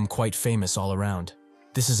 and become quite famous all around.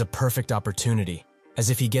 This is a perfect opportunity,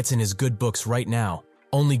 as if he gets in his good books right now,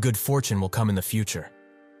 only good fortune will come in the future.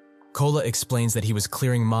 Kola explains that he was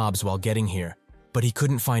clearing mobs while getting here, but he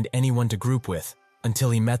couldn't find anyone to group with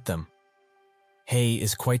until he met them. Hei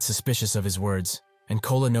is quite suspicious of his words, and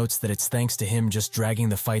Kola notes that it's thanks to him just dragging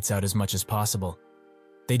the fights out as much as possible.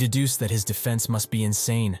 They deduce that his defense must be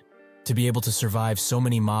insane, to be able to survive so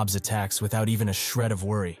many mobs' attacks without even a shred of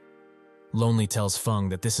worry. Lonely tells Feng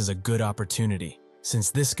that this is a good opportunity,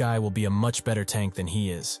 since this guy will be a much better tank than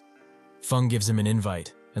he is. Feng gives him an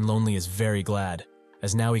invite, and Lonely is very glad,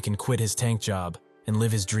 as now he can quit his tank job and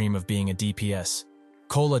live his dream of being a DPS.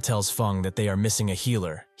 Kola tells Feng that they are missing a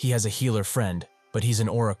healer. He has a healer friend, but he's an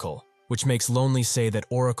oracle, which makes Lonely say that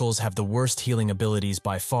oracles have the worst healing abilities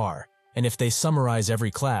by far, and if they summarize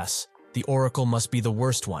every class, the oracle must be the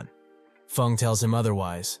worst one. Feng tells him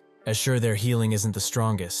otherwise, as sure their healing isn't the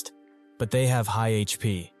strongest, but they have high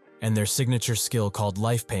HP, and their signature skill called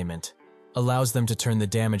Life Payment allows them to turn the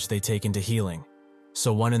damage they take into healing,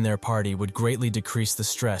 so one in their party would greatly decrease the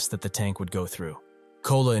stress that the tank would go through.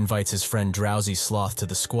 Kola invites his friend Drowsy Sloth to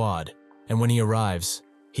the squad, and when he arrives,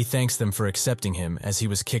 he thanks them for accepting him as he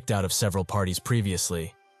was kicked out of several parties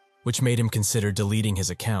previously, which made him consider deleting his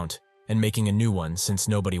account and making a new one since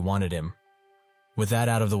nobody wanted him. With that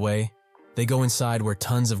out of the way, they go inside where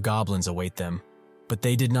tons of goblins await them, but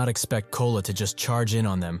they did not expect Kola to just charge in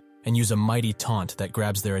on them and use a mighty taunt that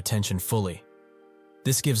grabs their attention fully.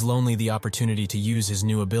 This gives Lonely the opportunity to use his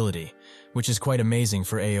new ability, which is quite amazing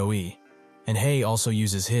for AoE, and Hei also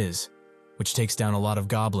uses his, which takes down a lot of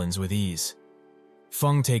goblins with ease.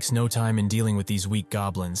 Feng takes no time in dealing with these weak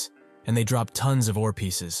goblins, and they drop tons of ore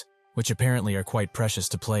pieces, which apparently are quite precious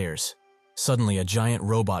to players. Suddenly, a giant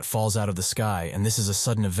robot falls out of the sky, and this is a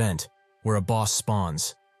sudden event, where a boss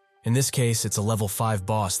spawns. In this case, it's a level 5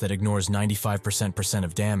 boss that ignores 95%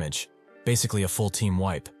 of damage, basically a full team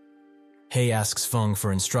wipe. Hei asks Feng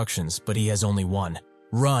for instructions, but he has only one.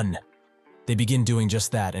 Run! They begin doing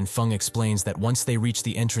just that, and Feng explains that once they reach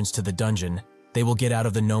the entrance to the dungeon, they will get out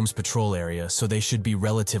of the gnome's patrol area, so they should be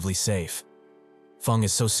relatively safe. Feng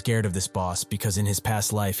is so scared of this boss because in his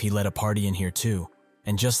past life he led a party in here too,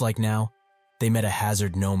 and just like now, they met a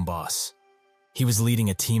hazard gnome boss. He was leading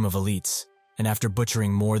a team of elites, and after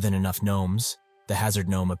butchering more than enough gnomes, the hazard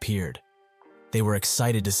gnome appeared. They were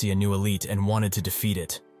excited to see a new elite and wanted to defeat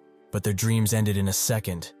it, but their dreams ended in a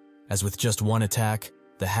second, as with just one attack,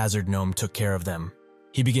 the hazard gnome took care of them.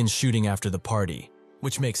 He begins shooting after the party,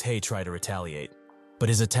 which makes Hei try to retaliate, but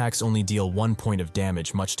his attacks only deal 1 point of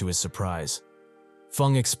damage, much to his surprise.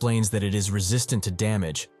 Feng explains that it is resistant to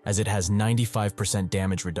damage as it has 95%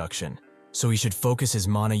 damage reduction, so he should focus his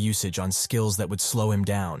mana usage on skills that would slow him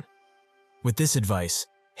down. With this advice,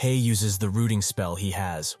 Hei uses the rooting spell he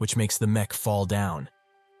has, which makes the mech fall down,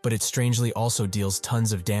 but it strangely also deals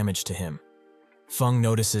tons of damage to him. Feng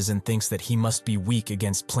notices and thinks that he must be weak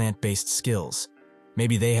against plant-based skills.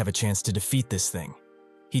 Maybe they have a chance to defeat this thing.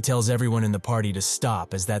 He tells everyone in the party to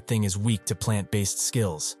stop as that thing is weak to plant-based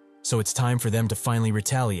skills, so it's time for them to finally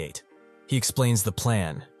retaliate. He explains the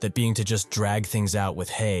plan, that being to just drag things out with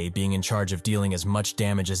Hei being in charge of dealing as much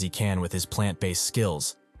damage as he can with his plant-based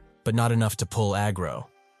skills, but not enough to pull aggro.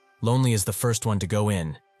 Lonely is the first one to go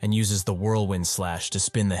in, and uses the whirlwind slash to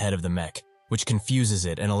spin the head of the mech, which confuses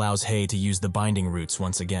it and allows Hei to use the binding roots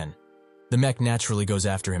once again. The mech naturally goes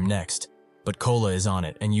after him next, but Kola is on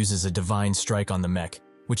it and uses a divine strike on the mech,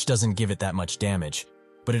 which doesn't give it that much damage,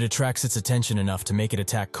 but it attracts its attention enough to make it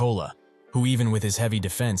attack Kola, who even with his heavy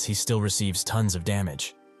defense he still receives tons of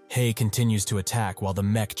damage. Hei continues to attack while the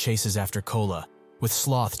mech chases after Kola, with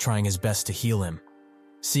Sloth trying his best to heal him.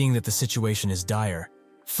 Seeing that the situation is dire,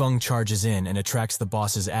 Feng charges in and attracts the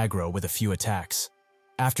boss's aggro with a few attacks.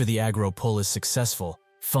 After the aggro pull is successful,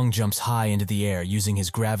 Feng jumps high into the air using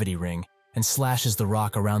his gravity ring and slashes the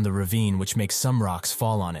rock around the ravine, which makes some rocks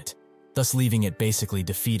fall on it, thus leaving it basically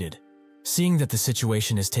defeated. Seeing that the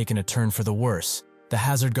situation has taken a turn for the worse, the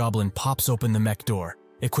hazard goblin pops open the mech door,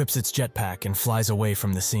 equips its jetpack, and flies away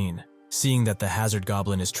from the scene. Seeing that the hazard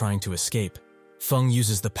goblin is trying to escape, Feng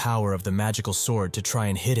uses the power of the magical sword to try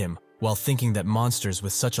and hit him, while thinking that monsters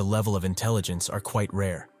with such a level of intelligence are quite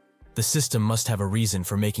rare. The system must have a reason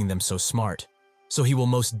for making them so smart, so he will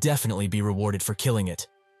most definitely be rewarded for killing it.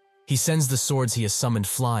 He sends the swords he has summoned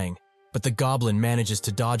flying, but the goblin manages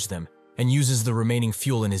to dodge them and uses the remaining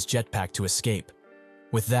fuel in his jetpack to escape.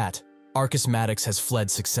 With that, Arcus Maddox has fled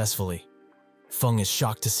successfully. Feng is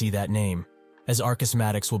shocked to see that name, as Arcus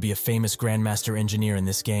Maddox will be a famous Grandmaster engineer in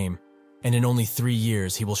this game, and in only 3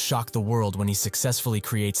 years he will shock the world when he successfully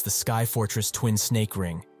creates the Sky Fortress Twin Snake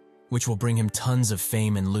Ring, which will bring him tons of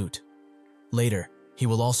fame and loot. Later, he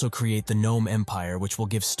will also create the Gnome Empire, which will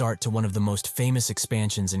give start to one of the most famous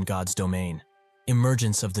expansions in God's domain,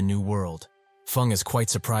 Emergence of the New World. Feng is quite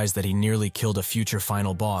surprised that he nearly killed a future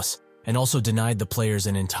final boss, and also denied the players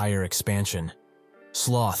an entire expansion.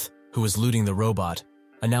 Sloth, who is looting the robot,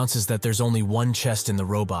 announces that there's only one chest in the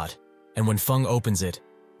robot, and when Feng opens it,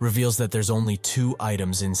 reveals that there's only 2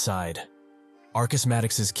 items inside: Arcus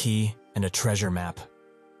Maddox's key and a treasure map.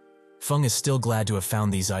 Feng is still glad to have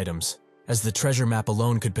found these items, as the treasure map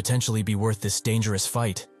alone could potentially be worth this dangerous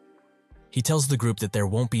fight. He tells the group that there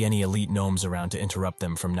won't be any elite gnomes around to interrupt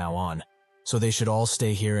them from now on, so they should all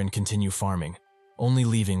stay here and continue farming, only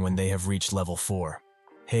leaving when they have reached level 4.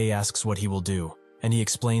 Hei asks what he will do, and he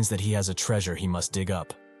explains that he has a treasure he must dig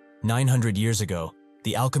up. 900 years ago,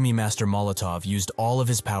 the alchemy master Molotov used all of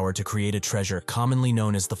his power to create a treasure commonly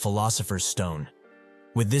known as the Philosopher's Stone.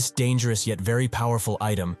 With this dangerous yet very powerful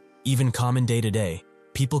item, even common day to day,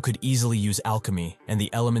 people could easily use alchemy and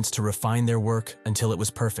the elements to refine their work until it was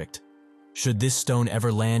perfect. Should this stone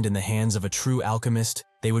ever land in the hands of a true alchemist,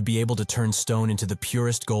 they would be able to turn stone into the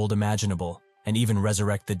purest gold imaginable, and even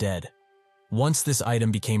resurrect the dead. Once this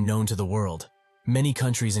item became known to the world, many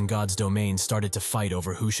countries in God's domain started to fight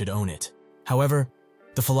over who should own it. However,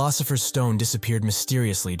 the Philosopher's Stone disappeared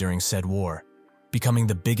mysteriously during said war, becoming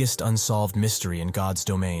the biggest unsolved mystery in God's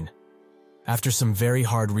domain. After some very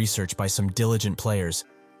hard research by some diligent players,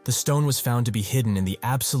 the stone was found to be hidden in the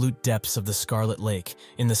absolute depths of the Scarlet Lake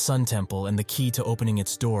in the Sun Temple, and the key to opening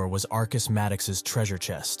its door was Arcus Maddox's treasure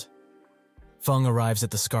chest. Feng arrives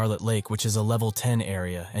at the Scarlet Lake, which is a level 10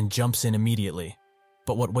 area, and jumps in immediately.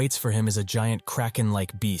 But what waits for him is a giant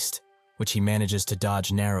kraken-like beast, which he manages to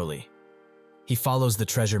dodge narrowly. He follows the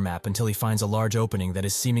treasure map until he finds a large opening that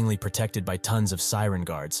is seemingly protected by tons of siren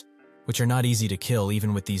guards, which are not easy to kill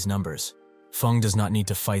even with these numbers. Feng does not need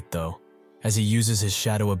to fight though, as he uses his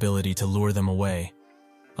shadow ability to lure them away,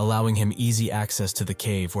 allowing him easy access to the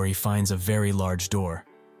cave where he finds a very large door.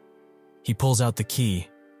 He pulls out the key,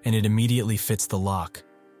 and it immediately fits the lock,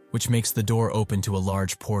 which makes the door open to a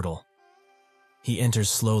large portal. He enters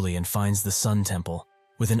slowly and finds the Sun Temple,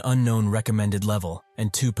 with an unknown recommended level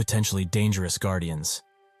and 2 potentially dangerous guardians.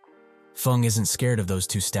 Feng isn't scared of those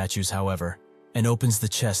 2 statues, however, and opens the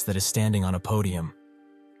chest that is standing on a podium.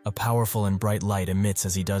 A powerful and bright light emits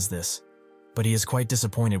as he does this, but he is quite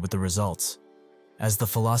disappointed with the results, as the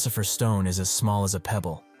Philosopher's Stone is as small as a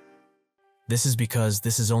pebble. This is because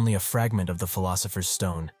this is only a fragment of the Philosopher's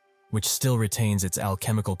Stone, which still retains its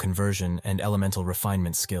alchemical conversion and elemental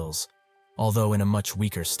refinement skills, although in a much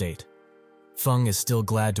weaker state. Feng is still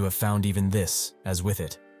glad to have found even this, as with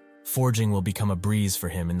it, forging will become a breeze for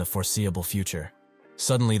him in the foreseeable future.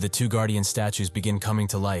 Suddenly, the two guardian statues begin coming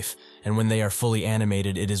to life, and when they are fully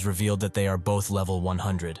animated, it is revealed that they are both level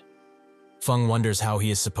 100. Feng wonders how he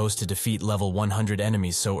is supposed to defeat level 100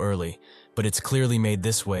 enemies so early, but it's clearly made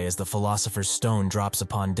this way as the Philosopher's Stone drops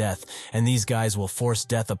upon death, and these guys will force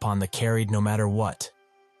death upon the carried no matter what.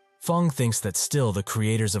 Feng thinks that still the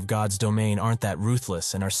creators of God's domain aren't that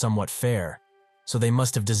ruthless and are somewhat fair, so they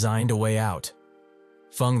must have designed a way out.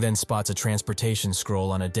 Feng then spots a transportation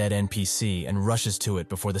scroll on a dead NPC and rushes to it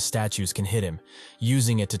before the statues can hit him,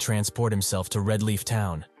 using it to transport himself to Red Leaf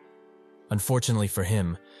Town. Unfortunately for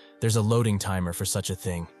him, there's a loading timer for such a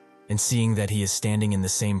thing, and seeing that he is standing in the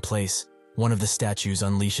same place, one of the statues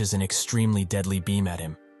unleashes an extremely deadly beam at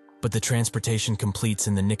him. But the transportation completes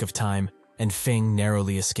in the nick of time, and Feng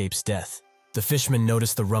narrowly escapes death. The fishmen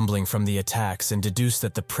notice the rumbling from the attacks and deduce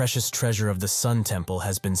that the precious treasure of the Sun Temple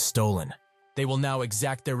has been stolen. They will now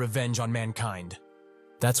exact their revenge on mankind.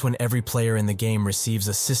 That's when every player in the game receives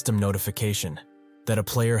a system notification that a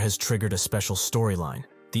player has triggered a special storyline,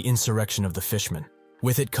 the Insurrection of the Fishmen.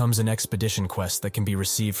 With it comes an expedition quest that can be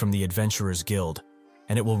received from the Adventurers Guild,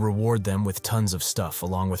 and it will reward them with tons of stuff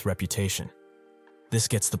along with reputation. This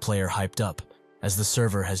gets the player hyped up, as the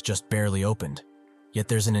server has just barely opened, yet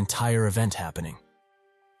there's an entire event happening.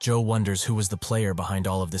 Joe wonders who was the player behind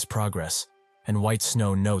all of this progress, and White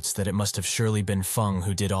Snow notes that it must have surely been Feng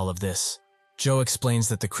who did all of this. Joe explains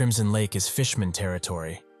that the Crimson Lake is Fishman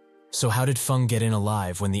territory, so how did Feng get in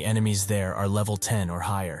alive when the enemies there are level 10 or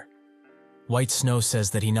higher? White Snow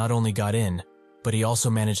says that he not only got in, but he also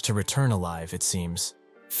managed to return alive, it seems.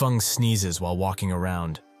 Feng sneezes while walking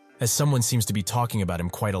around, as someone seems to be talking about him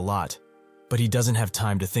quite a lot, but he doesn't have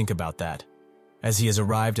time to think about that, as he has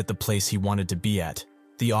arrived at the place he wanted to be at,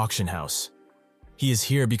 the auction house. He is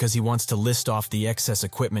here because he wants to list off the excess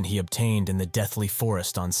equipment he obtained in the Deathly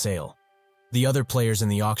Forest on sale. The other players in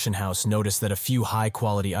the auction house notice that a few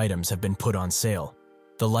high-quality items have been put on sale,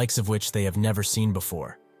 the likes of which they have never seen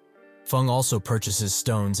before. Feng also purchases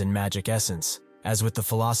stones and magic essence. As with the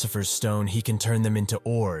Philosopher's Stone, he can turn them into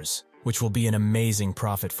ores, which will be an amazing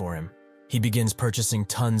profit for him. He begins purchasing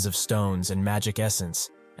tons of stones and magic essence,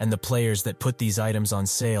 and the players that put these items on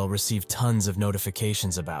sale receive tons of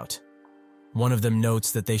notifications about. One of them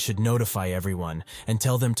notes that they should notify everyone and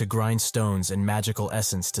tell them to grind stones and magical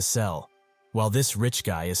essence to sell, while this rich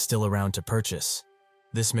guy is still around to purchase.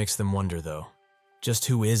 This makes them wonder, though, just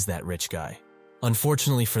who is that rich guy?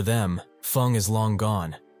 Unfortunately for them, Feng is long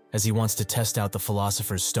gone, as he wants to test out the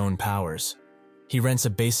Philosopher's Stone powers. He rents a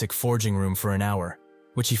basic forging room for an hour,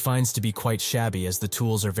 which he finds to be quite shabby as the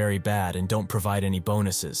tools are very bad and don't provide any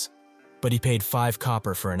bonuses. But he paid 5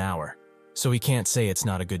 copper for an hour, so he can't say it's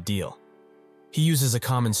not a good deal. He uses a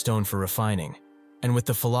common stone for refining, and with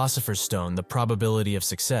the Philosopher's Stone, the probability of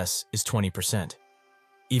success is 20%.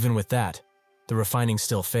 Even with that, the refining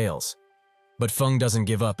still fails. But Feng doesn't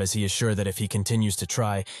give up, as he is sure that if he continues to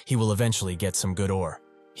try, he will eventually get some good ore.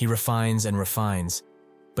 He refines and refines,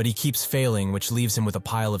 but he keeps failing, which leaves him with a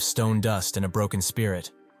pile of stone dust and a broken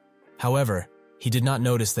spirit. However, he did not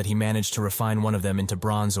notice that he managed to refine one of them into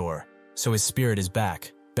bronze ore, so his spirit is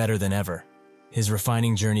back, better than ever. His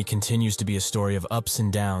refining journey continues to be a story of ups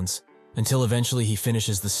and downs, until eventually he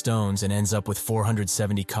finishes the stones and ends up with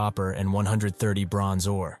 470 copper and 130 bronze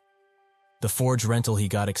ore. The forge rental he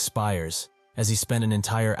got expires, as he spent an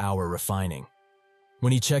entire hour refining.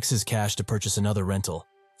 When he checks his cash to purchase another rental,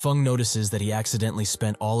 Feng notices that he accidentally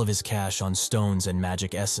spent all of his cash on stones and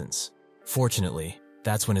magic essence. Fortunately,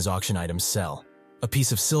 that's when his auction items sell. A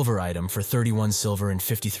piece of silver item for 31 silver and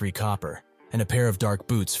 53 copper, and a pair of dark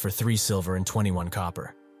boots for 3 silver and 21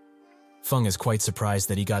 copper. Feng is quite surprised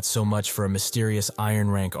that he got so much for a mysterious iron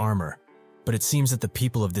rank armor, but it seems that the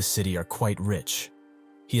people of this city are quite rich.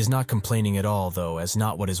 He is not complaining at all, though, as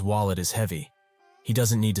not what his wallet is heavy. He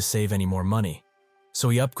doesn't need to save any more money, so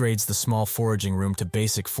he upgrades the small foraging room to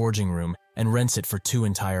basic forging room and rents it for 2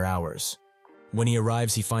 entire hours. When he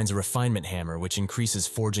arrives, he finds a refinement hammer which increases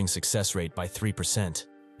forging success rate by 3%,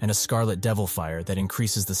 and a scarlet devil fire that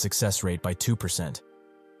increases the success rate by 2%.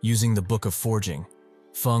 Using the Book of Forging,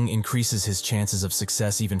 Feng increases his chances of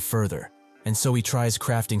success even further, and so he tries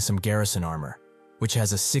crafting some garrison armor, which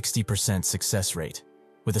has a 60% success rate.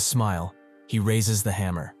 With a smile, he raises the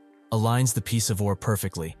hammer, aligns the piece of ore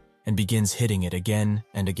perfectly, and begins hitting it again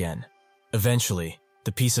and again. Eventually,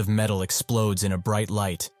 the piece of metal explodes in a bright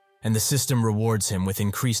light, and the system rewards him with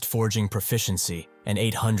increased forging proficiency and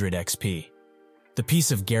 800 XP. The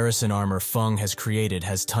piece of garrison armor Feng has created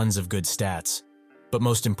has tons of good stats, but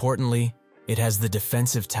most importantly, it has the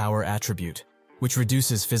defensive tower attribute, which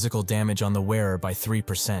reduces physical damage on the wearer by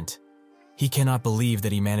 3%. He cannot believe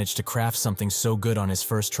that he managed to craft something so good on his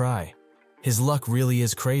first try. His luck really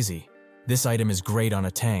is crazy. This item is great on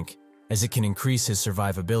a tank, as it can increase his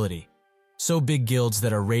survivability. So big guilds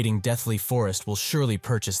that are raiding Deathly Forest will surely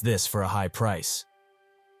purchase this for a high price.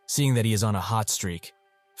 Seeing that he is on a hot streak,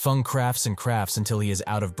 Feng crafts and crafts until he is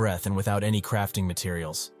out of breath and without any crafting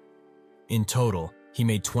materials. In total, he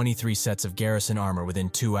made 23 sets of garrison armor within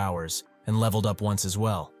 2 hours and leveled up once as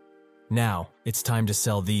well. Now, it's time to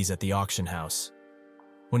sell these at the auction house.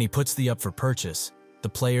 When he puts the up for purchase, the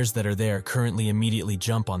players that are there currently immediately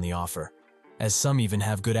jump on the offer, as some even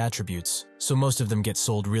have good attributes, so most of them get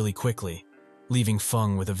sold really quickly, leaving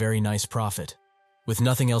Feng with a very nice profit. With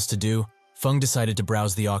nothing else to do, Feng decided to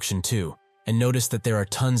browse the auction too, and noticed that there are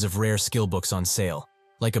tons of rare skill books on sale,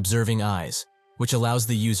 like Observing Eyes, which allows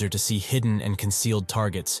the user to see hidden and concealed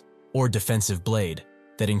targets, or Defensive Blade,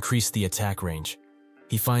 that increase the attack range.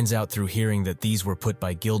 He finds out through hearing that these were put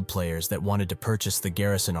by guild players that wanted to purchase the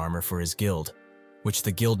garrison armor for his guild, which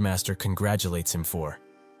the guildmaster congratulates him for,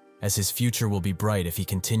 as his future will be bright if he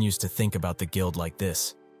continues to think about the guild like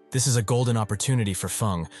this. This is a golden opportunity for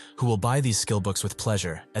Feng, who will buy these skill books with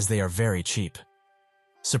pleasure, as they are very cheap.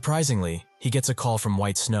 Surprisingly, he gets a call from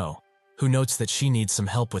White Snow, who notes that she needs some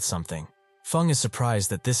help with something. Feng is surprised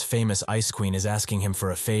that this famous Ice Queen is asking him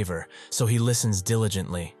for a favor, so he listens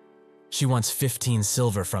diligently. She wants 15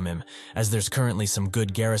 silver from him, as there's currently some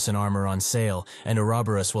good garrison armor on sale, and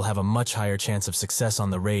Ouroboros will have a much higher chance of success on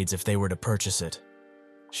the raids if they were to purchase it.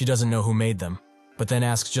 She doesn't know who made them, but then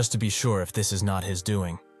asks just to be sure if this is not his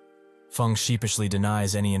doing. Feng sheepishly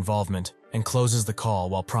denies any involvement and closes the call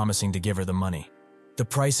while promising to give her the money. The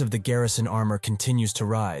price of the garrison armor continues to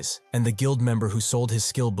rise, and the guild member who sold his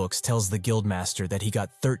skill books tells the guildmaster that he got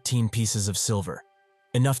 13 pieces of silver,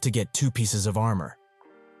 enough to get 2 pieces of armor.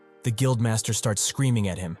 The guildmaster starts screaming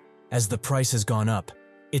at him. As the price has gone up,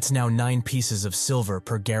 it's now 9 pieces of silver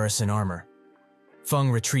per garrison armor.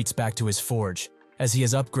 Feng retreats back to his forge, as he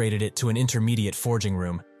has upgraded it to an intermediate forging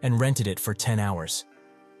room and rented it for 10 hours.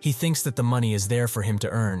 He thinks that the money is there for him to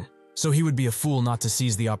earn, so he would be a fool not to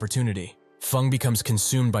seize the opportunity. Feng becomes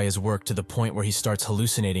consumed by his work to the point where he starts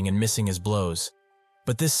hallucinating and missing his blows.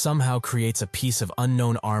 But this somehow creates a piece of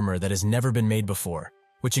unknown armor that has never been made before,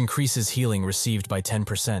 which increases healing received by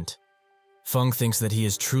 10%. Feng thinks that he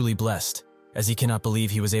is truly blessed, as he cannot believe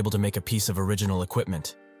he was able to make a piece of original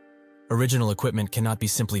equipment. Original equipment cannot be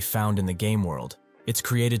simply found in the game world. It's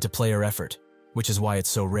created to player effort, which is why it's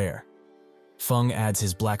so rare. Feng adds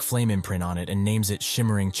his black flame imprint on it and names it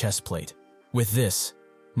Shimmering Chestplate. With this,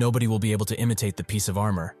 nobody will be able to imitate the piece of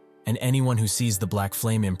armor, and anyone who sees the black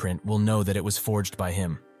flame imprint will know that it was forged by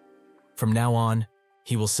him. From now on,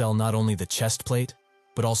 he will sell not only the chestplate,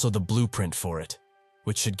 but also the blueprint for it,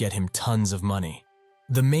 which should get him tons of money.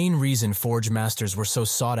 The main reason Forge Masters were so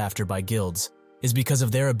sought after by guilds is because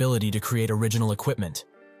of their ability to create original equipment,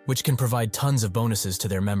 which can provide tons of bonuses to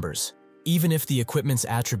their members. Even if the equipment's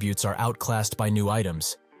attributes are outclassed by new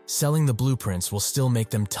items, selling the blueprints will still make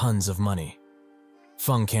them tons of money.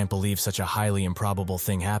 Feng can't believe such a highly improbable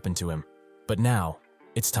thing happened to him, but now,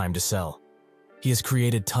 it's time to sell. He has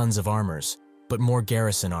created tons of armors, but more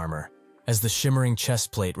garrison armor, as the shimmering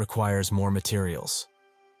chestplate requires more materials.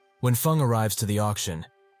 When Feng arrives to the auction,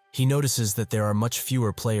 he notices that there are much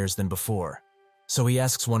fewer players than before, so he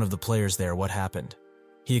asks one of the players there what happened.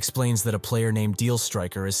 He explains that a player named Deal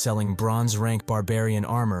Striker is selling bronze rank barbarian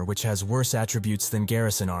armor which has worse attributes than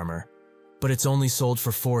garrison armor, but it's only sold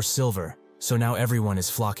for 4 silver, so now everyone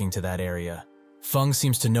is flocking to that area. Feng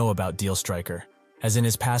seems to know about Deal Striker, as in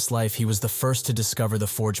his past life he was the first to discover the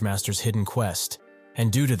Forge Master's hidden quest,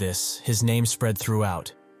 and due to this, his name spread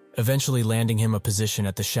throughout, eventually landing him a position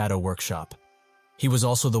at the Shadow Workshop. He was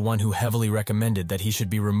also the one who heavily recommended that he should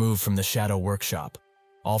be removed from the Shadow Workshop,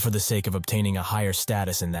 all for the sake of obtaining a higher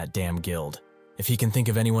status in that damn guild. If he can think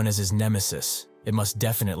of anyone as his nemesis, it must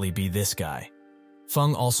definitely be this guy.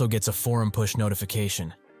 Feng also gets a forum push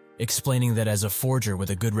notification, explaining that as a forger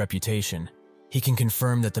with a good reputation, he can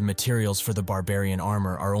confirm that the materials for the barbarian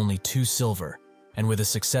armor are only 2 silver, and with a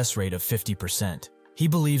success rate of 50%. He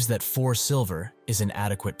believes that 4 silver is an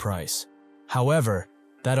adequate price. However,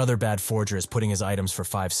 that other bad forger is putting his items for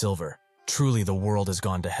 5 silver. Truly, the world has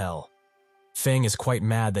gone to hell. Feng is quite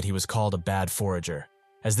mad that he was called a bad forager,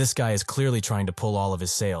 as this guy is clearly trying to pull all of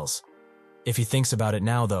his sales. If he thinks about it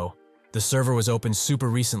now, though, the server was opened super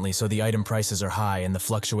recently, so the item prices are high and the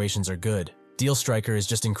fluctuations are good. Deal Striker is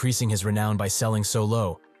just increasing his renown by selling so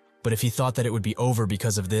low, but if he thought that it would be over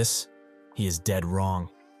because of this, he is dead wrong.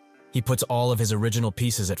 He puts all of his original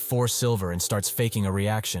pieces at 4 silver and starts faking a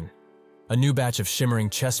reaction. A new batch of shimmering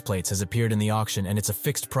chest plates has appeared in the auction and it's a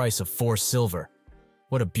fixed price of 4 silver.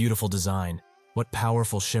 What a beautiful design. What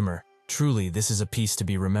powerful shimmer. Truly, this is a piece to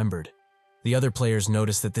be remembered. The other players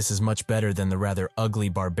notice that this is much better than the rather ugly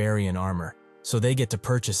barbarian armor, so they get to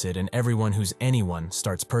purchase it and everyone who's anyone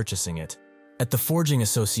starts purchasing it. At the Forging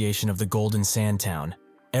Association of the Golden Sand Town,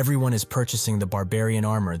 everyone is purchasing the barbarian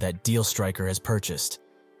armor that Deal Striker has purchased,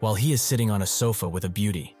 while he is sitting on a sofa with a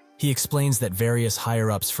beauty. He explains that various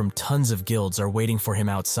higher-ups from tons of guilds are waiting for him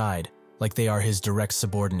outside, like they are his direct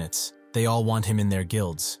subordinates. They all want him in their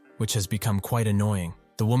guilds, which has become quite annoying.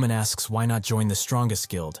 The woman asks why not join the strongest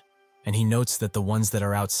guild, and he notes that the ones that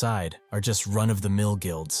are outside are just run-of-the-mill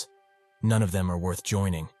guilds. None of them are worth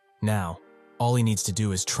joining. Now, all he needs to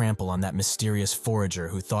do is trample on that mysterious forager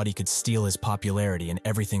who thought he could steal his popularity and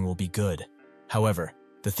everything will be good. However,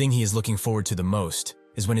 the thing he is looking forward to the most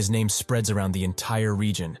is when his name spreads around the entire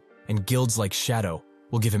region, and guilds like Shadow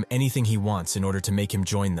will give him anything he wants in order to make him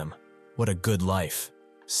join them. What a good life.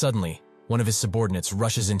 Suddenly, one of his subordinates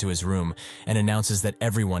rushes into his room and announces that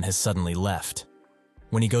everyone has suddenly left.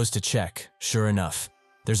 When he goes to check, sure enough,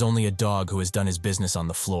 there's only a dog who has done his business on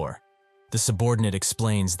the floor. The subordinate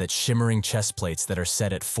explains that shimmering chest plates that are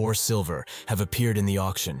set at 4 silver have appeared in the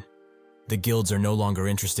auction. The guilds are no longer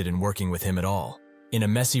interested in working with him at all. In a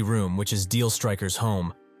messy room, which is Deal Striker's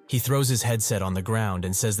home, he throws his headset on the ground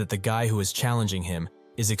and says that the guy who is challenging him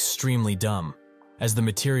is extremely dumb, as the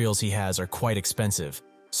materials he has are quite expensive,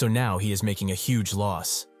 so now he is making a huge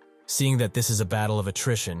loss. Seeing that this is a battle of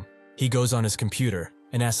attrition, he goes on his computer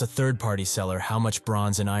and asks a third-party seller how much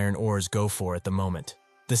bronze and iron ores go for at the moment.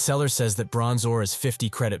 The seller says that bronze ore is 50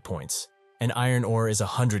 credit points, and iron ore is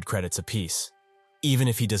 100 credits apiece. Even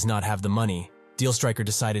if he does not have the money, Deal Striker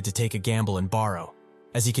decided to take a gamble and borrow,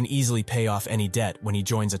 as he can easily pay off any debt when he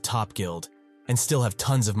joins a top guild, and still have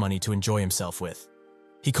tons of money to enjoy himself with.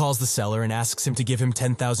 He calls the seller and asks him to give him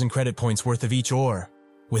 10,000 credit points worth of each ore.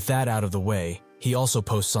 With that out of the way, he also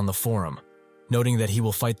posts on the forum, noting that he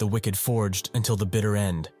will fight the Wicked Forged until the bitter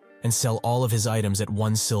end, and sell all of his items at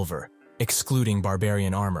 1 silver, excluding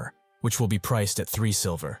barbarian armor, which will be priced at 3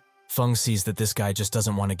 silver. Feng sees that this guy just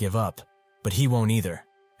doesn't want to give up, but he won't either,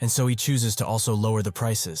 and so he chooses to also lower the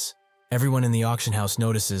prices. Everyone in the auction house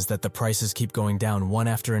notices that the prices keep going down one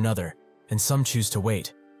after another, and some choose to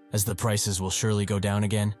wait, as the prices will surely go down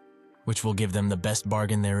again, which will give them the best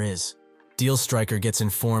bargain there is. Deal Striker gets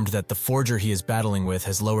informed that the forger he is battling with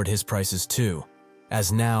has lowered his prices too,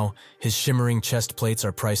 as now his shimmering chest plates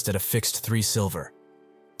are priced at a fixed 3 silver.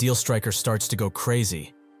 Deal Striker starts to go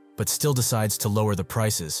crazy, but still decides to lower the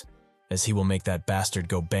prices, as he will make that bastard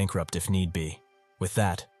go bankrupt if need be. With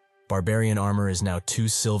that, barbarian armor is now 2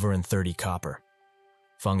 silver and 30 copper.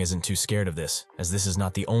 Feng isn't too scared of this, as this is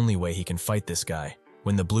not the only way he can fight this guy.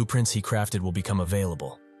 When the blueprints he crafted will become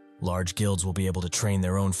available, large guilds will be able to train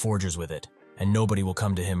their own forgers with it, and nobody will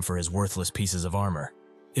come to him for his worthless pieces of armor.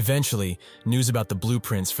 Eventually, news about the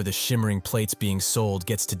blueprints for the shimmering plates being sold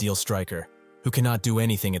gets to Deal Striker, who cannot do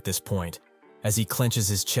anything at this point, as he clenches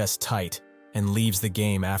his chest tight and leaves the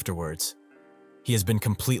game afterwards. He has been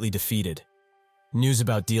completely defeated. News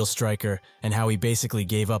about Deal Striker and how he basically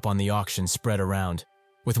gave up on the auction spread around,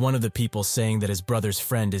 with one of the people saying that his brother's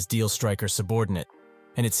friend is Deal Striker's subordinate,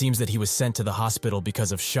 and it seems that he was sent to the hospital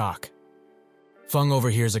because of shock. Feng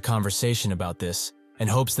overhears a conversation about this and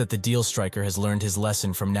hopes that the Deal Striker has learned his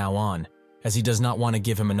lesson from now on, as he does not want to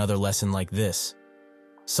give him another lesson like this.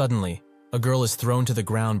 Suddenly, a girl is thrown to the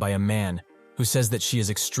ground by a man who says that she is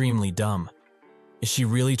extremely dumb. Is she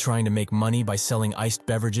really trying to make money by selling iced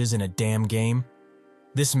beverages in a damn game?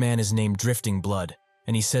 This man is named Drifting Blood,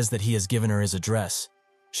 and he says that he has given her his address.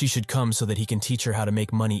 She should come so that he can teach her how to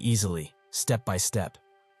make money easily, step by step.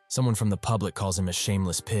 Someone from the public calls him a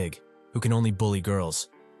shameless pig, who can only bully girls.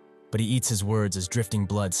 But he eats his words as Drifting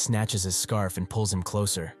Blood snatches his scarf and pulls him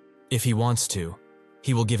closer. If he wants to,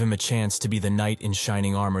 he will give him a chance to be the knight in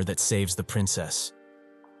shining armor that saves the princess.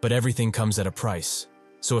 But everything comes at a price,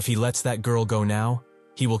 so if he lets that girl go now,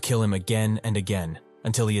 he will kill him again and again,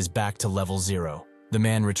 until he is back to level 0. The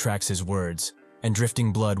man retracts his words, and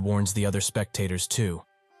Drifting Blood warns the other spectators too.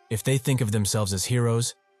 If they think of themselves as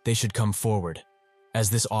heroes, they should come forward, as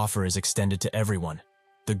this offer is extended to everyone.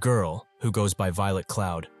 The girl, who goes by Violet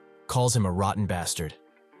Cloud, calls him a rotten bastard.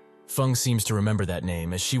 Feng seems to remember that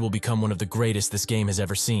name, as she will become one of the greatest this game has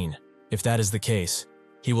ever seen. If that is the case,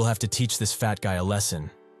 he will have to teach this fat guy a lesson,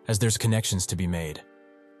 as there's connections to be made.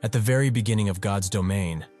 At the very beginning of God's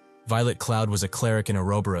domain, Violet Cloud was a cleric in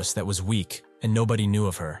Ouroboros that was weak, and nobody knew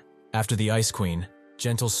of her. After the Ice Queen,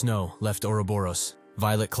 Gentle Snow, left Ouroboros,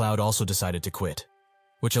 Violet Cloud also decided to quit,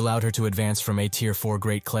 which allowed her to advance from a Tier 4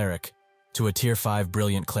 Great Cleric to a Tier 5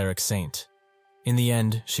 Brilliant Cleric Saint. In the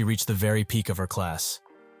end, she reached the very peak of her class,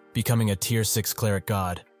 becoming a Tier 6 Cleric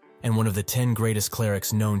God, and one of the 10 greatest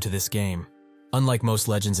clerics known to this game. Unlike most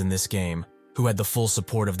legends in this game, who had the full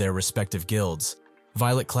support of their respective guilds,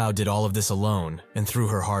 Violet Cloud did all of this alone and through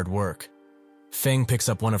her hard work. Feng picks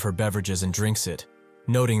up one of her beverages and drinks it,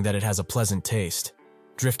 noting that it has a pleasant taste.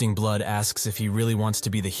 Drifting Blood asks if he really wants to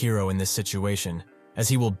be the hero in this situation, as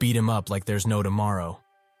he will beat him up like there's no tomorrow.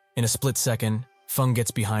 In a split second, Feng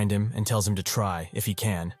gets behind him and tells him to try, if he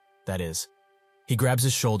can, that is. He grabs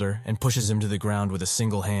his shoulder and pushes him to the ground with a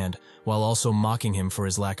single hand, while also mocking him for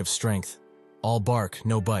his lack of strength. All bark,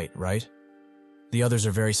 no bite, right? The others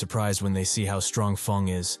are very surprised when they see how strong Feng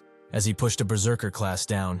is, as he pushed a berserker class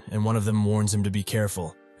down, and one of them warns him to be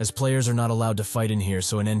careful, as players are not allowed to fight in here,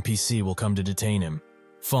 so an NPC will come to detain him.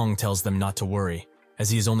 Feng tells them not to worry, as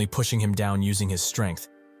he is only pushing him down using his strength.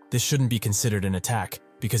 This shouldn't be considered an attack,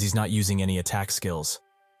 because he's not using any attack skills.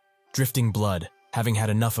 Drifting Blood, having had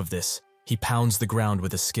enough of this, he pounds the ground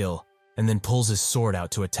with a skill, and then pulls his sword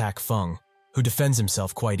out to attack Feng, who defends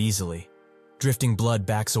himself quite easily. Drifting Blood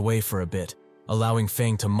backs away for a bit, allowing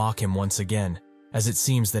Feng to mock him once again, as it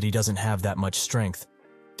seems that he doesn't have that much strength.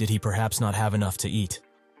 Did he perhaps not have enough to eat?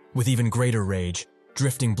 With even greater rage,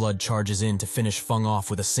 Drifting Blood charges in to finish Feng off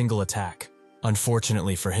with a single attack.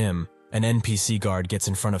 Unfortunately for him, an NPC guard gets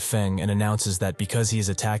in front of Feng and announces that because he is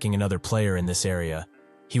attacking another player in this area,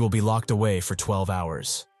 he will be locked away for 12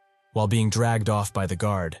 hours. While being dragged off by the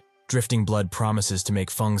guard, Drifting Blood promises to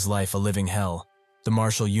make Feng's life a living hell. The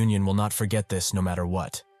Martial Union will not forget this no matter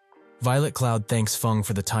what. Violet Cloud thanks Feng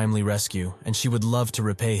for the timely rescue, and she would love to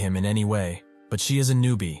repay him in any way, but she is a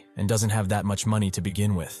newbie and doesn't have that much money to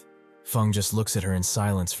begin with. Feng just looks at her in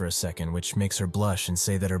silence for a second, which makes her blush and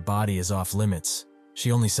say that her body is off limits.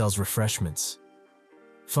 She only sells refreshments.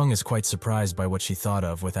 Feng is quite surprised by what she thought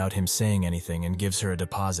of without him saying anything and gives her a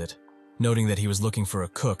deposit, noting that he was looking for a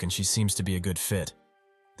cook and she seems to be a good fit.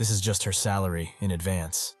 This is just her salary in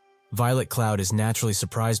advance. Violet Cloud is naturally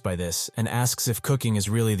surprised by this and asks if cooking is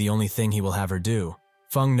really the only thing he will have her do.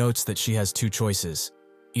 Feng notes that she has two choices: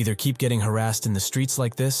 either keep getting harassed in the streets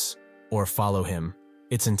like this, or follow him.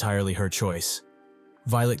 It's entirely her choice.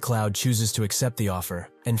 Violet Cloud chooses to accept the offer,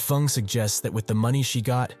 and Feng suggests that with the money she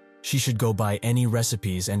got, she should go buy any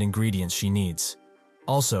recipes and ingredients she needs.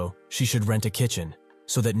 Also, she should rent a kitchen,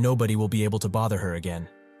 so that nobody will be able to bother her again.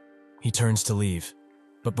 He turns to leave,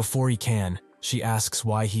 but before he can, she asks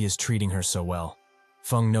why he is treating her so well.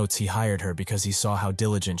 Feng notes he hired her because he saw how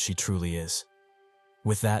diligent she truly is.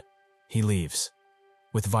 With that, he leaves,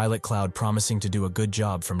 with Violet Cloud promising to do a good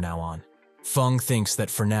job from now on. Feng thinks that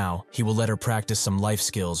for now, he will let her practice some life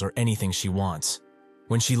skills or anything she wants.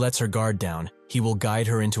 When she lets her guard down, he will guide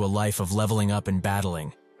her into a life of leveling up and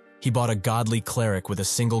battling. He bought a godly cleric with a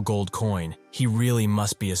single gold coin. He really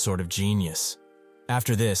must be a sort of genius.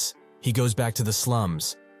 After this, he goes back to the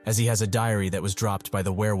slums, as he has a diary that was dropped by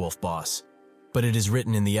the werewolf boss, but it is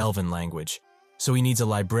written in the Elven language, so he needs a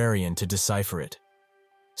librarian to decipher it.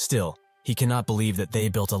 Still, he cannot believe that they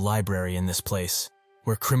built a library in this place,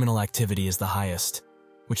 where criminal activity is the highest,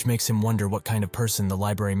 which makes him wonder what kind of person the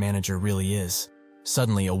library manager really is.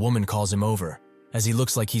 Suddenly, a woman calls him over, as he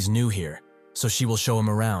looks like he's new here, so she will show him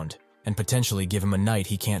around, and potentially give him a night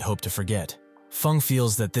he can't hope to forget. Feng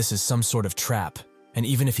feels that this is some sort of trap, and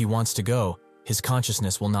even if he wants to go, his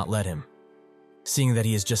consciousness will not let him. Seeing that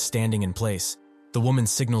he is just standing in place, the woman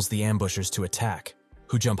signals the ambushers to attack,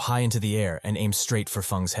 who jump high into the air and aim straight for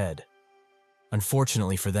Feng's head.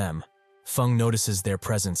 Unfortunately for them, Feng notices their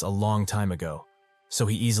presence a long time ago, so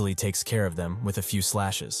he easily takes care of them with a few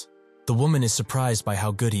slashes. The woman is surprised by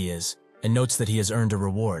how good he is, and notes that he has earned a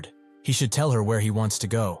reward. He should tell her where he wants to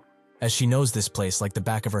go, as she knows this place like the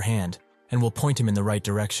back of her hand, and will point him in the right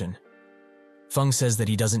direction. Feng says that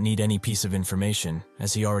he doesn't need any piece of information,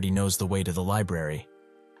 as he already knows the way to the library.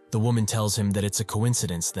 The woman tells him that it's a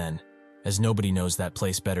coincidence then, as nobody knows that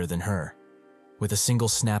place better than her. With a single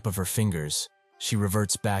snap of her fingers, she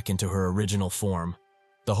reverts back into her original form,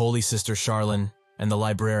 the Holy Sister Charlene and the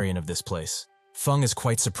librarian of this place. Feng is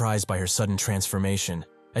quite surprised by her sudden transformation,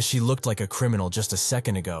 as she looked like a criminal just a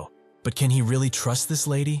second ago. But can he really trust this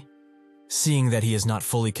lady? Seeing that he is not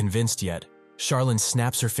fully convinced yet, Charlene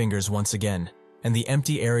snaps her fingers once again, and the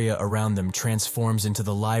empty area around them transforms into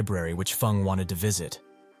the library which Feng wanted to visit.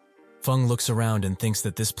 Feng looks around and thinks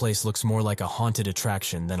that this place looks more like a haunted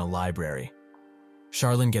attraction than a library.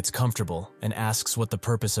 Charlene gets comfortable and asks what the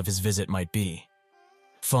purpose of his visit might be.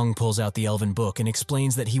 Feng pulls out the elven book and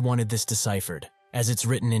explains that he wanted this deciphered, as it's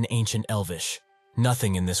written in ancient Elvish.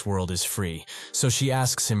 Nothing in this world is free, so she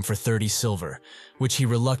asks him for 30 silver, which he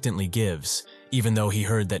reluctantly gives, even though he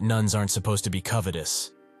heard that nuns aren't supposed to be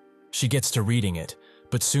covetous. She gets to reading it,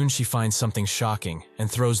 but soon she finds something shocking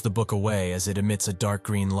and throws the book away as it emits a dark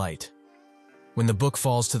green light. When the book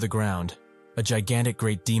falls to the ground, a gigantic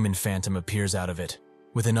great demon phantom appears out of it,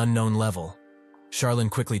 with an unknown level.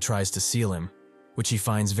 Charlene quickly tries to seal him, which he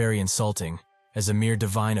finds very insulting, as a mere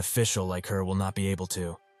divine official like her will not be able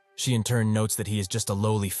to. She in turn notes that he is just a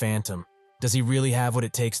lowly phantom. Does he really have what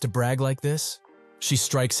it takes to brag like this? She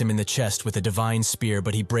strikes him in the chest with a divine spear,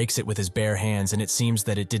 but he breaks it with his bare hands, and it seems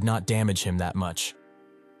that it did not damage him that much.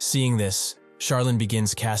 Seeing this, Charlene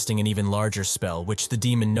begins casting an even larger spell, which the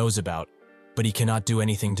demon knows about, but he cannot do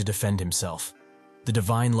anything to defend himself. The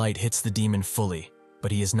divine light hits the demon fully,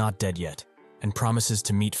 but he is not dead yet, and promises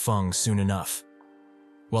to meet Feng soon enough.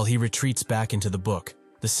 While he retreats back into the book,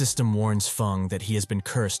 the system warns Feng that he has been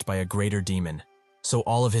cursed by a greater demon, so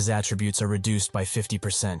all of his attributes are reduced by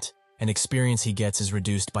 50%, and experience he gets is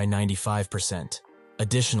reduced by 95%.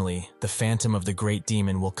 Additionally, the phantom of the great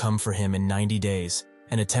demon will come for him in 90 days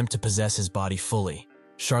and attempt to possess his body fully.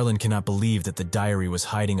 Charlene cannot believe that the diary was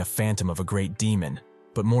hiding a phantom of a great demon,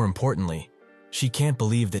 but more importantly, she can't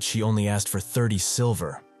believe that she only asked for 30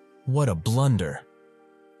 silver. What a blunder!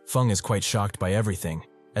 Feng is quite shocked by everything,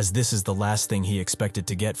 as this is the last thing he expected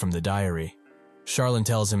to get from the diary. Charlene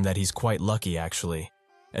tells him that he's quite lucky actually,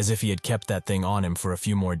 as if he had kept that thing on him for a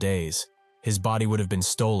few more days, his body would have been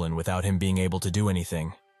stolen without him being able to do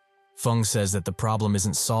anything. Feng says that the problem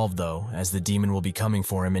isn't solved though, as the demon will be coming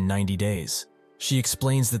for him in 90 days. She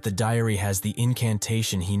explains that the diary has the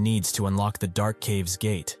incantation he needs to unlock the Dark Cave's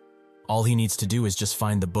gate. All he needs to do is just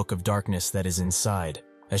find the Book of Darkness that is inside,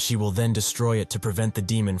 as she will then destroy it to prevent the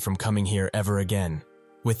demon from coming here ever again.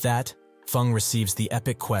 With that, Feng receives the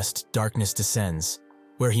epic quest Darkness Descends,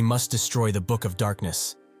 where he must destroy the Book of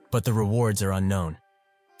Darkness, but the rewards are unknown.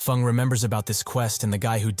 Feng remembers about this quest and the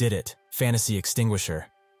guy who did it, Fantasy Extinguisher,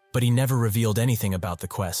 but he never revealed anything about the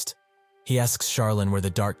quest. He asks Charlene where the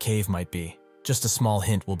Dark Cave might be. Just a small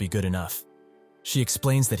hint will be good enough. She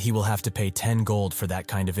explains that he will have to pay 10 gold for that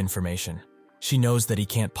kind of information. She knows that he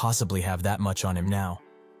can't possibly have that much on him now,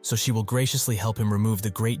 so she will graciously help him remove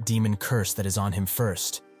the great demon curse that is on him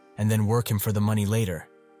first, and then work him for the money later.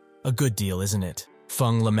 A good deal, isn't it?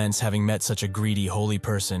 Feng laments having met such a greedy, holy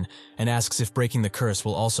person and asks if breaking the curse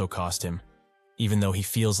will also cost him, even though he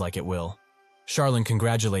feels like it will. Charlene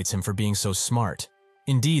congratulates him for being so smart.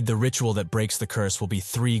 Indeed, the ritual that breaks the curse will be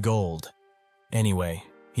 3 gold. Anyway,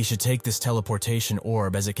 he should take this teleportation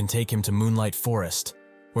orb as it can take him to Moonlight Forest,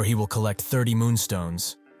 where he will collect 30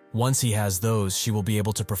 moonstones. Once he has those, she will be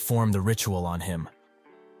able to perform the ritual on him.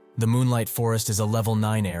 The Moonlight Forest is a level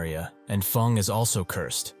 9 area, and Feng is also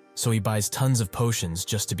cursed, so he buys tons of potions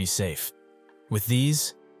just to be safe. With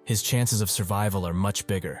these, his chances of survival are much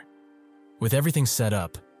bigger. With everything set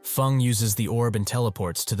up, Feng uses the orb and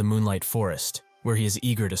teleports to the Moonlight Forest, where he is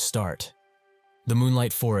eager to start. The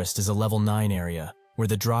Moonlight Forest is a level 9 area, where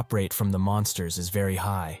the drop rate from the monsters is very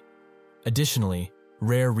high. Additionally,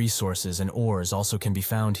 rare resources and ores also can be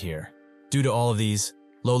found here. Due to all of these,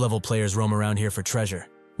 low-level players roam around here for treasure,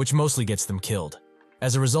 which mostly gets them killed.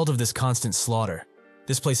 As a result of this constant slaughter,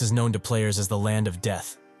 this place is known to players as the Land of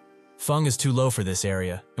Death. Feng is too low for this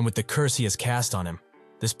area, and with the curse he has cast on him,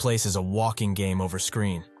 this place is a walking game over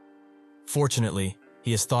screen. Fortunately,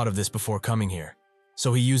 he has thought of this before coming here,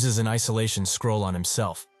 so he uses an isolation scroll on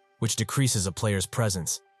himself, which decreases a player's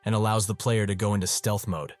presence and allows the player to go into stealth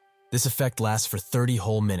mode. This effect lasts for 30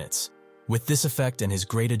 whole minutes. With this effect and his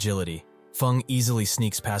great agility, Feng easily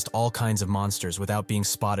sneaks past all kinds of monsters without being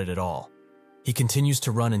spotted at all. He continues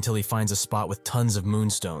to run until he finds a spot with tons of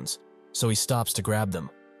moonstones, so he stops to grab them,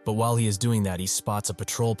 but while he is doing that he spots a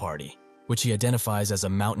patrol party, which he identifies as a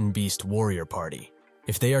mountain beast warrior party.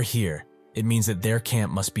 If they are here, it means that their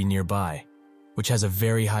camp must be nearby, which has a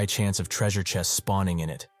very high chance of treasure chests spawning in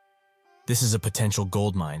it. This is a potential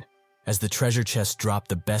gold mine, as the treasure chests drop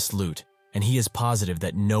the best loot, and he is positive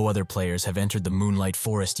that no other players have entered the Moonlight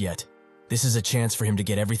Forest yet. This is a chance for him to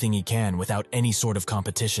get everything he can without any sort of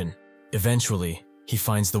competition. Eventually, he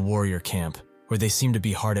finds the warrior camp, where they seem to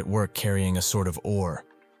be hard at work carrying a sort of ore.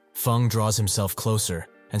 Feng draws himself closer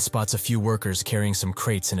and spots a few workers carrying some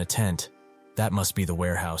crates in a tent. That must be the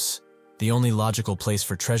warehouse. The only logical place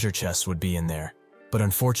for treasure chests would be in there, but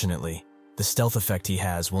unfortunately, the stealth effect he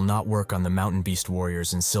has will not work on the mountain beast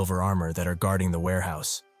warriors in silver armor that are guarding the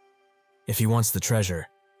warehouse. If he wants the treasure,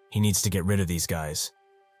 he needs to get rid of these guys.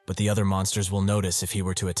 but the other monsters will notice if he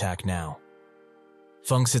were to attack now.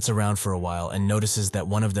 Feng sits around for a while and notices that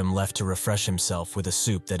one of them left to refresh himself with a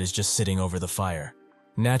soup that is just sitting over the fire.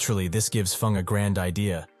 Naturally, this gives Feng a grand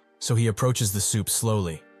idea, so he approaches the soup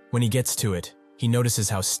slowly. When he gets to it, he notices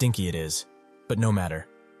how stinky it is, but no matter,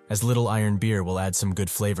 as little iron beer will add some good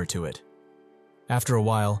flavor to it. After a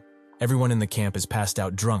while, everyone in the camp is passed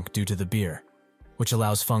out drunk due to the beer, which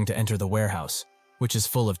allows Feng to enter the warehouse, which is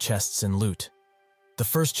full of chests and loot. The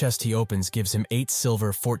first chest he opens gives him 8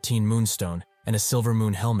 silver 14 moonstone and a silver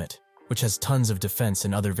moon helmet, which has tons of defense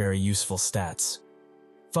and other very useful stats.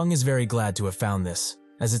 Feng is very glad to have found this,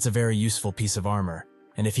 as it's a very useful piece of armor,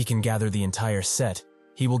 and if he can gather the entire set,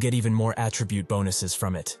 he will get even more attribute bonuses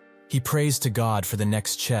from it. He prays to God for the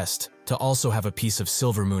next chest to also have a piece of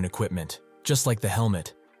silver moon equipment, just like the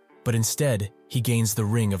helmet, but instead, he gains the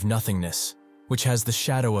Ring of Nothingness, which has the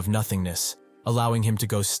Shadow of Nothingness, allowing him to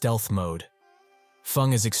go stealth mode.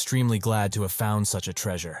 Feng is extremely glad to have found such a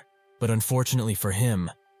treasure, but unfortunately for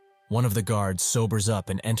him, one of the guards sobers up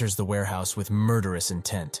and enters the warehouse with murderous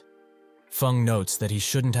intent. Feng notes that he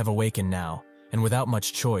shouldn't have awakened now, and without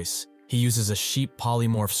much choice, he uses a sheep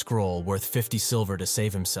polymorph scroll worth 50 silver to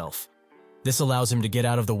save himself. This allows him to get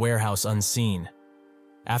out of the warehouse unseen.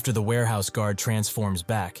 After the warehouse guard transforms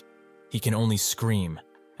back, he can only scream,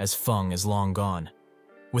 as Feng is long gone.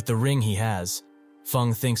 With the ring he has,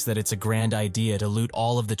 Feng thinks that it's a grand idea to loot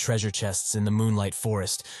all of the treasure chests in the Moonlight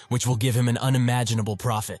Forest, which will give him an unimaginable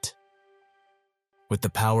profit. With the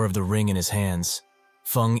power of the ring in his hands,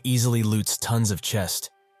 Feng easily loots tons of chests,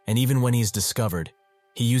 and even when he's discovered,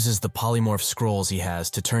 he uses the polymorph scrolls he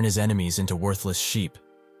has to turn his enemies into worthless sheep.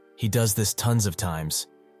 He does this tons of times,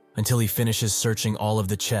 until he finishes searching all of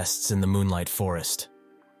the chests in the Moonlight Forest.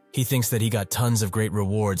 He thinks that he got tons of great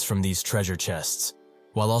rewards from these treasure chests,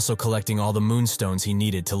 while also collecting all the moonstones he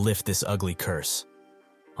needed to lift this ugly curse.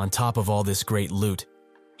 On top of all this great loot,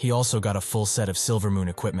 he also got a full set of silver moon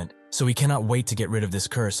equipment, so he cannot wait to get rid of this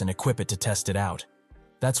curse and equip it to test it out.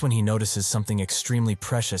 That's when he notices something extremely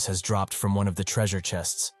precious has dropped from one of the treasure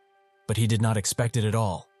chests, but he did not expect it at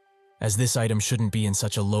all, as this item shouldn't be in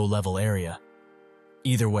such a low-level area.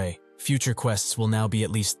 Either way, future quests will now be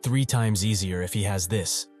at least 3 times easier if he has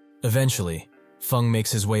this. Eventually, Feng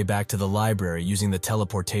makes his way back to the library using the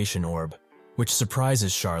teleportation orb, which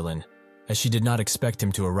surprises Charlene, as she did not expect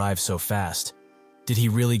him to arrive so fast. Did he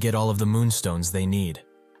really get all of the moonstones they need?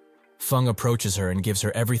 Feng approaches her and gives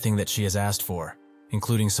her everything that she has asked for,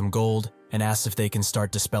 including some gold, and asks if they can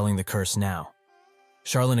start dispelling the curse now.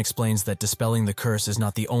 Charlene explains that dispelling the curse is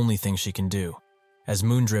not the only thing she can do, as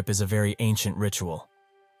Moondrip is a very ancient ritual.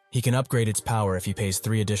 He can upgrade its power if he pays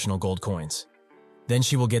 3 additional gold coins. Then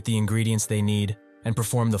she will get the ingredients they need and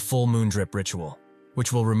perform the full Moondrip ritual,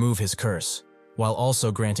 which will remove his curse, while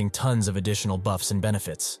also granting tons of additional buffs and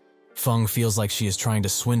benefits. Feng feels like she is trying to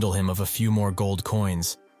swindle him of a few more gold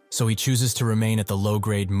coins, so he chooses to remain at the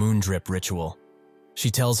low-grade Moondrip ritual.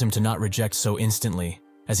 She tells him to not reject so instantly,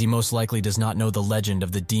 as he most likely does not know the legend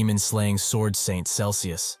of the demon-slaying sword saint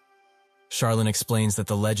Celsius. Charlene explains that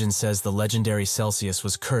the legend says the legendary Celsius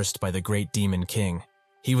was cursed by the great demon king.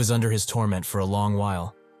 He was under his torment for a long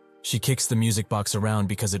while. She kicks the music box around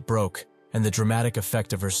because it broke, and the dramatic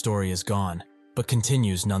effect of her story is gone, but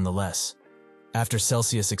continues nonetheless. After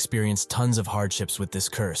Celsius experienced tons of hardships with this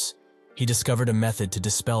curse, he discovered a method to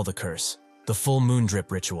dispel the curse, the full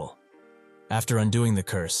Moondrip ritual. After undoing the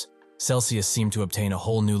curse, Celsius seemed to obtain a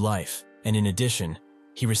whole new life, and in addition,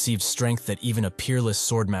 he received strength that even a peerless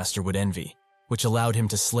swordmaster would envy, which allowed him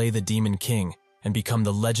to slay the demon king and become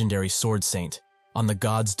the legendary sword saint on the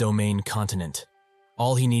God's Domain continent.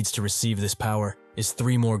 All he needs to receive this power is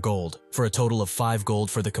 3 more gold, for a total of 5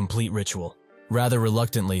 gold for the complete ritual. Rather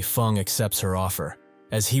reluctantly, Feng accepts her offer,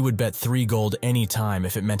 as he would bet 3 gold any time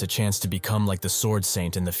if it meant a chance to become like the sword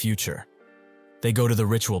saint in the future. They go to the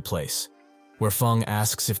ritual place, where Feng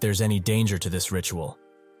asks if there's any danger to this ritual.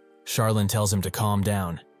 Charlene tells him to calm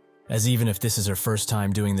down, as even if this is her first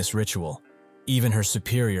time doing this ritual, even her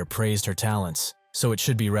superior praised her talents, so it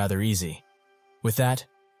should be rather easy. With that,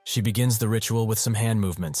 she begins the ritual with some hand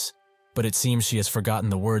movements, but it seems she has forgotten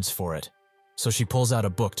the words for it, so she pulls out a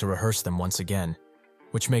book to rehearse them once again,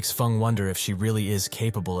 which makes Feng wonder if she really is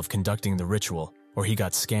capable of conducting the ritual, or he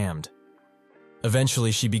got scammed.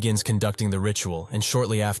 Eventually, she begins conducting the ritual, and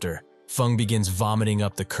shortly after, Feng begins vomiting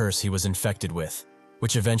up the curse he was infected with,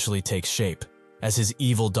 which eventually takes shape as his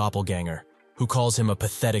evil doppelganger, who calls him a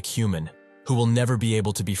pathetic human, who will never be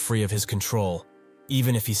able to be free of his control,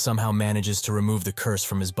 even if he somehow manages to remove the curse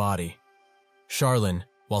from his body. Charlene,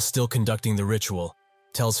 while still conducting the ritual,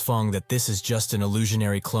 tells Feng that this is just an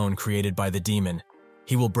illusionary clone created by the demon,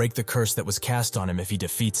 He will break the curse that was cast on him if he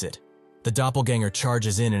defeats it. The doppelganger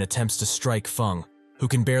charges in and attempts to strike Feng, who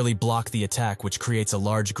can barely block the attack, which creates a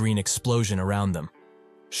large green explosion around them.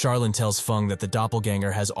 Charlene tells Feng that the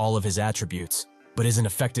doppelganger has all of his attributes, but isn't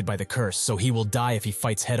affected by the curse, so he will die if he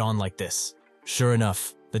fights head-on like this. Sure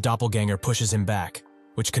enough, the doppelganger pushes him back,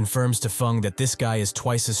 which confirms to Feng that this guy is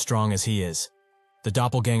twice as strong as he is. The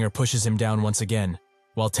doppelganger pushes him down once again,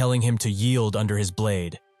 while telling him to yield under his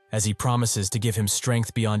blade, as he promises to give him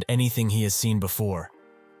strength beyond anything he has seen before.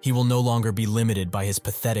 He will no longer be limited by his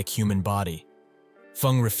pathetic human body.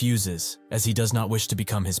 Feng refuses, as he does not wish to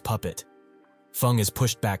become his puppet. Feng is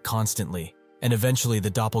pushed back constantly, and eventually the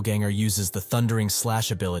doppelganger uses the thundering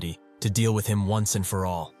slash ability to deal with him once and for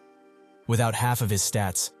all. Without half of his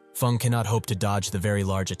stats, Feng cannot hope to dodge the very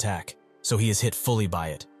large attack, so he is hit fully by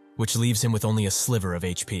it, which leaves him with only a sliver of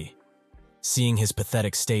HP. Seeing his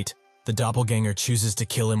pathetic state, the doppelganger chooses to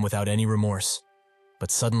kill him without any remorse.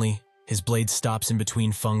 But suddenly, his blade stops in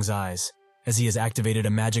between Feng's eyes, as he has activated a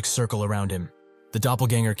magic circle around him. The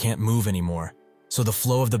doppelganger can't move anymore, so the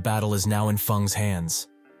flow of the battle is now in Feng's hands.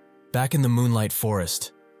 Back in the Moonlight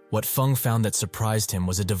Forest, what Feng found that surprised him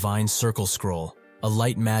was a divine circle scroll, a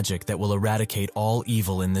light magic that will eradicate all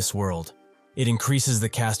evil in this world. It increases the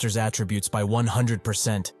caster's attributes by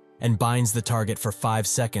 100% and binds the target for 5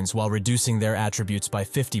 seconds while reducing their attributes by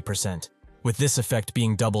 50%, with this effect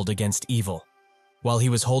being doubled against evil. While he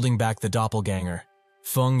was holding back the doppelganger,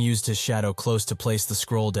 Feng used his shadow close to place the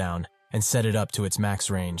scroll down and set it up to its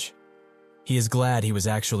max range. He is glad he was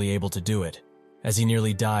actually able to do it, as he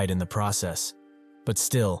nearly died in the process. But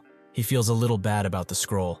still, he feels a little bad about the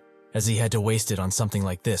scroll, as he had to waste it on something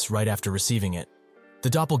like this right after receiving it. The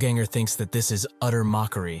doppelganger thinks that this is utter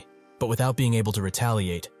mockery, but without being able to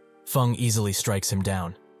retaliate, Feng easily strikes him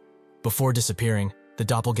down. Before disappearing, the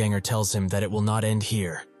doppelganger tells him that it will not end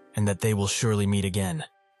here, and that they will surely meet again.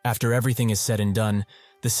 After everything is said and done,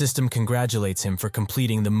 the system congratulates him for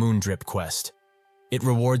completing the Moondrip quest. It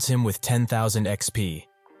rewards him with 10,000 XP,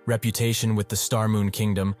 reputation with the Star Moon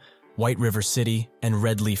Kingdom, White River City, and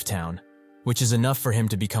Red Leaf Town, which is enough for him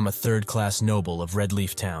to become a third-class noble of Red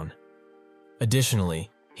Leaf Town. Additionally,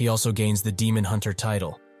 he also gains the Demon Hunter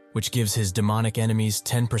title, which gives his demonic enemies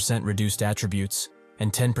 10% reduced attributes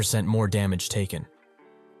and 10% more damage taken.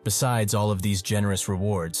 Besides all of these generous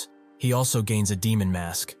rewards, he also gains a demon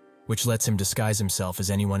mask, which lets him disguise himself as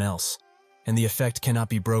anyone else, and the effect cannot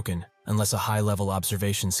be broken unless a high-level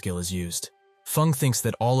observation skill is used. Feng thinks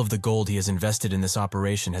that all of the gold he has invested in this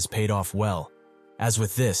operation has paid off well. As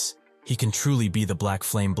with this, he can truly be the Black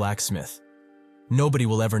Flame Blacksmith. Nobody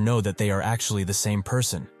will ever know that they are actually the same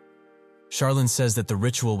person. Charlene says that the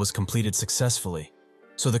ritual was completed successfully,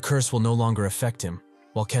 so the curse will no longer affect him.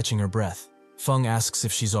 While catching her breath, Feng asks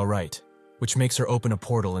if she's alright, which makes her open a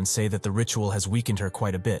portal and say that the ritual has weakened her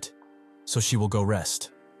quite a bit, so she will go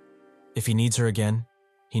rest. If he needs her again,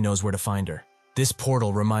 he knows where to find her. This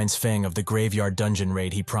portal reminds Feng of the graveyard dungeon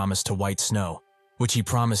raid he promised to White Snow, which he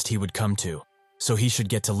promised he would come to, so he should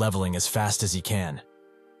get to leveling as fast as he can.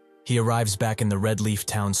 He arrives back in the Red Leaf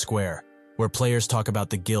Town Square, where players talk about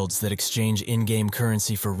the guilds that exchange in-game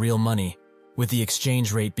currency for real money, with the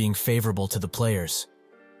exchange rate being favorable to the players.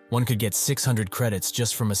 One could get 600 credits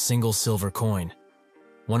just from a single silver coin.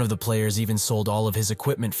 One of the players even sold all of his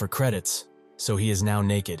equipment for credits, so he is now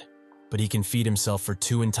naked, but he can feed himself for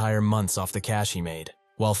 2 entire months off the cash he made.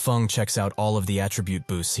 While Feng checks out all of the attribute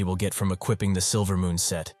boosts he will get from equipping the Silver Moon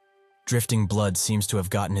set, Drifting Blood seems to have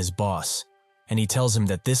gotten his boss, and he tells him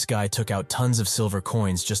that this guy took out tons of silver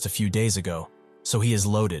coins just a few days ago, so he is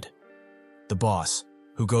loaded. The boss,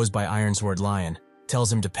 who goes by Ironsword Lion,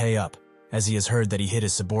 tells him to pay up, as he has heard that he hit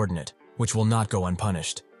his subordinate, which will not go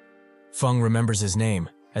unpunished. Feng remembers his name,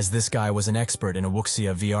 as this guy was an expert in a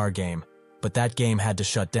Wuxia VR game, but that game had to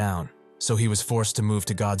shut down, so he was forced to move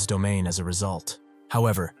to God's domain as a result.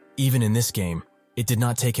 However, even in this game, it did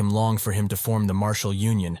not take him long for him to form the Martial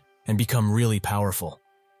Union and become really powerful.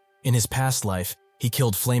 In his past life, he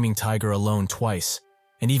killed Flaming Tiger alone twice,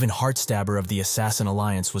 and even Heartstabber of the Assassin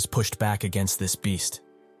Alliance was pushed back against this beast.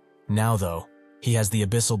 Now though, he has the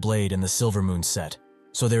Abyssal Blade and the Silver Moon set,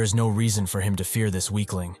 so there is no reason for him to fear this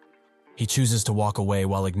weakling. He chooses to walk away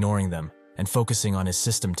while ignoring them and focusing on his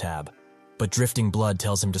system tab, but Drifting Blood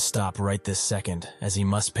tells him to stop right this second, as he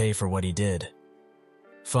must pay for what he did.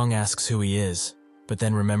 Feng asks who he is, but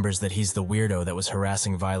then remembers that he's the weirdo that was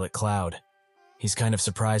harassing Violet Cloud. He's kind of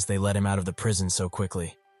surprised they let him out of the prison so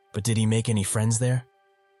quickly, but did he make any friends there?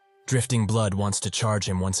 Drifting Blood wants to charge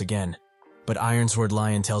him once again, but Ironsword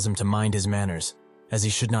Lion tells him to mind his manners, as he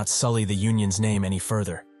should not sully the Union's name any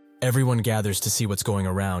further. Everyone gathers to see what's going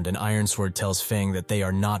around, and Ironsword tells Feng that they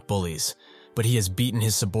are not bullies, but he has beaten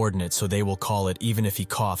his subordinate, so they will call it even if he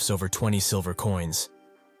coughs over 20 silver coins.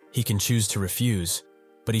 He can choose to refuse,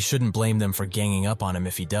 but he shouldn't blame them for ganging up on him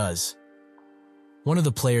if he does. One of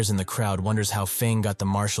the players in the crowd wonders how Feng got the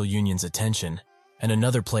martial union's attention, and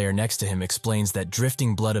another player next to him explains that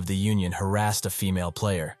drifting blood of the union harassed a female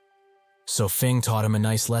player. So Feng taught him a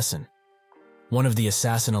nice lesson. One of the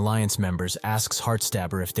Assassin Alliance members asks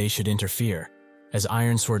Heartstabber if they should interfere, as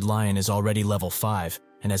Ironsword Lion is already level 5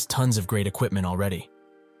 and has tons of great equipment already.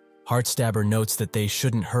 Heartstabber notes that they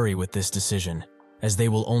shouldn't hurry with this decision, as they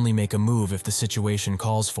will only make a move if the situation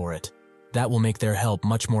calls for it. That will make their help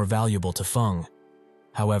much more valuable to Feng.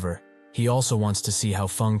 However, he also wants to see how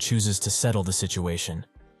Feng chooses to settle the situation.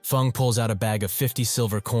 Feng pulls out a bag of 50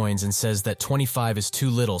 silver coins and says that 25 is too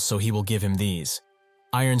little, so he will give him these.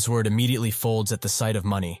 Ironsword immediately folds at the sight of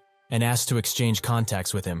money and asks to exchange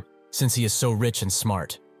contacts with him, since he is so rich and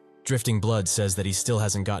smart. Drifting Blood says that he still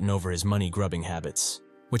hasn't gotten over his money-grubbing habits,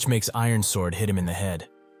 which makes Ironsword hit him in the head.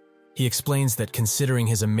 He explains that considering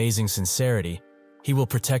his amazing sincerity, he will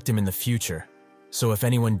protect him in the future, so if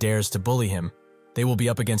anyone dares to bully him, they will be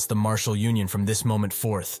up against the martial union from this moment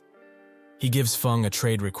forth. He gives Feng a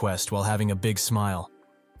trade request while having a big smile,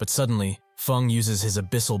 but suddenly, Feng uses his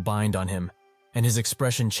abyssal bind on him, and his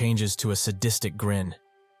expression changes to a sadistic grin.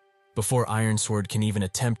 Before Ironsword can even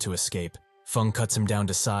attempt to escape, Feng cuts him down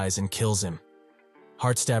to size and kills him.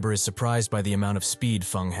 Heartstabber is surprised by the amount of speed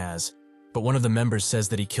Feng has, but one of the members says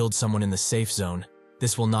that he killed someone in the safe zone.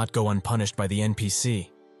 This will not go unpunished by the NPC.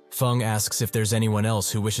 Feng asks if there's anyone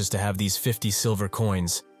else who wishes to have these 50 silver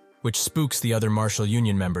coins, which spooks the other martial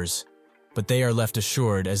union members, but they are left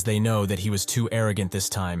assured as they know that he was too arrogant this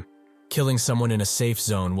time. Killing someone in a safe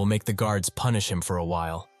zone will make the guards punish him for a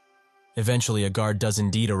while. Eventually, a guard does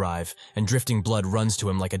indeed arrive, and Drifting Blood runs to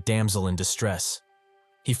him like a damsel in distress.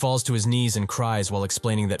 He falls to his knees and cries while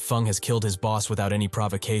explaining that Feng has killed his boss without any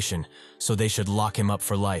provocation, so they should lock him up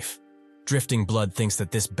for life. Drifting Blood thinks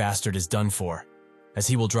that this bastard is done for, as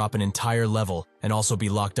he will drop an entire level and also be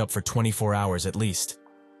locked up for 24 hours at least.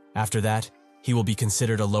 After that, he will be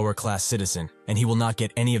considered a lower-class citizen, and he will not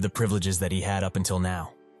get any of the privileges that he had up until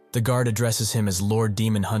now. The guard addresses him as Lord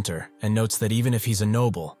Demon Hunter and notes that even if he's a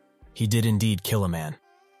noble, he did indeed kill a man.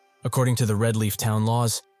 According to the Redleaf town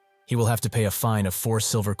laws, he will have to pay a fine of 4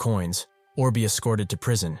 silver coins or be escorted to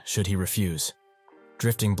prison should he refuse.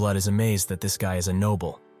 Drifting Blood is amazed that this guy is a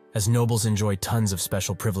noble, as nobles enjoy tons of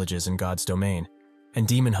special privileges in God's domain, and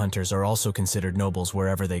demon hunters are also considered nobles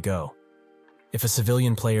wherever they go. If a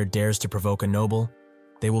civilian player dares to provoke a noble,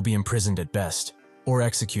 they will be imprisoned at best, or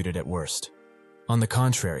executed at worst. On the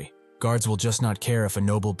contrary, guards will just not care if a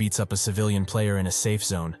noble beats up a civilian player in a safe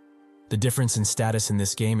zone. The difference in status in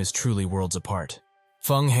this game is truly worlds apart.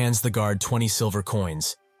 Feng hands the guard 20 silver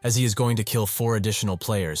coins, as he is going to kill 4 additional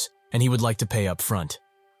players, and he would like to pay up front.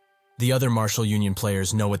 The other martial union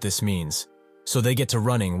players know what this means, so they get to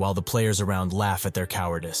running while the players around laugh at their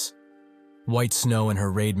cowardice. White Snow and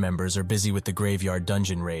her raid members are busy with the Graveyard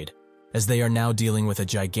Dungeon raid, as they are now dealing with a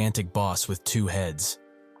gigantic boss with 2 heads.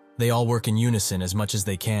 They all work in unison as much as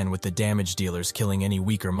they can, with the damage dealers killing any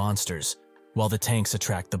weaker monsters, while the tanks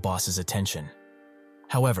attract the boss's attention.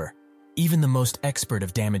 However, even the most expert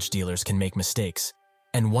of damage dealers can make mistakes,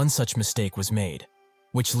 and one such mistake was made,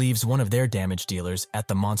 which leaves one of their damage dealers at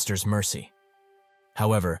the monster's mercy.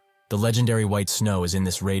 However, the legendary White Snow is in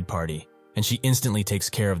this raid party, and she instantly takes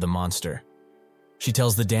care of the monster. She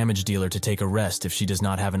tells the damage dealer to take a rest if she does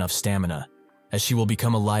not have enough stamina, as she will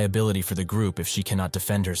become a liability for the group if she cannot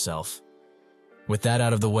defend herself. With that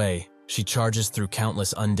out of the way, she charges through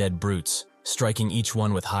countless undead brutes, striking each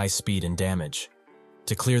one with high speed and damage.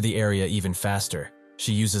 To clear the area even faster,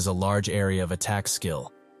 she uses a large area of attack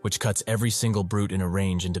skill, which cuts every single brute in a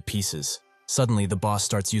range into pieces. Suddenly, the boss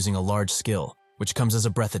starts using a large skill, which comes as a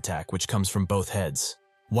breath attack which comes from both heads.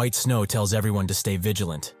 White Snow tells everyone to stay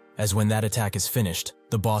vigilant, as when that attack is finished,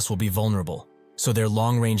 the boss will be vulnerable, so their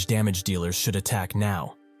long-range damage dealers should attack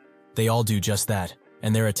now. They all do just that,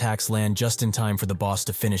 and their attacks land just in time for the boss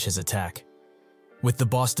to finish his attack. With the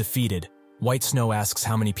boss defeated, White Snow asks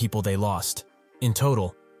how many people they lost. In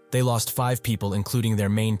total, they lost 5 people including their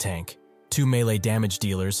main tank, 2 melee damage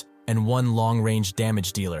dealers, and 1 long-range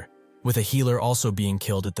damage dealer, with a healer also being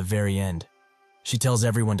killed at the very end. She tells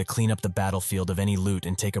everyone to clean up the battlefield of any loot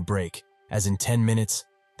and take a break, as in 10 minutes,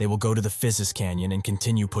 they will go to the Physis Canyon and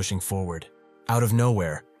continue pushing forward. Out of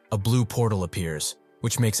nowhere, a blue portal appears,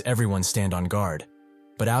 which makes everyone stand on guard.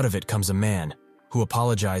 But out of it comes a man, who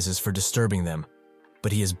apologizes for disturbing them,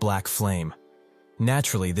 but he is Black Flame.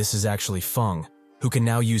 Naturally, this is actually Feng, who can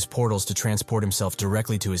now use portals to transport himself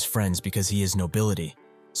directly to his friends because he is nobility,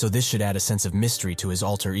 so this should add a sense of mystery to his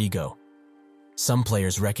alter ego. Some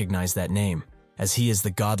players recognize that name, as he is the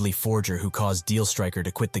godly forger who caused Dealstriker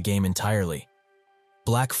to quit the game entirely.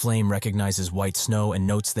 Black Flame recognizes White Snow and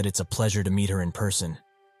notes that it's a pleasure to meet her in person.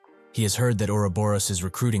 He has heard that Ouroboros is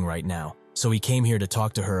recruiting right now, so he came here to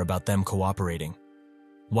talk to her about them cooperating.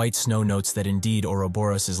 White Snow notes that indeed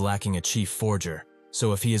Ouroboros is lacking a chief forger,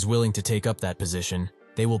 so if he is willing to take up that position,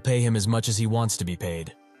 they will pay him as much as he wants to be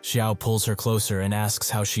paid. Xiao pulls her closer and asks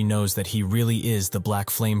how she knows that he really is the Black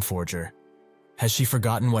Flame Forger. Has she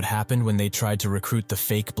forgotten what happened when they tried to recruit the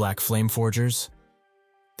fake Black Flame Forgers?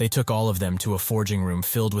 They took all of them to a forging room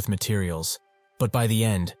filled with materials, but by the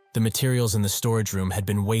end, the materials in the storage room had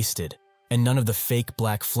been wasted, and none of the fake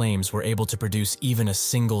Black Flames were able to produce even a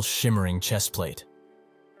single shimmering chestplate.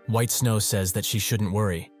 White Snow says that she shouldn't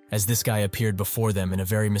worry, as this guy appeared before them in a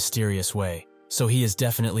very mysterious way, so he is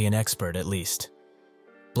definitely an expert at least.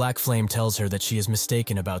 Black Flame tells her that she is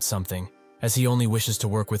mistaken about something, as he only wishes to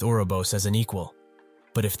work with Ouroboros as an equal.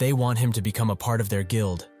 But if they want him to become a part of their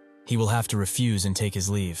guild, he will have to refuse and take his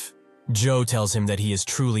leave. Joe tells him that he is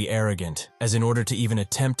truly arrogant, as in order to even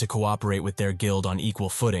attempt to cooperate with their guild on equal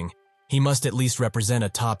footing, he must at least represent a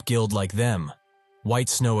top guild like them. White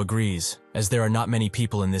Snow agrees, as there are not many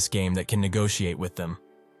people in this game that can negotiate with them,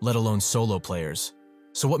 let alone solo players.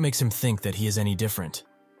 So what makes him think that he is any different?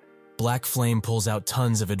 Black Flame pulls out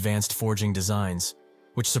tons of advanced forging designs,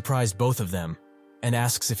 which surprised both of them, and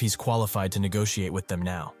asks if he's qualified to negotiate with them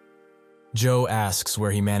now. Joe asks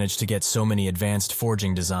where he managed to get so many advanced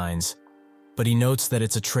forging designs, but he notes that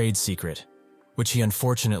it's a trade secret, which he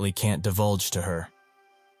unfortunately can't divulge to her.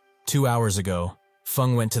 2 hours ago,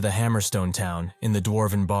 Feng went to the Hammerstone town in the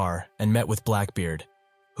Dwarven bar and met with Blackbeard,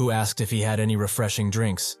 who asked if he had any refreshing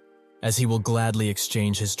drinks, as he will gladly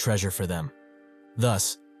exchange his treasure for them.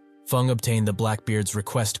 Thus, Feng obtained the Blackbeard's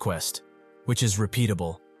request quest, which is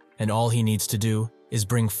repeatable, and all he needs to do is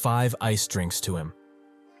bring 5 ice drinks to him.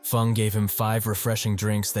 Feng gave him 5 refreshing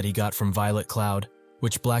drinks that he got from Violet Cloud,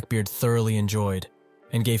 which Blackbeard thoroughly enjoyed,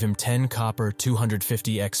 and gave him 10 copper,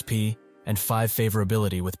 250 XP, and 5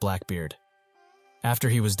 favorability with Blackbeard. After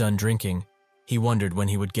he was done drinking, he wondered when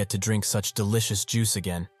he would get to drink such delicious juice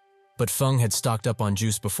again, but Feng had stocked up on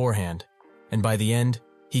juice beforehand, and by the end,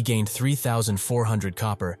 he gained 3,400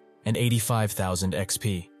 copper and 85,000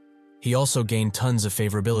 XP. He also gained tons of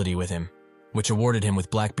favorability with him, which awarded him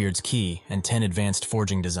with Blackbeard's key and 10 advanced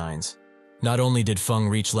forging designs. Not only did Feng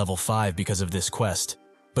reach level 5 because of this quest,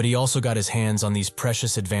 but he also got his hands on these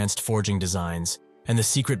precious advanced forging designs and the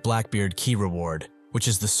secret Blackbeard key reward, which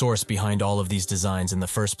is the source behind all of these designs in the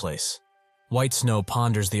first place. White Snow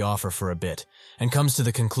ponders the offer for a bit and comes to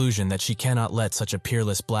the conclusion that she cannot let such a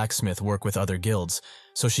peerless blacksmith work with other guilds,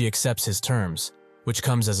 so she accepts his terms, which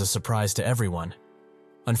comes as a surprise to everyone.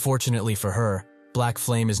 Unfortunately for her, Black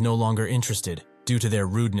Flame is no longer interested due to their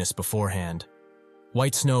rudeness beforehand.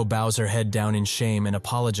 White Snow bows her head down in shame and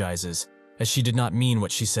apologizes, as she did not mean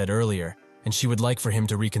what she said earlier, and she would like for him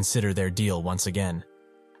to reconsider their deal once again.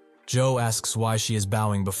 Joe asks why she is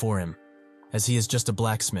bowing before him, as he is just a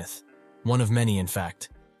blacksmith. One of many, in fact.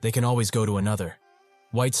 They can always go to another.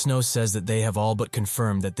 White Snow says that they have all but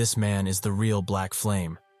confirmed that this man is the real Black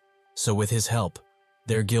Flame. So with his help,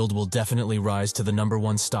 their guild will definitely rise to the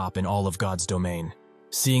 #1 stop in all of God's domain.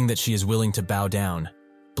 Seeing that she is willing to bow down,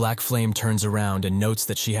 Black Flame turns around and notes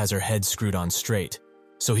that she has her head screwed on straight,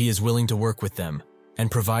 so he is willing to work with them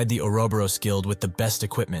and provide the Ouroboros Guild with the best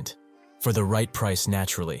equipment, for the right price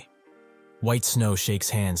naturally. White Snow shakes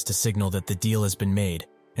hands to signal that the deal has been made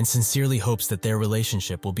and sincerely hopes that their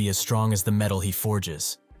relationship will be as strong as the metal he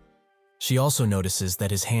forges. She also notices that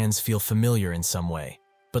his hands feel familiar in some way,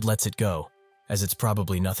 but lets it go, as it's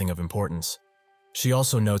probably nothing of importance. She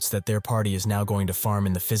also notes that their party is now going to farm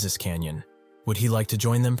in the Physis Canyon. Would he like to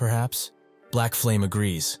join them, perhaps? Black Flame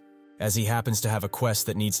agrees, as he happens to have a quest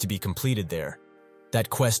that needs to be completed there. That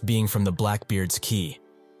quest being from the Blackbeard's key,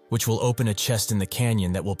 which will open a chest in the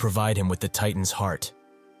canyon that will provide him with the Titan's heart.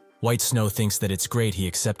 White Snow thinks that it's great he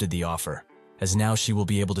accepted the offer, as now she will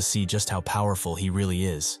be able to see just how powerful he really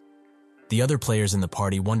is. The other players in the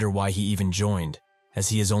party wonder why he even joined, as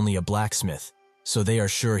he is only a blacksmith, so they are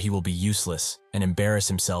sure he will be useless and embarrass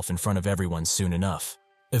himself in front of everyone soon enough.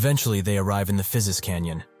 Eventually they arrive in the Physis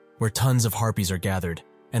Canyon, where tons of harpies are gathered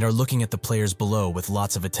and are looking at the players below with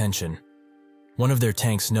lots of attention. One of their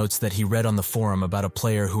tanks notes that he read on the forum about a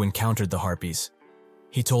player who encountered the harpies.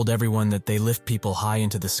 He told everyone that they lift people high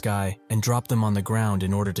into the sky and drop them on the ground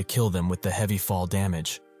in order to kill them with the heavy fall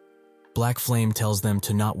damage. Black Flame tells them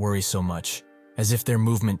to not worry so much, as if their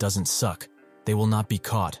movement doesn't suck, they will not be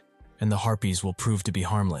caught, and the harpies will prove to be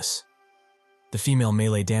harmless. The female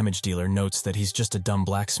melee damage dealer notes that he's just a dumb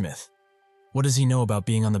blacksmith. What does he know about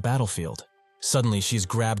being on the battlefield? Suddenly, she is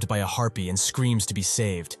grabbed by a harpy and screams to be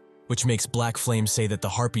saved, which makes Black Flame say that the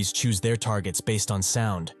harpies choose their targets based on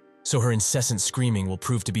sound, so her incessant screaming will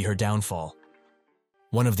prove to be her downfall.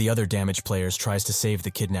 One of the other damaged players tries to save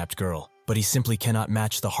the kidnapped girl, but he simply cannot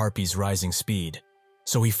match the harpy's rising speed,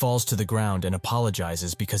 so he falls to the ground and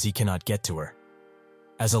apologizes because he cannot get to her.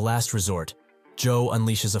 As a last resort, Joe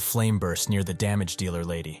unleashes a flame burst near the damage dealer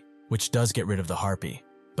lady, which does get rid of the harpy,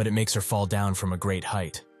 but it makes her fall down from a great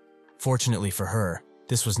height. Fortunately for her,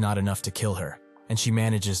 this was not enough to kill her, and she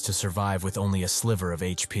manages to survive with only a sliver of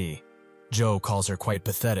HP. Joe calls her quite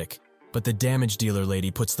pathetic, but the damage dealer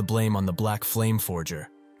lady puts the blame on the Black Flame Forger,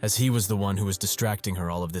 as he was the one who was distracting her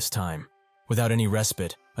all of this time. Without any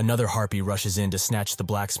respite, another harpy rushes in to snatch the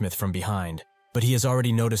blacksmith from behind, but he has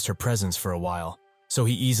already noticed her presence for a while, so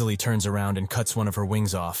he easily turns around and cuts one of her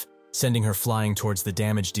wings off, sending her flying towards the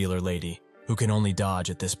damage dealer lady, who can only dodge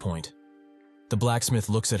at this point. The blacksmith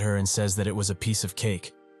looks at her and says that it was a piece of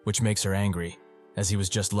cake, which makes her angry, as he was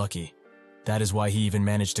just lucky. That is why he even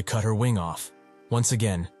managed to cut her wing off. Once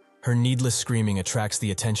again, her needless screaming attracts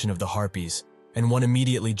the attention of the harpies, and one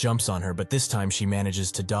immediately jumps on her, but this time she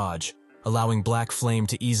manages to dodge, allowing Black Flame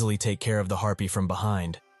to easily take care of the harpy from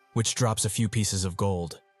behind, which drops a few pieces of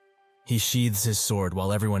gold. He sheathes his sword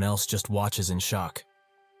while everyone else just watches in shock.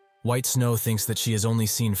 White Snow thinks that she has only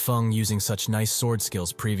seen Feng using such nice sword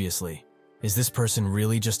skills previously. Is this person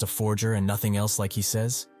really just a forger and nothing else like he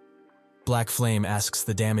says? Black Flame asks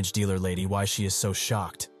the damage dealer lady why she is so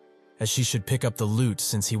shocked, as she should pick up the loot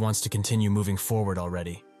since he wants to continue moving forward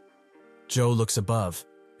already. Joe looks above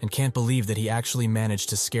and can't believe that he actually managed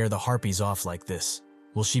to scare the harpies off like this.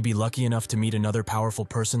 Will she be lucky enough to meet another powerful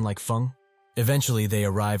person like Feng? Eventually, they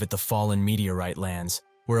arrive at the fallen meteorite lands,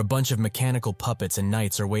 where a bunch of mechanical puppets and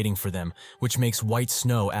knights are waiting for them, which makes White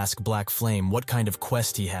Snow ask Black Flame what kind of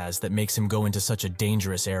quest he has that makes him go into such a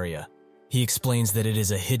dangerous area. He explains that it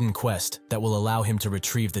is a hidden quest that will allow him to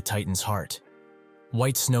retrieve the Titan's heart.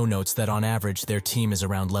 White Snow notes that on average their team is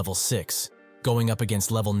around level 6. Going up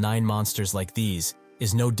against level 9 monsters like these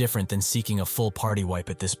is no different than seeking a full party wipe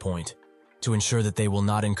at this point. To ensure that they will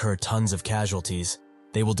not incur tons of casualties,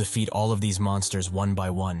 they will defeat all of these monsters one by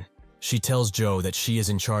one. She tells Joe that she is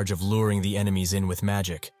in charge of luring the enemies in with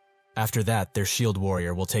magic. After that, their shield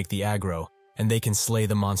warrior will take the aggro, and they can slay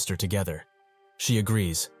the monster together. She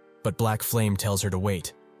agrees, but Black Flame tells her to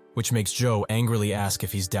wait, which makes Joe angrily ask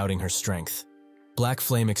if he's doubting her strength. Black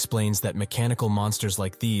Flame explains that mechanical monsters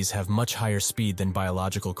like these have much higher speed than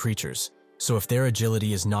biological creatures, so if their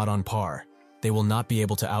agility is not on par, they will not be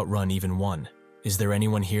able to outrun even one. Is there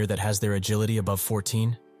anyone here that has their agility above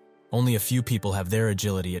 14? Only a few people have their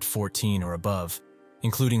agility at 14 or above,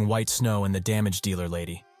 including White Snow and the damage dealer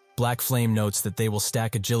lady. Black Flame notes that they will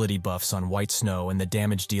stack agility buffs on White Snow and the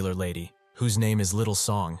damage dealer lady, whose name is Little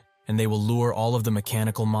Song, and they will lure all of the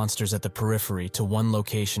mechanical monsters at the periphery to one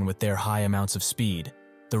location with their high amounts of speed.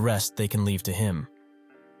 The rest they can leave to him.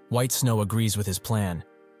 White Snow agrees with his plan,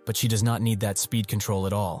 but she does not need that speed control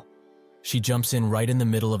at all. She jumps in right in the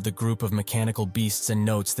middle of the group of mechanical beasts and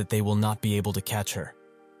notes that they will not be able to catch her.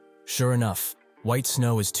 Sure enough, White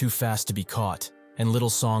Snow is too fast to be caught, and Little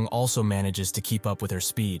Song also manages to keep up with her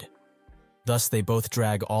speed. Thus they both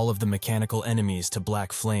drag all of the mechanical enemies to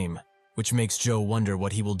Black Flame, which makes Joe wonder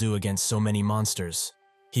what he will do against so many monsters.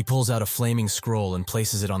 He pulls out a flaming scroll and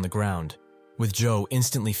places it on the ground, with Joe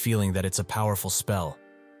instantly feeling that it's a powerful spell.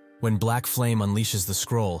 When Black Flame unleashes the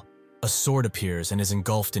scroll, a sword appears and is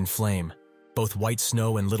engulfed in flame. Both White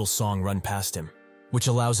Snow and Little Song run past him, which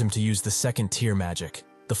allows him to use the second-tier magic,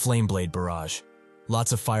 the Flame Blade Barrage.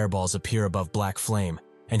 Lots of fireballs appear above Black Flame,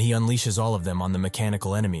 and he unleashes all of them on the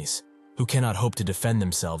mechanical enemies, who cannot hope to defend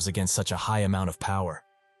themselves against such a high amount of power.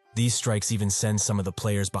 These strikes even send some of the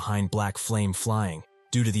players behind Black Flame flying,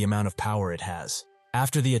 due to the amount of power it has.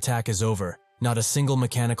 After the attack is over, not a single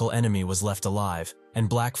mechanical enemy was left alive, and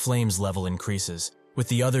Black Flame's level increases, with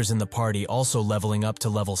the others in the party also leveling up to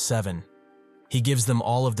level 7. He gives them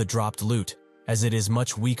all of the dropped loot, as it is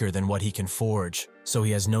much weaker than what he can forge, so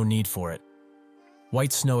he has no need for it.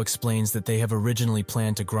 White Snow explains that they have originally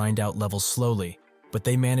planned to grind out levels slowly, but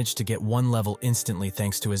they managed to get one level instantly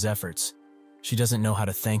thanks to his efforts. She doesn't know how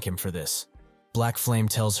to thank him for this. Black Flame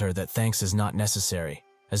tells her that thanks is not necessary,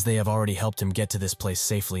 as they have already helped him get to this place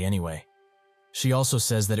safely anyway. She also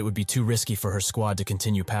says that it would be too risky for her squad to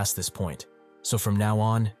continue past this point, so from now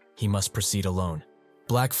on, he must proceed alone.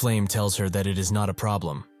 Black Flame tells her that it is not a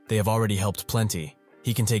problem. They have already helped plenty.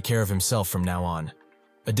 He can take care of himself from now on.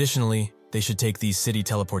 Additionally, they should take these city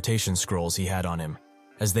teleportation scrolls he had on him,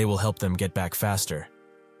 as they will help them get back faster.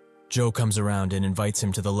 Joe comes around and invites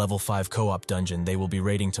him to the level 5 co-op dungeon they will be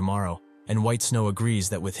raiding tomorrow, and White Snow agrees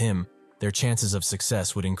that with him, their chances of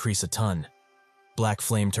success would increase a ton. Black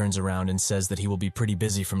Flame turns around and says that he will be pretty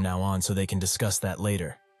busy from now on so they can discuss that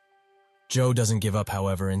later. Joe doesn't give up,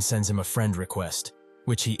 however, and sends him a friend request,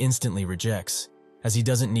 which he instantly rejects, as he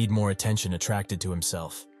doesn't need more attention attracted to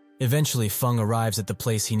himself. Eventually, Feng arrives at the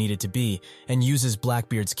place he needed to be and uses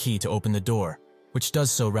Blackbeard's key to open the door, which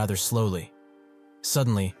does so rather slowly.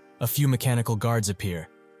 Suddenly, a few mechanical guards appear,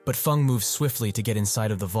 but Feng moves swiftly to get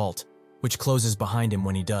inside of the vault, which closes behind him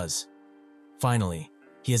when he does. Finally,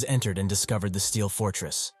 he has entered and discovered the steel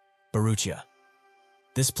fortress, Baruchia.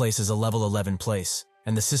 This place is a level 11 place,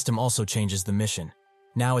 and the system also changes the mission.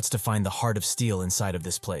 Now it's to find the heart of steel inside of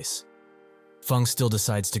this place. Feng still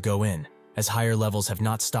decides to go in, as higher levels have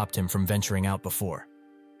not stopped him from venturing out before.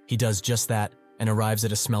 He does just that and arrives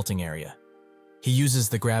at a smelting area. He uses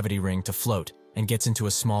the gravity ring to float and gets into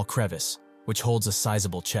a small crevice, which holds a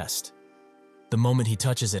sizable chest. The moment he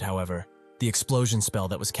touches it, however, the explosion spell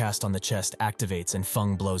that was cast on the chest activates and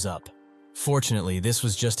Feng blows up. Fortunately, this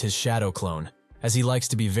was just his shadow clone, as he likes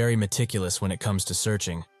to be very meticulous when it comes to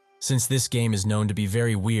searching, since this game is known to be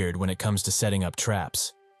very weird when it comes to setting up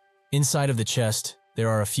traps. Inside of the chest, there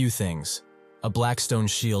are a few things. A blackstone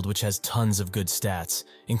shield which has tons of good stats,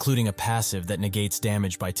 including a passive that negates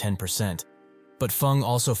damage by 10%. But Feng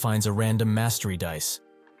also finds a random mastery dice,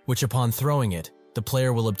 which upon throwing it, the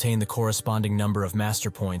player will obtain the corresponding number of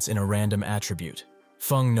master points in a random attribute.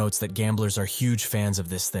 Feng notes that gamblers are huge fans of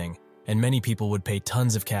this thing, and many people would pay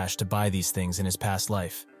tons of cash to buy these things in his past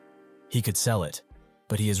life. He could sell it,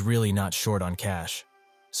 but he is really not short on cash,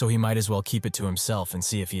 so he might as well keep it to himself and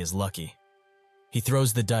see if he is lucky. He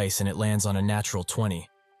throws the dice and it lands on a natural 20,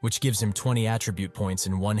 which gives him 20 attribute points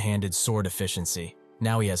in one-handed sword efficiency.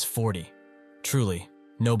 Now he has 40. Truly,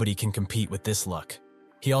 nobody can compete with this luck.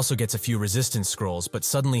 He also gets a few resistance scrolls, but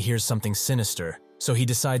suddenly hears something sinister, so he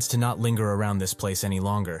decides to not linger around this place any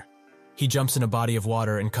longer. He jumps in a body of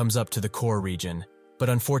water and comes up to the core region, but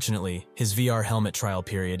unfortunately, his VR helmet trial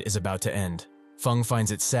period is about to end. Feng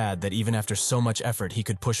finds it sad that even after so much effort he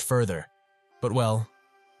could push further. But well,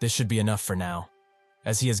 this should be enough for now,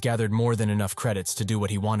 as he has gathered more than enough credits to do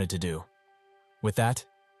what he wanted to do. With that,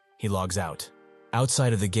 he logs out.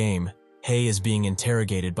 Outside of the game, Hei is being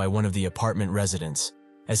interrogated by one of the apartment residents,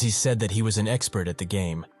 as he said that he was an expert at the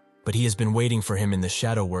game, but he has been waiting for him in the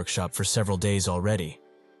shadow workshop for several days already.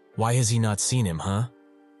 Why has he not seen him, huh?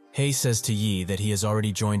 Hei says to Yi that he has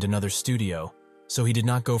already joined another studio, so he did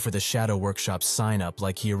not go for the shadow workshop's sign-up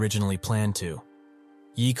like he originally planned to.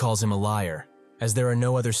 Yi calls him a liar, as there are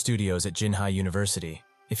no other studios at Jinhai University.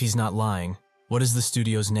 If he's not lying, what is the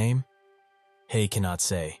studio's name? Hei cannot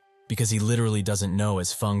say, because he literally doesn't know,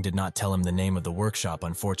 as Feng did not tell him the name of the workshop,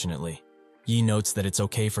 unfortunately. Yi notes that it's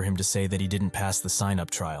okay for him to say that he didn't pass the sign-up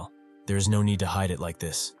trial. There is no need to hide it like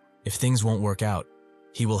this. If things won't work out,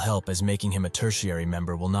 he will help, as making him a tertiary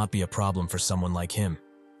member will not be a problem for someone like him,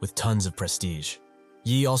 with tons of prestige.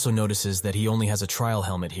 Yi also notices that he only has a trial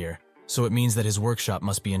helmet here, so it means that his workshop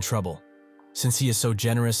must be in trouble. Since he is so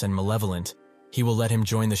generous and malevolent, he will let him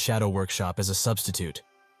join the shadow workshop as a substitute,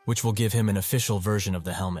 which will give him an official version of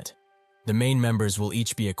the helmet. The main members will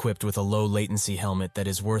each be equipped with a low-latency helmet that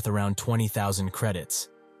is worth around 20,000 credits.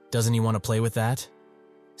 Doesn't he want to play with that?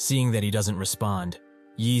 Seeing that he doesn't respond,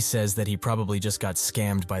 Yi says that he probably just got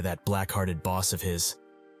scammed by that black-hearted boss of his,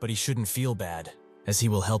 but he shouldn't feel bad, as he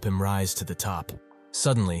will help him rise to the top.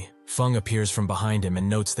 Suddenly, Feng appears from behind him and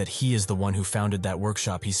notes that he is the one who founded that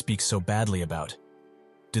workshop he speaks so badly about.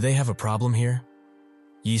 Do they have a problem here?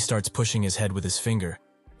 Yi starts pushing his head with his finger,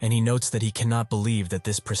 and he notes that he cannot believe that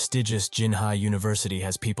this prestigious Jinhai University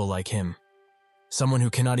has people like him. Someone who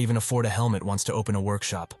cannot even afford a helmet wants to open a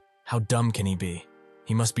workshop. How dumb can he be?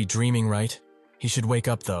 He must be dreaming, right? He should wake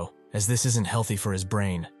up though, as this isn't healthy for his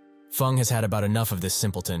brain. Feng has had about enough of this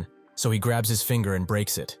simpleton, so he grabs his finger and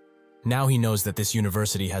breaks it. Now he knows that this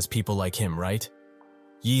university has people like him, right?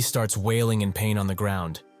 Yi starts wailing in pain on the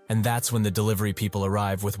ground, and that's when the delivery people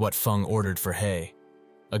arrive with what Feng ordered for Hei.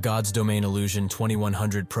 A God's Domain Illusion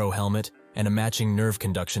 2100 Pro helmet, and a matching nerve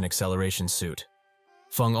conduction acceleration suit.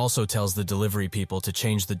 Feng also tells the delivery people to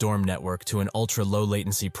change the dorm network to an ultra-low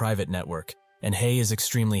latency private network, and Hei is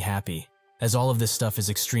extremely happy, as all of this stuff is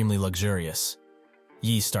extremely luxurious.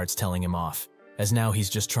 Yi starts telling him off, as now he's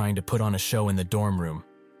just trying to put on a show in the dorm room.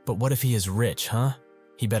 But what if he is rich, huh?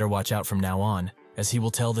 He better watch out from now on, as he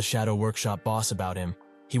will tell the Shadow Workshop boss about him.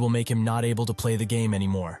 He will make him not able to play the game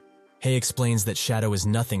anymore. Hei explains that Shadow is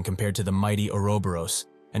nothing compared to the mighty Ouroboros,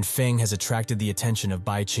 and Feng has attracted the attention of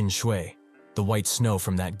Bai Qin Shui, the white snow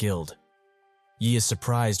from that guild. Yi is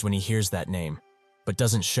surprised when he hears that name, but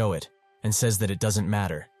doesn't show it, and says that it doesn't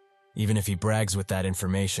matter. Even if he brags with that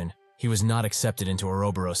information, He was not accepted into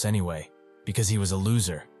Ouroboros anyway, because he was a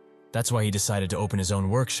loser. That's why he decided to open his own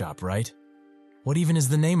workshop, right? What even is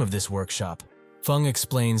the name of this workshop? Feng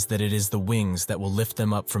explains that it is the wings that will lift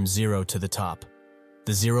them up from zero to the top.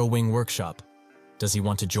 The Zero Wing Workshop. Does he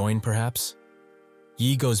want to join, perhaps?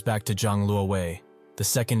 Yi goes back to Zhang Luowei, the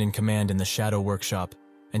second in command in the Shadow Workshop,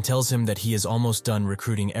 and tells him that he is almost done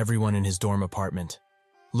recruiting everyone in his dorm apartment.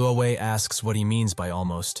 Luowei asks what he means by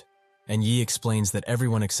almost, and Yi explains that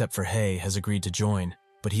everyone except for He has agreed to join,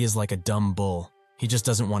 but he is like a dumb bull. He just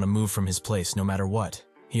doesn't want to move from his place no matter what.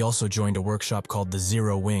 He also joined a workshop called the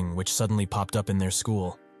Zero Wing, which suddenly popped up in their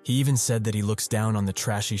school. He even said that he looks down on the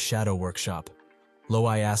trashy Shadow Workshop.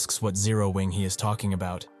 Luowei asks what Zero Wing he is talking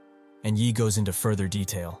about, and Yi goes into further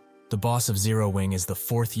detail. The boss of Zero Wing is the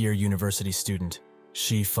fourth-year university student,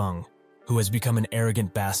 Shi Feng, who has become an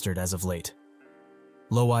arrogant bastard as of late.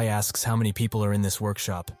 Luowei asks how many people are in this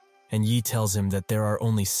workshop, and Yi tells him that there are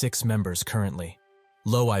only 6 members currently.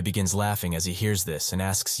 Luowei begins laughing as he hears this and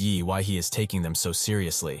asks Yi why he is taking them so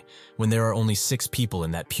seriously when there are only 6 people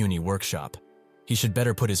in that puny workshop. He should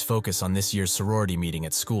better put his focus on this year's sorority meeting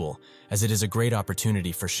at school, as it is a great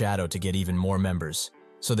opportunity for Shadow to get even more members,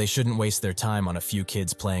 so they shouldn't waste their time on a few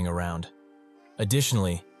kids playing around.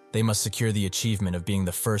 Additionally, they must secure the achievement of being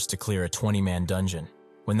the first to clear a 20-man dungeon.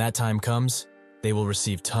 When that time comes, they will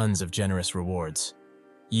receive tons of generous rewards.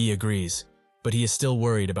 Yi agrees, but he is still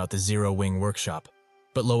worried about the Zero Wing Workshop.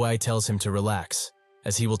 But Luowei tells him to relax,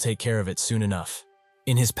 as he will take care of it soon enough.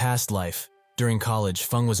 In his past life, during college,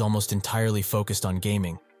 Feng was almost entirely focused on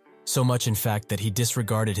gaming, so much in fact that he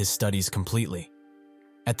disregarded his studies completely.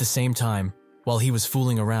 At the same time, while he was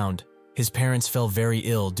fooling around, his parents fell very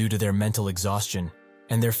ill due to their mental exhaustion,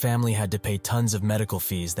 and their family had to pay tons of medical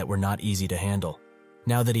fees that were not easy to handle.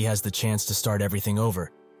 Now that he has the chance to start everything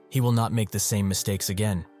over, he will not make the same mistakes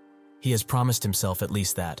again. He has promised himself at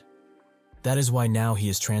least that. That is why now he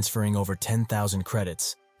is transferring over 10,000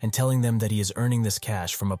 credits and telling them that he is earning this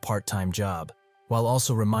cash from a part-time job, while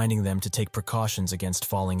also reminding them to take precautions against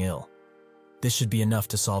falling ill. This should be enough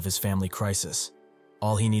to solve his family crisis.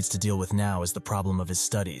 All he needs to deal with now is the problem of his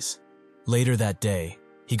studies. Later that day,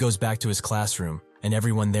 he goes back to his classroom, and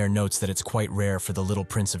everyone there notes that it's quite rare for the little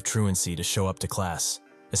Prince of Truancy to show up to class,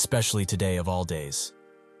 especially today of all days.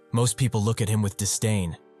 Most people look at him with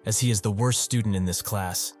disdain, as he is the worst student in this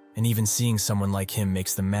class, and even seeing someone like him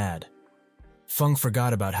makes them mad. Feng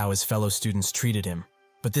forgot about how his fellow students treated him,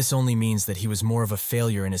 but this only means that he was more of a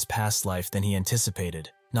failure in his past life than he anticipated.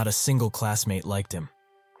 Not a single classmate liked him.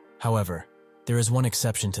 However, there is one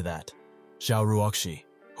exception to that, Zhao Ruoxi,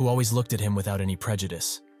 who always looked at him without any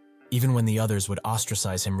prejudice, even when the others would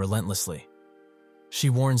ostracize him relentlessly. She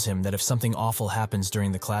warns him that if something awful happens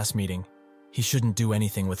during the class meeting, he shouldn't do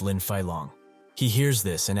anything with Lin Feilong. He hears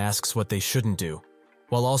this and asks what they shouldn't do,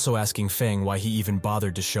 while also asking Feng why he even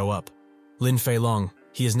bothered to show up. Lin Feilong,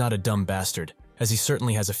 he is not a dumb bastard, as he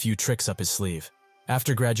certainly has a few tricks up his sleeve.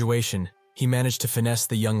 After graduation, he managed to finesse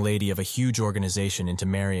the young lady of a huge organization into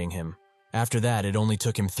marrying him. After that, it only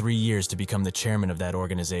took him 3 years to become the chairman of that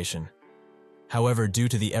organization. However, due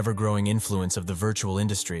to the ever-growing influence of the virtual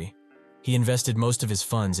industry, he invested most of his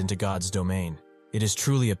funds into God's domain. It is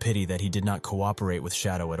truly a pity that he did not cooperate with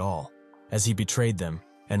Shadow at all, as he betrayed them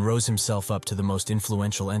and rose himself up to the most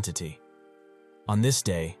influential entity. On this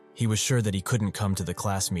day, he was sure that he couldn't come to the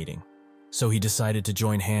class meeting, so he decided to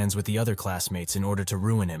join hands with the other classmates in order to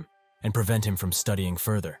ruin him and prevent him from studying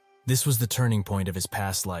further. This was the turning point of his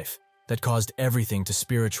past life that caused everything to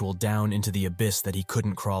spiritual down into the abyss that he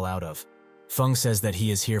couldn't crawl out of. Feng says that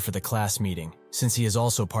he is here for the class meeting, since he is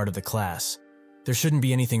also part of the class. There shouldn't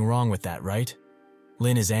be anything wrong with that, right?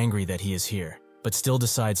 Lin is angry that he is here, but still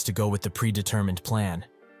decides to go with the predetermined plan.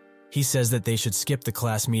 He says that they should skip the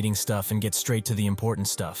class meeting stuff and get straight to the important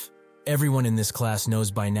stuff. Everyone in this class knows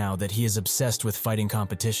by now that he is obsessed with fighting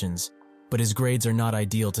competitions, but his grades are not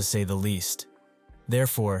ideal to say the least.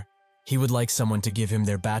 Therefore, he would like someone to give him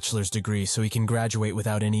their bachelor's degree so he can graduate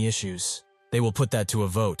without any issues. They will put that to a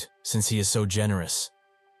vote, since he is so generous.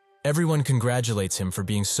 Everyone congratulates him for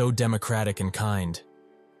being so democratic and kind.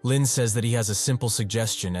 Lin says that he has a simple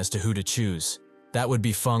suggestion as to who to choose. That would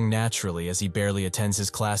be Feng naturally, as he barely attends his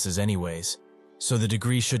classes anyways, so the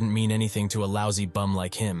degree shouldn't mean anything to a lousy bum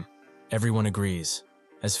like him. Everyone agrees,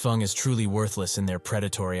 as Feng is truly worthless in their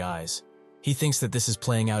predatory eyes. He thinks that this is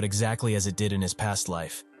playing out exactly as it did in his past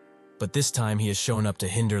life, but this time he has shown up to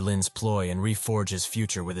hinder Lin's ploy and reforge his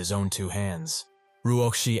future with his own 2 hands.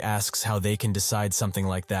 Ruoxi asks how they can decide something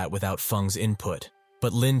like that without Feng's input,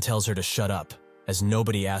 but Lin tells her to shut up, as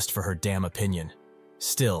nobody asked for her damn opinion.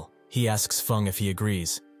 Still, he asks Feng if he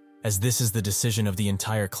agrees, as this is the decision of the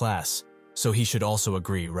entire class, so he should also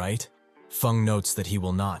agree, right? Feng notes that he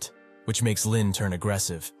will not, which makes Lin turn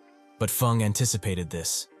aggressive. But Feng anticipated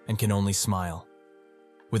this and can only smile.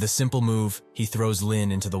 With a simple move, he throws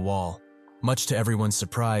Lin into the wall, much to everyone's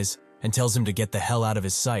surprise, and tells him to get the hell out of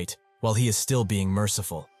his sight while he is still being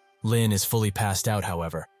merciful. Lin is fully passed out,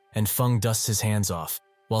 however, and Feng dusts his hands off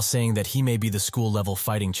while saying that he may be the school-level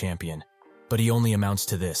fighting champion, but he only amounts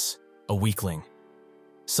to this, a weakling.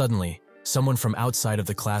 Suddenly, someone from outside of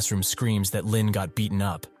the classroom screams that Lin got beaten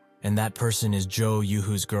up, and that person is Jo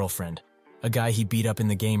Yuhu's girlfriend, a guy he beat up in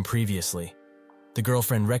the game previously. The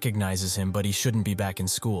girlfriend recognizes him, but he shouldn't be back in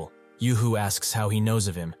school. Yuhu asks how he knows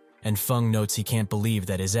of him, and Feng notes he can't believe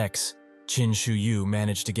that his ex, Qin Shuyu,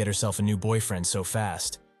 managed to get herself a new boyfriend so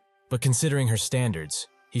fast. But considering her standards,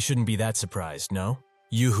 he shouldn't be that surprised, no?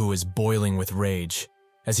 Yuhu is boiling with rage,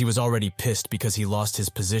 as he was already pissed because he lost his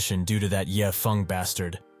position due to that Feng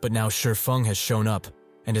bastard, but now Feng has shown up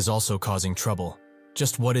and is also causing trouble.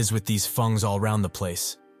 Just what is with these Fengs all around the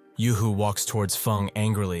place? Yuhu walks towards Feng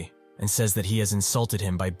angrily and says that he has insulted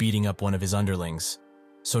him by beating up one of his underlings.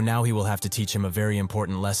 So now he will have to teach him a very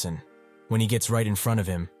important lesson. When he gets right in front of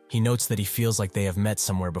him, he notes that he feels like they have met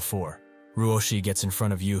somewhere before. Ruoshi gets in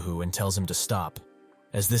front of Yuhu and tells him to stop,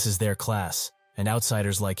 as this is their class, and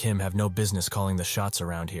outsiders like him have no business calling the shots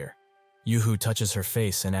around here. Yuhu touches her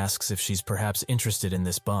face and asks if she's perhaps interested in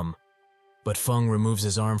this bum. But Feng removes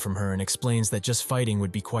his arm from her and explains that just fighting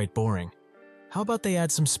would be quite boring. How about they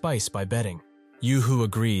add some spice by betting? Yuhu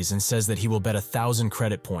agrees and says that he will bet 1,000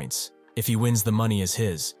 credit points. If he wins, the money is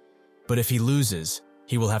his. But if he loses,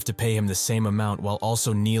 he will have to pay him the same amount while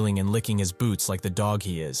also kneeling and licking his boots like the dog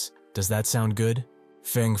he is. Does that sound good?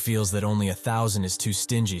 Feng feels that only 1,000 is too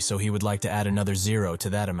stingy, so he would like to add another 0 to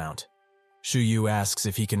that amount. Shuyu asks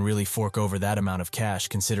if he can really fork over that amount of cash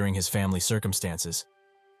considering his family circumstances.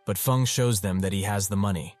 But Feng shows them that he has the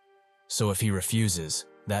money. So if he refuses,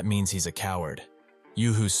 that means he's a coward.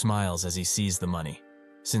 Yuhu smiles as he sees the money,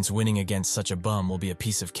 since winning against such a bum will be a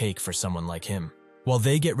piece of cake for someone like him. While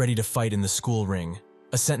they get ready to fight in the school ring,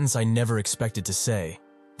 a sentence I never expected to say,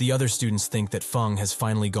 the other students think that Feng has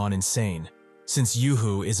finally gone insane, since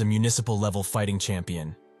Yuhu is a municipal-level fighting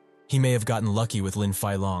champion. He may have gotten lucky with Lin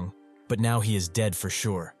Failong, but now he is dead for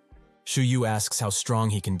sure. Shuyu asks how strong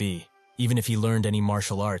he can be. Even if he learned any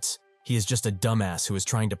martial arts, he is just a dumbass who is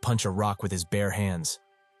trying to punch a rock with his bare hands.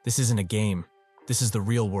 This isn't a game. This is the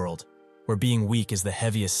real world, where being weak is the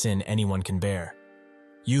heaviest sin anyone can bear.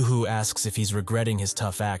 Yuhu asks if he's regretting his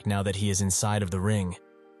tough act now that he is inside of the ring,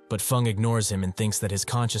 but Feng ignores him and thinks that his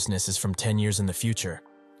consciousness is from 10 years in the future.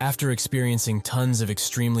 After experiencing tons of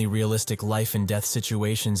extremely realistic life and death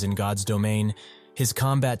situations in God's domain, his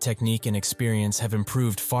combat technique and experience have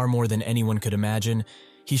improved far more than anyone could imagine.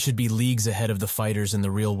 He should be leagues ahead of the fighters in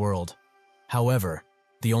the real world. However,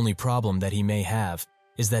 the only problem that he may have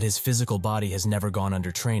is that his physical body has never gone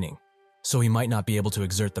under training, so he might not be able to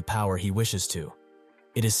exert the power he wishes to.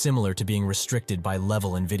 It is similar to being restricted by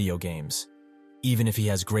level in video games. Even if he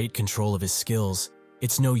has great control of his skills,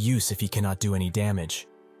 it's no use if he cannot do any damage.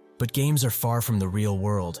 But games are far from the real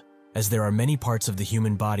world, as there are many parts of the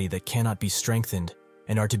human body that cannot be strengthened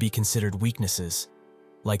and are to be considered weaknesses,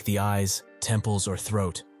 like the eyes, temples, or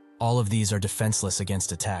throat. All of these are defenseless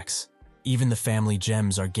against attacks. Even the family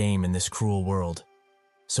gems are game in this cruel world.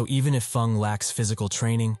 So even if Feng lacks physical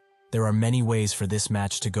training, there are many ways for this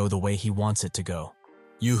match to go the way he wants it to go.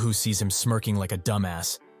 Yuhu sees him smirking like a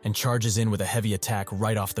dumbass and charges in with a heavy attack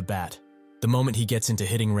right off the bat. The moment he gets into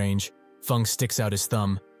hitting range, Feng sticks out his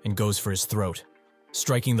thumb and goes for his throat.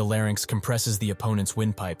 Striking the larynx compresses the opponent's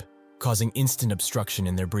windpipe, causing instant obstruction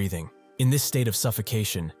in their breathing. In this state of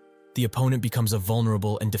suffocation, the opponent becomes a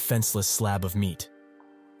vulnerable and defenseless slab of meat.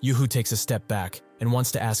 Yuhu takes a step back and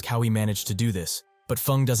wants to ask how he managed to do this, but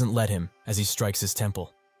Feng doesn't let him as he strikes his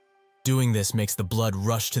temple. Doing this makes the blood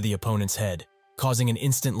rush to the opponent's head, causing an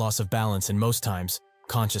instant loss of balance and most times,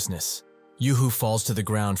 consciousness. Yuhu falls to the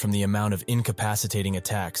ground from the amount of incapacitating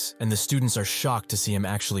attacks, and the students are shocked to see him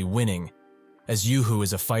actually winning, as Yuhu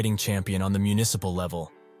is a fighting champion on the municipal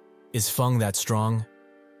level. Is Feng that strong?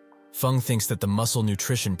 Feng thinks that the muscle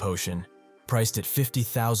nutrition potion, priced at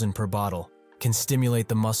 50,000 per bottle, can stimulate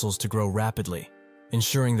the muscles to grow rapidly,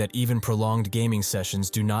 ensuring that even prolonged gaming sessions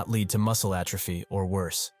do not lead to muscle atrophy or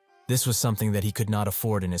worse. This was something that he could not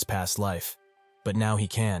afford in his past life, but now he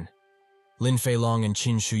can. Lin Feilong and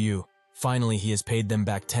Qin Shuyu, finally he has paid them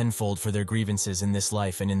back tenfold for their grievances in this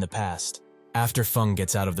life and in the past. After Feng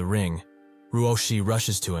gets out of the ring, Ruoshi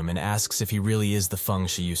rushes to him and asks if he really is the Feng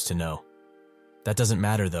she used to know. That doesn't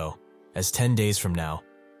matter though, as 10 days from now,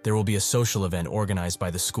 there will be a social event organized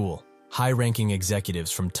by the school. High-ranking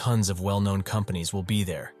executives from tons of well-known companies will be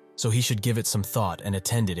there, so he should give it some thought and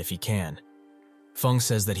attend it if he can. Feng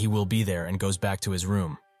says that he will be there and goes back to his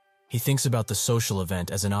room. He thinks about the social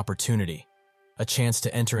event as an opportunity, a chance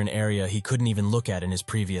to enter an area he couldn't even look at in his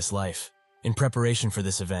previous life. In preparation for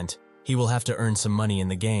this event, he will have to earn some money in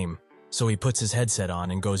the game, so he puts his headset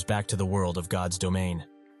on and goes back to the world of God's domain.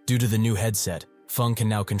 Due to the new headset, Feng can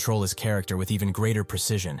now control his character with even greater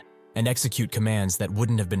precision and execute commands that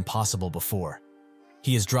wouldn't have been possible before.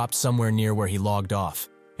 He is dropped somewhere near where he logged off,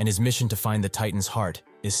 and his mission to find the Titan's heart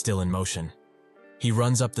is still in motion. He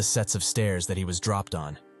runs up the sets of stairs that he was dropped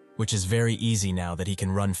on, which is very easy now that he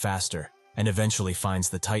can run faster, and eventually finds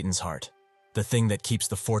the Titan's heart, the thing that keeps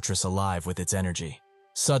the fortress alive with its energy.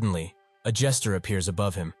 Suddenly, a jester appears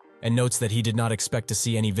above him and notes that he did not expect to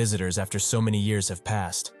see any visitors after so many years have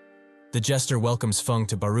passed. The jester welcomes Feng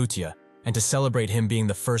to Barutia, and to celebrate him being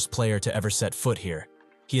the first player to ever set foot here,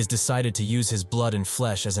 he has decided to use his blood and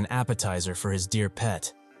flesh as an appetizer for his dear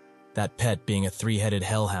pet. That pet being a three-headed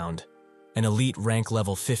hellhound, an elite rank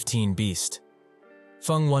level 15 beast.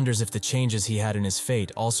 Feng wonders if the changes he had in his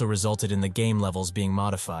fate also resulted in the game levels being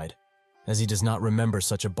modified, as he does not remember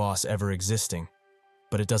such a boss ever existing.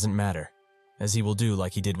 But it doesn't matter, as he will do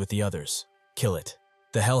like he did with the others. Kill it.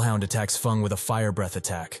 The hellhound attacks Feng with a fire breath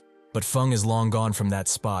attack, but Feng is long gone from that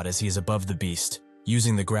spot as he is above the beast,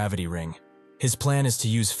 using the gravity ring. His plan is to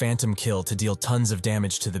use Phantom Kill to deal tons of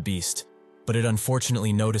damage to the beast, but it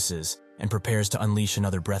unfortunately notices and prepares to unleash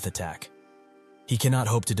another breath attack. He cannot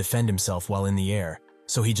hope to defend himself while in the air,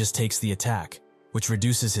 so he just takes the attack, which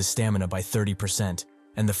reduces his stamina by 30%,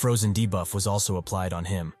 and the frozen debuff was also applied on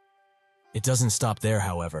him. It doesn't stop there,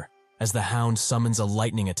 however, as the hound summons a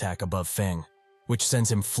lightning attack above Feng, which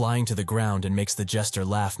sends him flying to the ground and makes the jester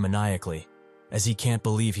laugh maniacally, as he can't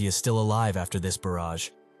believe he is still alive after this barrage.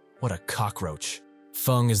 What a cockroach.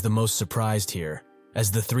 Feng is the most surprised here,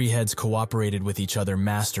 as the three heads cooperated with each other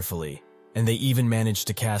masterfully, and they even managed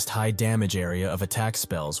to cast high damage area of attack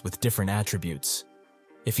spells with different attributes.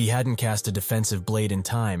 If he hadn't cast a defensive blade in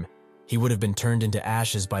time, he would have been turned into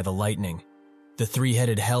ashes by the lightning. The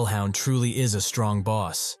three-headed hellhound truly is a strong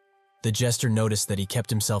boss. The jester noticed that he kept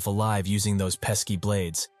himself alive using those pesky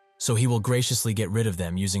blades, so he will graciously get rid of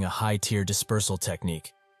them using a high-tier dispersal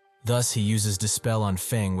technique. Thus, he uses Dispel on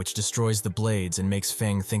Feng, which destroys the blades and makes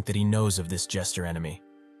Feng think that he knows of this jester enemy.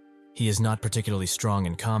 He is not particularly strong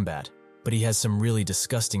in combat, but he has some really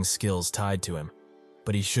disgusting skills tied to him.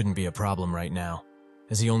 But he shouldn't be a problem right now,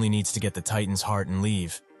 as he only needs to get the Titan's heart and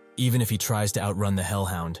leave. Even if he tries to outrun the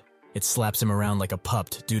hellhound, it slaps him around like a pup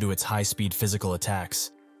due to its high-speed physical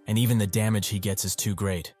attacks, and even the damage he gets is too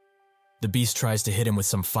great. The beast tries to hit him with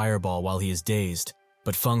some fireball while he is dazed,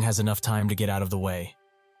 but Feng has enough time to get out of the way.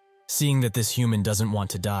 Seeing that this human doesn't want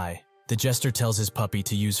to die, the jester tells his puppy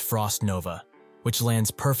to use Frost Nova, which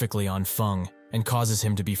lands perfectly on Feng and causes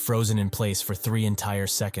him to be frozen in place for 3 entire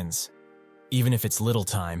seconds. Even if it's little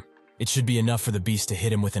time, it should be enough for the beast to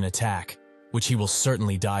hit him with an attack, which he will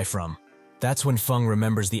certainly die from. That's when Feng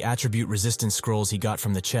remembers the attribute resistance scrolls he got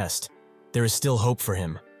from the chest. There is still hope for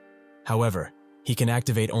him. However, he can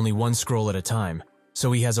activate only one scroll at a time,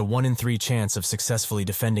 so he has a 1 in 3 chance of successfully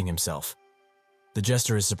defending himself. The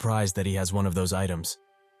jester is surprised that he has one of those items,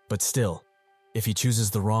 but still, if he chooses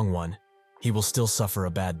the wrong one, he will still suffer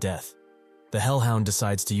a bad death. The hellhound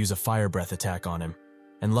decides to use a fire breath attack on him,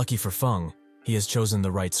 and lucky for Feng, he has chosen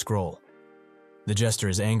the right scroll. The jester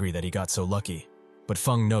is angry that he got so lucky, but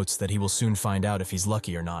Feng notes that he will soon find out if he's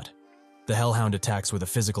lucky or not. The hellhound attacks with a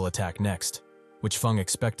physical attack next, which Feng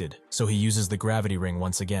expected, so he uses the gravity ring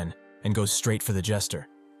once again and goes straight for the jester,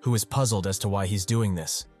 who is puzzled as to why he's doing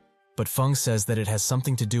this. But Feng says that it has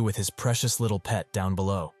something to do with his precious little pet down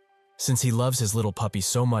below. Since he loves his little puppy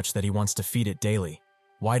so much that he wants to feed it daily,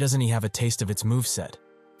 why doesn't he have a taste of its moveset?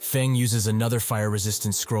 Feng uses another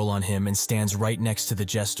fire-resistant scroll on him and stands right next to the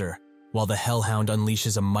jester, while the hellhound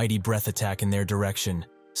unleashes a mighty breath attack in their direction,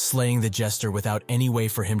 slaying the jester without any way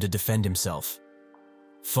for him to defend himself.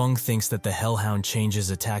 Feng thinks that the hellhound changes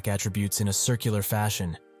attack attributes in a circular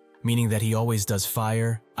fashion, meaning that he always does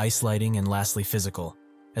fire, ice lighting, and lastly physical.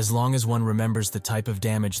 As long as one remembers the type of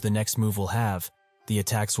damage the next move will have, the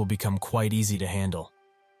attacks will become quite easy to handle.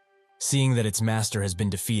 Seeing that its master has been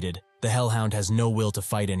defeated, the hellhound has no will to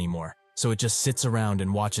fight anymore, so it just sits around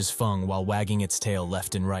and watches Feng while wagging its tail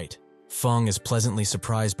left and right. Feng is pleasantly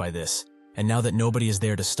surprised by this, and now that nobody is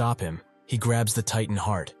there to stop him, he grabs the Titan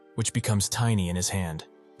heart, which becomes tiny in his hand.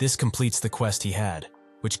 This completes the quest he had,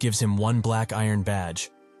 which gives him 1 black iron badge,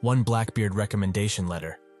 1 Blackbeard recommendation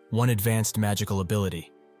letter, 1 advanced magical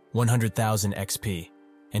ability, 100,000 XP,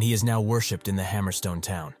 and he is now worshipped in the Hammerstone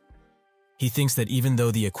town. He thinks that even though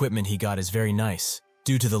the equipment he got is very nice,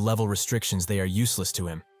 due to the level restrictions they are useless to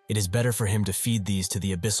him, it is better for him to feed these to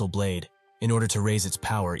the abyssal blade in order to raise its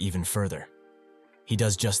power even further. He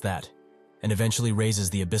does just that, and eventually raises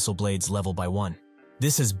the abyssal blade's level by 1.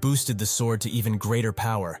 This has boosted the sword to even greater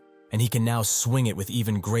power, and he can now swing it with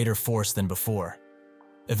even greater force than before.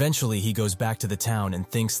 Eventually, he goes back to the town and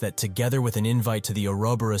thinks that together with an invite to the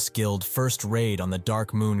Ouroboros Guild first raid on the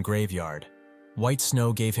Dark Moon Graveyard, White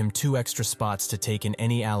Snow gave him 2 extra spots to take in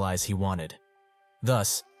any allies he wanted.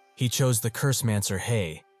 Thus, he chose the Cursemancer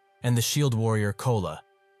Hay and the Shield Warrior Kola,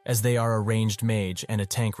 as they are a ranged mage and a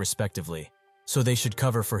tank respectively, so they should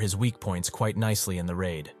cover for his weak points quite nicely in the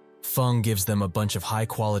raid. Feng gives them a bunch of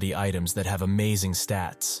high-quality items that have amazing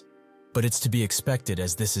stats. But it's to be expected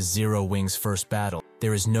as this is Zero Wing's first battle.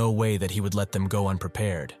 There is no way that he would let them go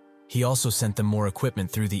unprepared. He also sent them more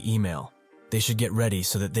equipment through the email. They should get ready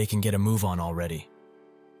so that they can get a move on already.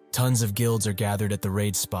 Tons of guilds are gathered at the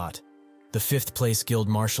raid spot. The 5th place Guild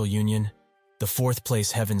Martial Union, the 4th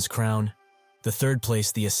place Heaven's Crown, the 3rd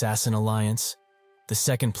place the Assassin Alliance, the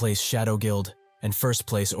 2nd place Shadow Guild, and 1st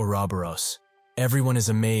place Ouroboros. Everyone is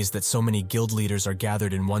amazed that so many guild leaders are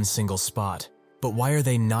gathered in one single spot. But why are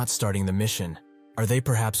they not starting the mission? Are they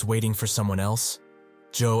perhaps waiting for someone else?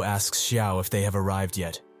 Zhou asks Xiao if they have arrived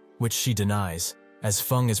yet, which she denies, as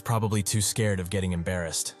Feng is probably too scared of getting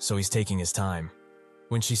embarrassed, so he's taking his time.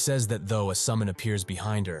 When she says that though, a summon appears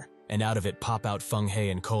behind her, and out of it pop out Feng He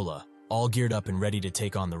and Kola, all geared up and ready to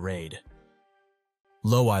take on the raid.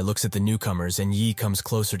 Lo-Ai looks at the newcomers and Yi comes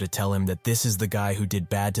closer to tell him that this is the guy who did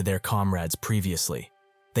bad to their comrades previously.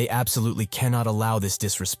 They absolutely cannot allow this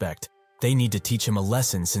disrespect. They need to teach him a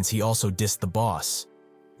lesson since he also dissed the boss.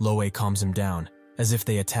 Lo-Ai calms him down. As if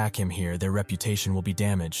they attack him here, their reputation will be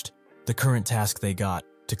damaged. The current task they got,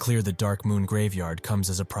 to clear the Dark Moon Graveyard, comes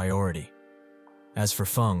as a priority. As for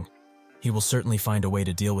Feng, he will certainly find a way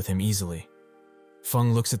to deal with him easily.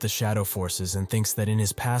 Feng looks at the Shadow Forces and thinks that in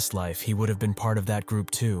his past life he would have been part of that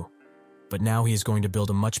group too. But now he is going to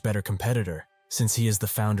build a much better competitor, since he is the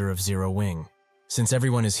founder of Zero Wing. Since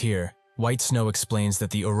everyone is here, White Snow explains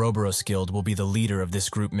that the Ouroboros Guild will be the leader of this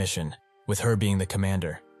group mission, with her being the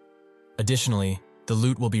commander. Additionally, the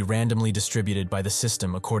loot will be randomly distributed by the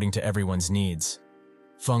system according to everyone's needs.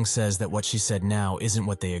 Feng says that what she said now isn't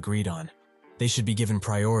what they agreed on. They should be given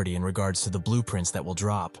priority in regards to the blueprints that will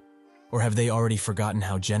drop. Or have they already forgotten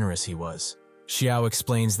how generous he was? Xiao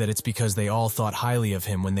explains that it's because they all thought highly of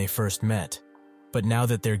him when they first met. But now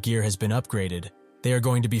that their gear has been upgraded, they are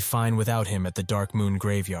going to be fine without him at the Dark Moon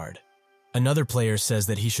Graveyard. Another player says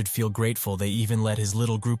that he should feel grateful they even let his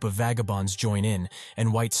little group of vagabonds join in,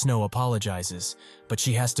 and White Snow apologizes, but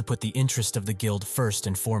she has to put the interest of the guild first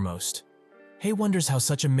and foremost. Hay wonders how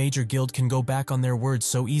such a major guild can go back on their words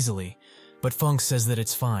so easily, but Feng says that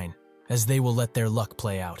it's fine, as they will let their luck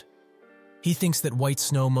play out. He thinks that White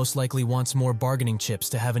Snow most likely wants more bargaining chips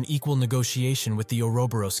to have an equal negotiation with the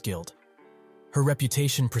Ouroboros Guild. Her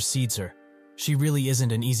reputation precedes her. She really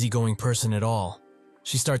isn't an easygoing person at all.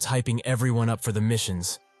 She starts hyping everyone up for the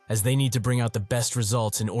missions, as they need to bring out the best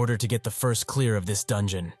results in order to get the first clear of this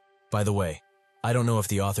dungeon. By the way, I don't know if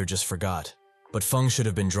the author just forgot, but Feng should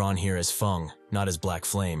have been drawn here as Feng, not as Black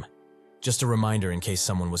Flame. Just a reminder in case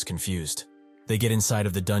someone was confused. They get inside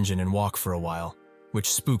of the dungeon and walk for a while,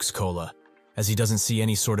 which spooks Kola, as he doesn't see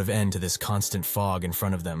any sort of end to this constant fog in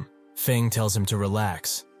front of them. Feng tells him to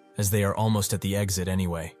relax, as they are almost at the exit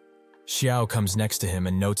anyway. Xiao comes next to him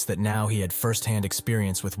and notes that now he had first-hand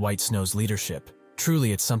experience with White Snow's leadership.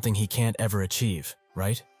 Truly, it's something he can't ever achieve,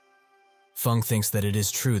 right? Feng thinks that it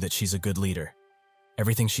is true that she's a good leader.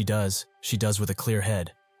 Everything she does with a clear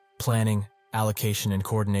head. Planning, allocation, and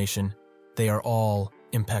coordination, they are all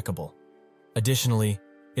impeccable. Additionally,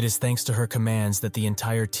 it is thanks to her commands that the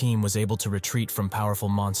entire team was able to retreat from powerful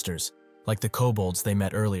monsters, like the kobolds they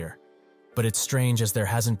met earlier. But it's strange as there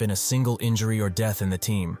hasn't been a single injury or death in the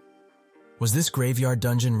team. Was this graveyard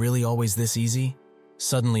dungeon really always this easy?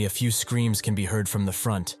 Suddenly a few screams can be heard from the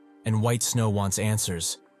front, and White Snow wants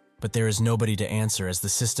answers. But there is nobody to answer as the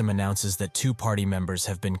system announces that 2 party members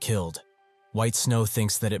have been killed. White Snow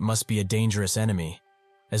thinks that it must be a dangerous enemy,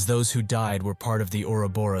 as those who died were part of the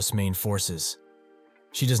Ouroboros main forces.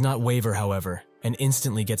 She does not waver, however, and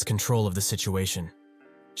instantly gets control of the situation.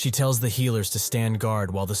 She tells the healers to stand guard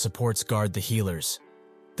while the supports guard the healers.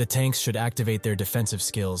 The tanks should activate their defensive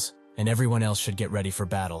skills, and everyone else should get ready for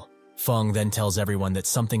battle. Feng then tells everyone that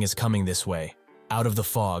something is coming this way, out of the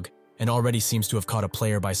fog, and already seems to have caught a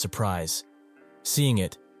player by surprise. Seeing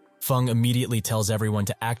it, Feng immediately tells everyone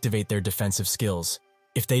to activate their defensive skills,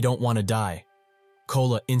 if they don't want to die.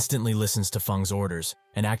 Kola instantly listens to Feng's orders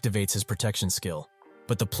and activates his protection skill,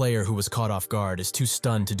 but the player who was caught off guard is too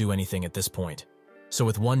stunned to do anything at this point. So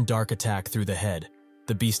with one dark attack through the head,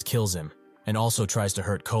 the beast kills him, and also tries to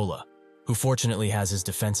hurt Cola, who fortunately has his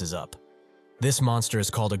defenses up. This monster is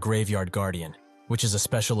called a Graveyard Guardian, which is a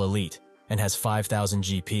special elite, and has 5,000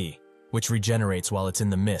 GP, which regenerates while it's in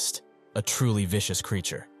the mist, a truly vicious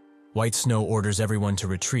creature. White Snow orders everyone to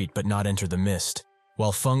retreat but not enter the mist,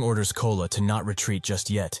 while Feng orders Cola to not retreat just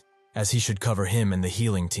yet, as he should cover him and the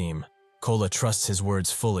healing team. Cola trusts his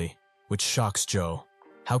words fully, which shocks Joe.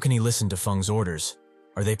 How can he listen to Feng's orders?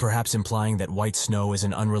 Are they perhaps implying that White Snow is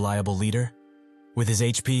an unreliable leader? With his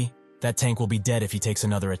HP, that tank will be dead if he takes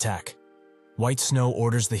another attack. White Snow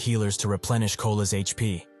orders the healers to replenish Cola's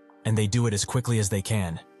HP, and they do it as quickly as they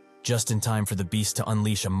can, just in time for the beast to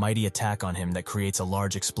unleash a mighty attack on him that creates a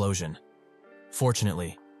large explosion.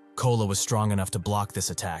 Fortunately, Cola was strong enough to block this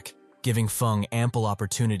attack, giving Feng ample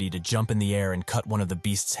opportunity to jump in the air and cut one of the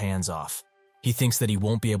beast's hands off. He thinks that he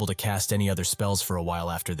won't be able to cast any other spells for a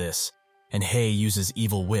while after this, and Hei uses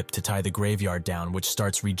Evil Whip to tie the graveyard down, which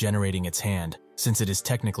starts regenerating its hand, since it is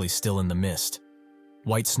technically still in the mist.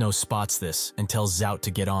 White Snow spots this and tells Zout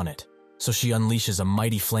to get on it, so she unleashes a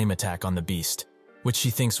mighty flame attack on the beast, which she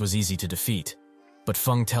thinks was easy to defeat. But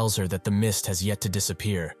Feng tells her that the mist has yet to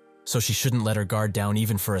disappear, so she shouldn't let her guard down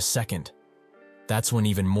even for a second. That's when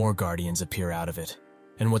even more guardians appear out of it.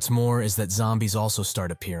 And what's more is that zombies also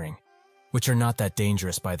start appearing, which are not that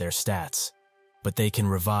dangerous by their stats, but they can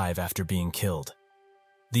revive after being killed.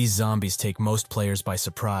 These zombies take most players by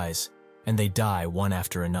surprise, and they die one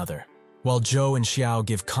after another. While Zhou and Xiao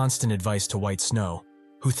give constant advice to White Snow,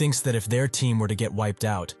 who thinks that if their team were to get wiped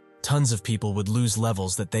out, tons of people would lose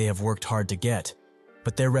levels that they have worked hard to get,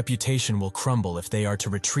 but their reputation will crumble if they are to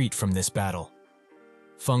retreat from this battle.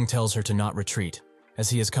 Feng tells her to not retreat, as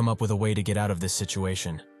he has come up with a way to get out of this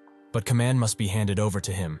situation, but command must be handed over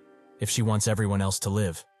to him if she wants everyone else to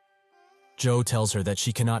live. Zhou tells her that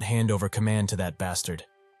she cannot hand over command to that bastard,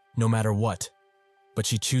 no matter what, but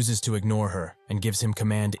she chooses to ignore her and gives him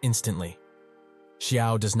command instantly.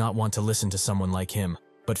 Xiao does not want to listen to someone like him,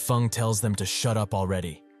 but Feng tells them to shut up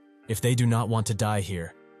already. If they do not want to die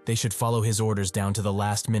here, they should follow his orders down to the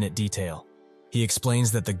last-minute detail. He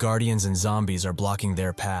explains that the guardians and zombies are blocking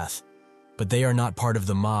their path, but they are not part of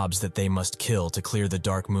the mobs that they must kill to clear the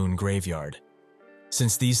Dark Moon graveyard.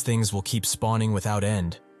 Since these things will keep spawning without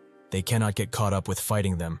end, they cannot get caught up with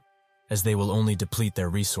fighting them, as they will only deplete their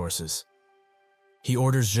resources. He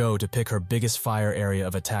orders Zhou to pick her biggest fire area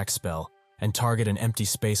of attack spell and target an empty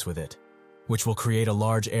space with it, which will create a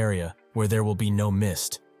large area where there will be no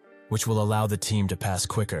mist, which will allow the team to pass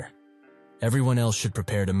quicker. Everyone else should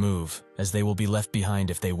prepare to move, as they will be left behind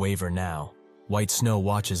if they waver now. White Snow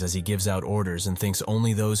watches as he gives out orders and thinks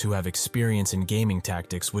only those who have experience in gaming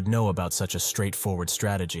tactics would know about such a straightforward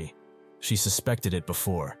strategy. She suspected it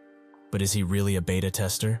before, but is he really a beta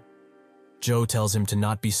tester? Zhou tells him to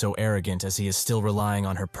not be so arrogant, as he is still relying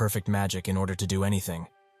on her perfect magic in order to do anything.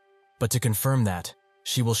 But to confirm that,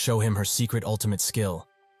 she will show him her secret ultimate skill,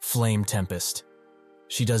 Flame Tempest.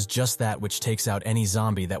 She does just that, which takes out any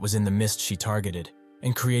zombie that was in the mist she targeted,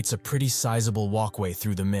 and creates a pretty sizable walkway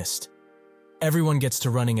through the mist. Everyone gets to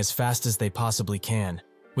running as fast as they possibly can,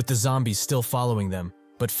 with the zombies still following them,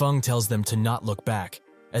 but Feng tells them to not look back,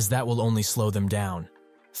 as that will only slow them down.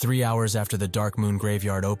 3 hours after the Dark Moon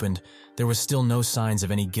graveyard opened, there was still no signs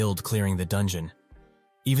of any guild clearing the dungeon.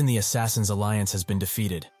 Even the Assassin's Alliance has been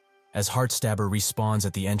defeated, as Heartstabber respawns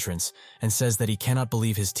at the entrance and says that he cannot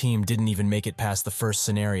believe his team didn't even make it past the first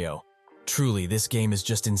scenario. Truly, this game is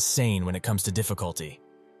just insane when it comes to difficulty.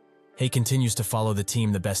 Hei continues to follow the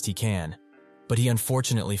team the best he can, but he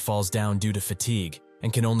unfortunately falls down due to fatigue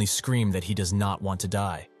and can only scream that he does not want to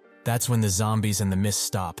die. That's when the zombies and the mist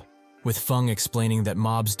stop, with Feng explaining that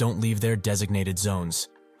mobs don't leave their designated zones,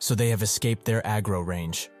 so they have escaped their aggro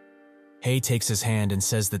range. Hei takes his hand and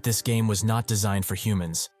says that this game was not designed for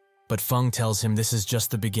humans, but Feng tells him this is just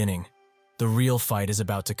the beginning. The real fight is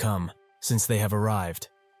about to come, since they have arrived.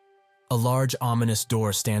 A large ominous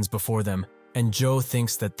door stands before them, and Zhou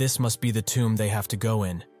thinks that this must be the tomb they have to go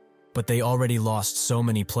in, but they already lost so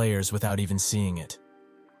many players without even seeing it.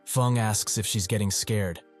 Feng asks if she's getting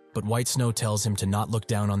scared, but White Snow tells him to not look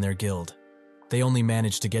down on their guild. They only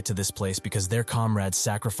managed to get to this place because their comrades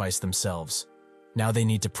sacrificed themselves. Now they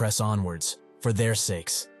need to press onwards, for their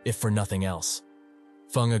sakes, if for nothing else.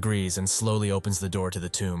 Feng agrees and slowly opens the door to the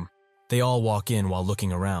tomb. They all walk in while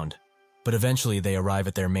looking around, but eventually they arrive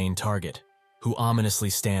at their main target, who ominously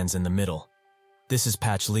stands in the middle. This is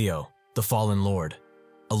Patch Leo, the Fallen Lord,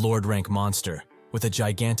 a Lord rank monster with a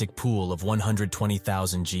gigantic pool of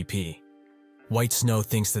 120,000 GP. White Snow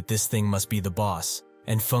thinks that this thing must be the boss,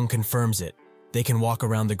 and Feng confirms it. They can walk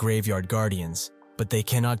around the Graveyard Guardians, but they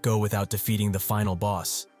cannot go without defeating the final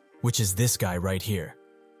boss, which is this guy right here.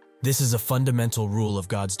 This is a fundamental rule of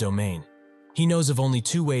God's domain. He knows of only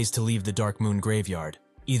two ways to leave the Dark Moon graveyard.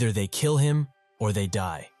 Either they kill him, or they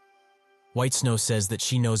die. White Snow says that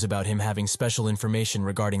she knows about him having special information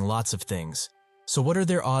regarding lots of things. So what are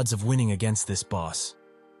their odds of winning against this boss?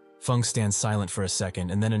 Feng stands silent for a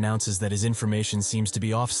second and then announces that his information seems to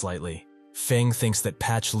be off slightly. Feng thinks that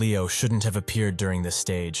Patch Leo shouldn't have appeared during this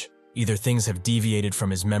stage. Either things have deviated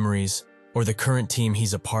from his memories, or the current team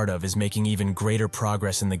he's a part of is making even greater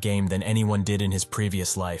progress in the game than anyone did in his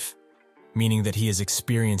previous life, meaning that he is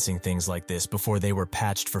experiencing things like this before they were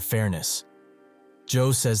patched for fairness.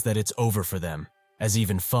 Joe says that it's over for them, as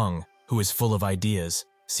even Feng, who is full of ideas,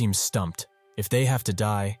 seems stumped. If they have to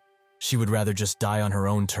die, she would rather just die on her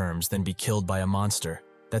own terms than be killed by a monster.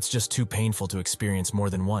 That's just too painful to experience more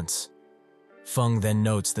than once. Feng then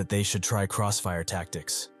notes that they should try crossfire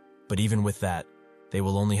tactics, but even with that, they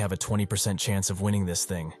will only have a 20% chance of winning this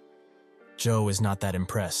thing. Joe is not that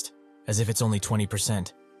impressed, as if it's only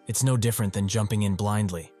 20%. It's no different than jumping in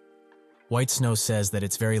blindly. White Snow says that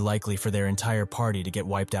it's very likely for their entire party to get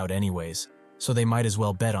wiped out anyways, so they might as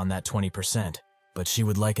well bet on that 20%, but she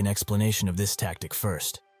would like an explanation of this tactic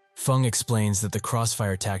first. Feng explains that the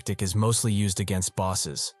crossfire tactic is mostly used against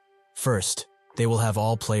bosses. First, they will have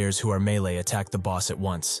all players who are melee attack the boss at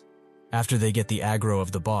once. After they get the aggro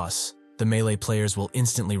of the boss, the melee players will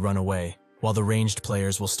instantly run away, while the ranged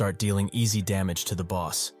players will start dealing easy damage to the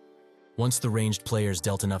boss. Once the ranged players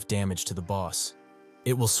dealt enough damage to the boss,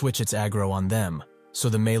 it will switch its aggro on them, so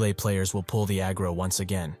the melee players will pull the aggro once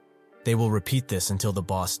again. They will repeat this until the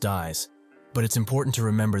boss dies, but it's important to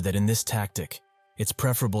remember that in this tactic, it's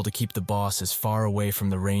preferable to keep the boss as far away from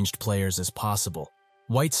the ranged players as possible.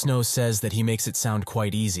 White Snow says that he makes it sound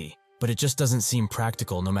quite easy, but it just doesn't seem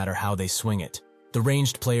practical no matter how they swing it. The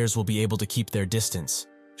ranged players will be able to keep their distance,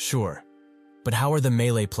 sure, but how are the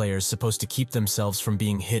melee players supposed to keep themselves from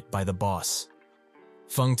being hit by the boss?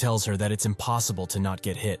 Feng tells her that it's impossible to not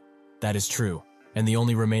get hit. That is true, and the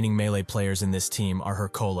only remaining melee players in this team are her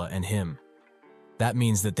Cola and him. That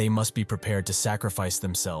means that they must be prepared to sacrifice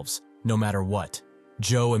themselves, no matter what.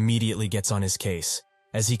 Joe immediately gets on his case,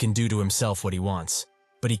 as he can do to himself what he wants,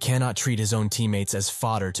 but he cannot treat his own teammates as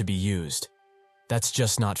fodder to be used. That's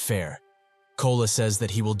just not fair. Cola says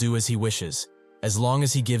that he will do as he wishes. As long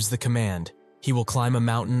as he gives the command, he will climb a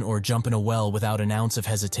mountain or jump in a well without an ounce of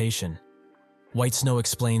hesitation. White Snow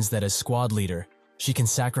explains that as squad leader, she can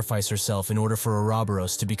sacrifice herself in order for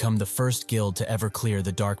Ouroboros to become the first guild to ever clear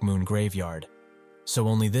the Dark Moon graveyard. So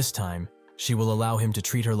only this time, she will allow him to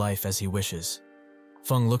treat her life as he wishes.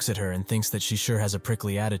 Feng looks at her and thinks that she sure has a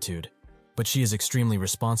prickly attitude, but she is extremely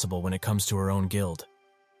responsible when it comes to her own guild.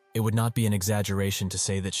 It would not be an exaggeration to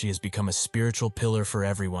say that she has become a spiritual pillar for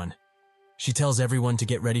everyone. She tells everyone to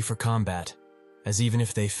get ready for combat, as even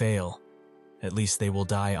if they fail, at least they will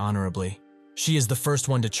die honorably. She is the first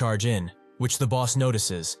one to charge in, which the boss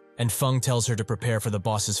notices, and Feng tells her to prepare for the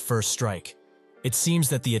boss's first strike. It seems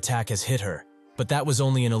that the attack has hit her, but that was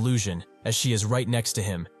only an illusion, as she is right next to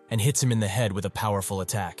him and hits him in the head with a powerful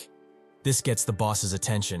attack. This gets the boss's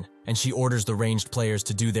attention, and she orders the ranged players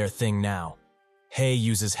to do their thing now. Hei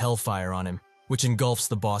uses Hellfire on him, which engulfs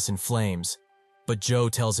the boss in flames, but Joe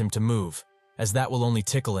tells him to move, as that will only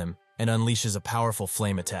tickle him and unleashes a powerful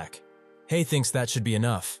flame attack. Hei thinks that should be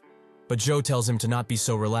enough, but Joe tells him to not be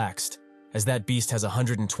so relaxed, as that beast has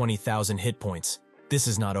 120,000 hit points. This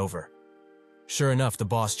is not over. Sure enough, the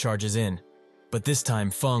boss charges in, but this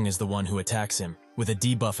time Feng is the one who attacks him, with a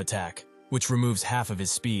debuff attack, which removes half of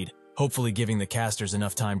his speed, hopefully giving the casters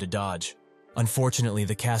enough time to dodge. Unfortunately,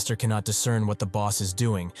 the caster cannot discern what the boss is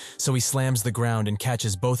doing, so he slams the ground and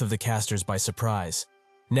catches both of the casters by surprise.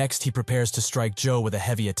 Next, he prepares to strike Joe with a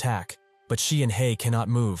heavy attack, but she and Hei cannot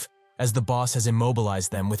move, as the boss has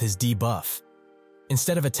immobilized them with his debuff.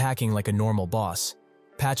 Instead of attacking like a normal boss,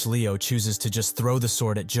 Patch Leo chooses to just throw the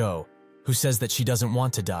sword at Joe, who says that she doesn't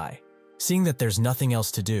want to die. Seeing that there's nothing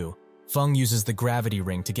else to do, Feng uses the gravity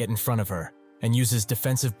ring to get in front of her, and uses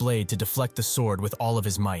defensive blade to deflect the sword with all of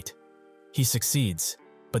his might. He succeeds,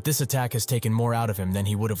 but this attack has taken more out of him than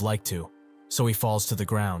he would have liked to, so he falls to the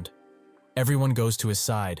ground. Everyone goes to his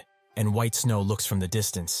side, and White Snow looks from the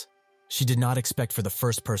distance. She did not expect for the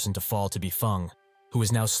first person to fall to be Feng, who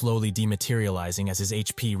is now slowly dematerializing as his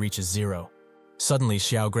HP reaches 0. Suddenly,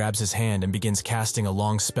 Xiao grabs his hand and begins casting a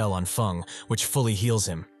long spell on Feng, which fully heals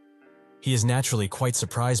him. He is naturally quite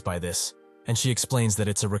surprised by this, and she explains that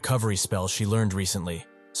it's a recovery spell she learned recently,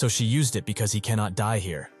 so she used it because he cannot die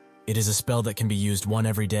here. It is a spell that can be used one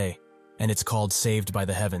every day, and it's called Saved by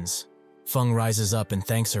the Heavens. Feng rises up and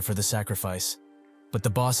thanks her for the sacrifice, but the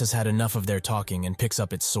boss has had enough of their talking and picks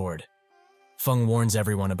up its sword. Feng warns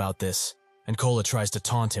everyone about this, and Cola tries to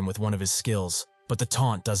taunt him with one of his skills, but the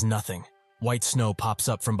taunt does nothing. White snow pops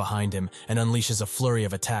up from behind him and unleashes a flurry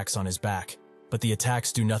of attacks on his back, but the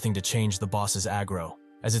attacks do nothing to change the boss's aggro,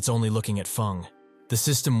 as it's only looking at Feng. The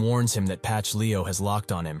system warns him that Patch Leo has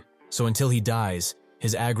locked on him, so until he dies,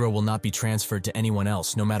 his aggro will not be transferred to anyone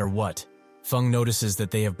else no matter what. Feng notices that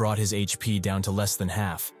they have brought his HP down to less than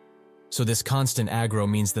half. So this constant aggro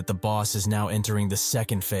means that the boss is now entering the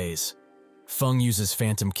second phase. Feng uses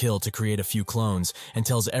Phantom Kill to create a few clones and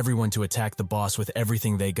tells everyone to attack the boss with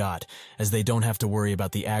everything they got, as they don't have to worry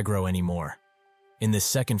about the aggro anymore. In this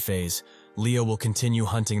second phase, Leo will continue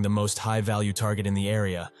hunting the most high-value target in the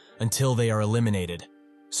area until they are eliminated,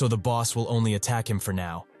 so the boss will only attack him for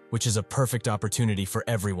now, which is a perfect opportunity for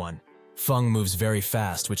everyone. Feng moves very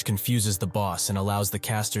fast, which confuses the boss and allows the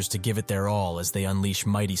casters to give it their all as they unleash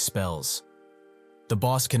mighty spells. The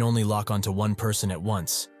boss can only lock onto one person at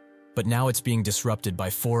once, but now it's being disrupted by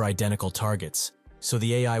 4 identical targets, so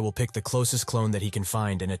the AI will pick the closest clone that he can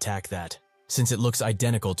find and attack that, since it looks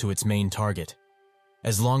identical to its main target.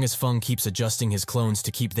 As long as Feng keeps adjusting his clones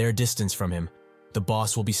to keep their distance from him, the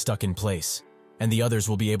boss will be stuck in place, and the others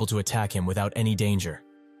will be able to attack him without any danger.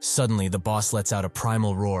 Suddenly, the boss lets out a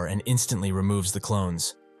primal roar and instantly removes the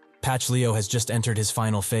clones. Patch Leo has just entered his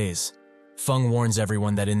final phase. Feng warns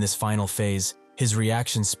everyone that in this final phase, his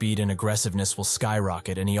reaction speed and aggressiveness will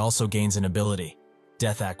skyrocket, and he also gains an ability,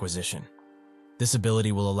 Death Acquisition. This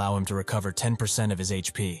ability will allow him to recover 10% of his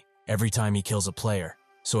HP every time he kills a player,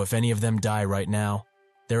 so if any of them die right now,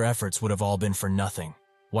 their efforts would have all been for nothing.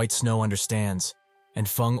 White Snow understands, and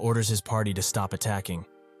Feng orders his party to stop attacking,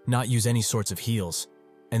 not use any sorts of heals,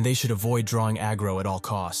 and they should avoid drawing aggro at all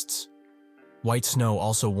costs. White Snow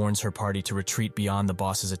also warns her party to retreat beyond the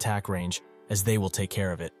boss's attack range, as they will take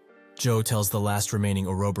care of it. Joe tells the last remaining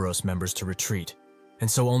Ouroboros members to retreat, and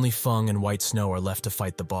so only Feng and White Snow are left to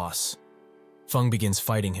fight the boss. Feng begins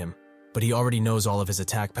fighting him, but he already knows all of his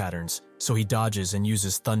attack patterns, so he dodges and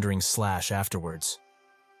uses Thundering Slash afterwards.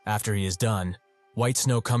 After he is done, White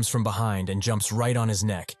Snow comes from behind and jumps right on his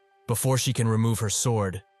neck. Before she can remove her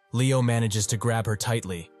sword, Leo manages to grab her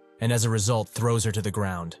tightly, and as a result throws her to the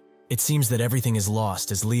ground. It seems that everything is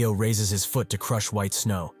lost as Leo raises his foot to crush White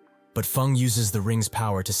Snow, but Feng uses the ring's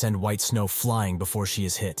power to send White Snow flying before she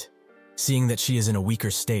is hit. Seeing that she is in a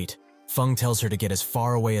weaker state, Feng tells her to get as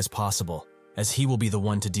far away as possible, as he will be the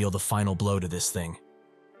one to deal the final blow to this thing.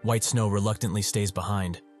 White Snow reluctantly stays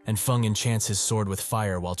behind, and Feng enchants his sword with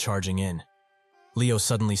fire while charging in. Leo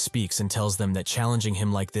suddenly speaks and tells them that challenging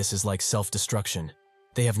him like this is like self-destruction.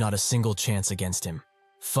 They have not a single chance against him.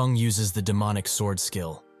 Feng uses the demonic sword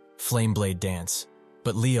skill, Flame Blade Dance,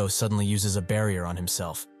 but Leo suddenly uses a barrier on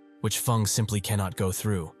himself, which Feng simply cannot go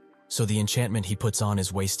through, so the enchantment he puts on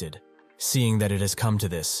is wasted. Seeing that it has come to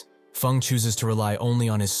this, Feng chooses to rely only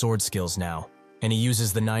on his sword skills now, and he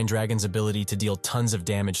uses the Nine Dragons ability to deal tons of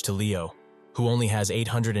damage to Leo, who only has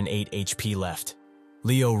 808 HP left.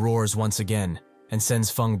 Leo roars once again, and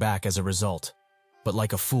sends Feng back as a result. But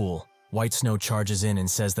like a fool, White Snow charges in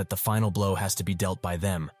and says that the final blow has to be dealt by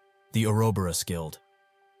them, the Ouroboros Guild.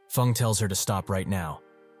 Feng tells her to stop right now,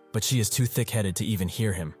 but she is too thick-headed to even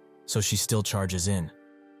hear him, so she still charges in.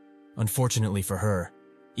 Unfortunately for her,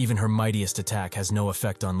 even her mightiest attack has no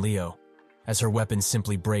effect on Leo, as her weapon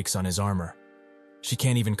simply breaks on his armor. She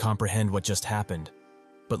can't even comprehend what just happened,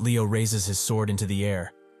 but Leo raises his sword into the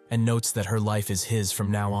air and notes that her life is his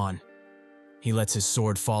from now on. He lets his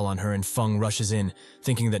sword fall on her and Feng rushes in,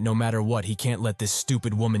 thinking that no matter what, he can't let this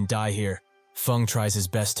stupid woman die here. Feng tries his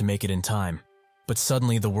best to make it in time, but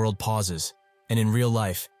suddenly the world pauses, and in real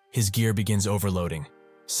life, his gear begins overloading,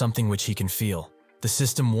 something which he can feel. The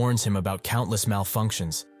system warns him about countless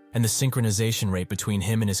malfunctions, and the synchronization rate between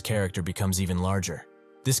him and his character becomes even larger.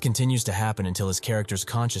 This continues to happen until his character's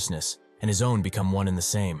consciousness and his own become one and the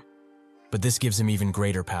same. But this gives him even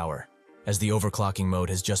greater power, as the overclocking mode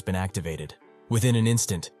has just been activated. Within an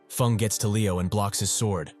instant, Feng gets to Leo and blocks his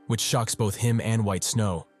sword, which shocks both him and White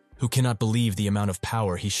Snow, who cannot believe the amount of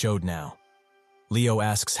power he showed now. Leo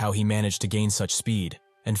asks how he managed to gain such speed,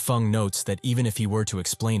 and Feng notes that even if he were to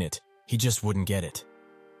explain it, he just wouldn't get it.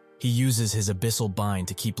 He uses his abyssal bind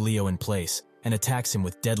to keep Leo in place and attacks him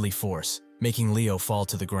with deadly force, making Leo fall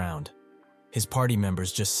to the ground. His party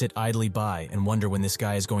members just sit idly by and wonder when this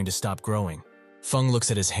guy is going to stop growing. Feng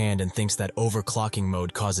looks at his hand and thinks that overclocking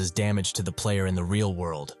mode causes damage to the player in the real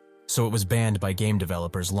world, so it was banned by game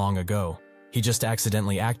developers long ago. He just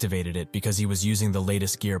accidentally activated it because he was using the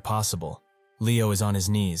latest gear possible. Leo is on his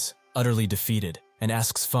knees, utterly defeated, and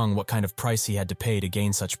asks Feng what kind of price he had to pay to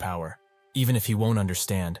gain such power. Even if he won't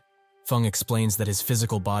understand, Feng explains that his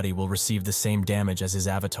physical body will receive the same damage as his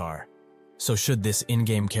avatar, So should this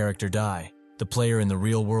in-game character die, the player in the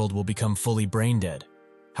real world will become fully brain-dead.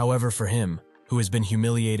 However, for him, who has been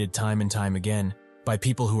humiliated time and time again by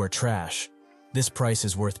people who are trash, this price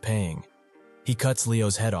is worth paying. He cuts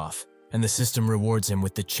Leo's head off, and the system rewards him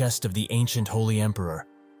with the chest of the ancient Holy Emperor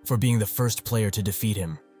for being the first player to defeat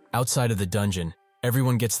him. Outside of the dungeon,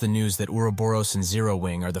 everyone gets the news that Ouroboros and Zero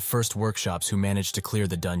Wing are the first workshops who managed to clear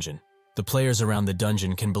the dungeon. The players around the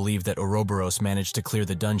dungeon can believe that Ouroboros managed to clear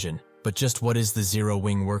the dungeon, but just what is the Zero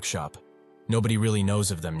Wing workshop? Nobody really knows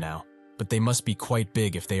of them now, but they must be quite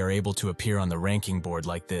big if they are able to appear on the ranking board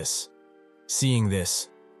like this. Seeing this,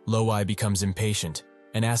 Lo-Ai becomes impatient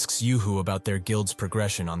and asks Yoo-Hoo about their guild's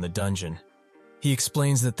progression on the dungeon. He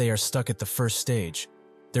explains that they are stuck at the first stage.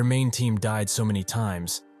 Their main team died so many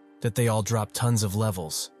times that they all dropped tons of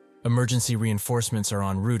levels. Emergency reinforcements are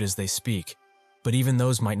en route as they speak, but even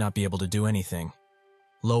those might not be able to do anything.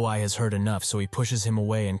 Lo-Ai has heard enough, so he pushes him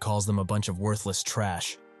away and calls them a bunch of worthless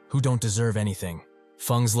trash who don't deserve anything.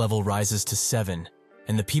 Feng's level rises to 7,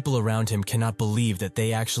 and the people around him cannot believe that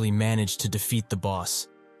they actually managed to defeat the boss.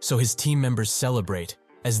 So his team members celebrate,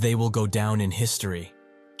 as they will go down in history.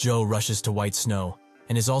 Joe rushes to White Snow,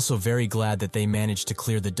 and is also very glad that they managed to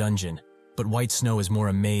clear the dungeon, but White Snow is more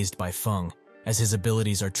amazed by Feng, as his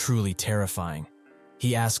abilities are truly terrifying.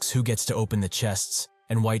 He asks who gets to open the chests,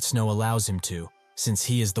 and White Snow allows him to, since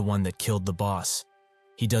he is the one that killed the boss.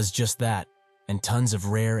 He does just that, and tons of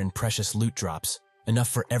rare and precious loot drops, enough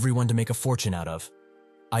for everyone to make a fortune out of.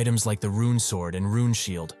 Items like the Rune Sword and Rune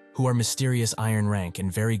Shield, who are mysterious iron rank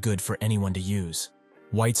and very good for anyone to use.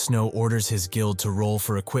 White Snow orders his guild to roll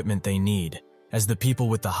for equipment they need, as the people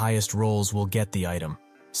with the highest rolls will get the item.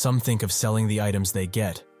 Some think of selling the items they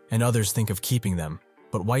get, and others think of keeping them,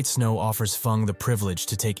 but White Snow offers Feng the privilege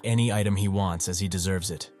to take any item he wants as he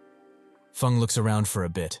deserves it. Feng looks around for a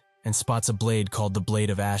bit, and spots a blade called the Blade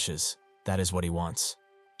of Ashes. That is what he wants.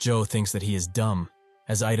 Joe thinks that he is dumb,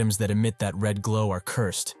 as items that emit that red glow are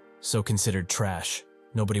cursed, so considered trash.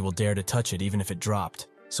 Nobody will dare to touch it even if it dropped.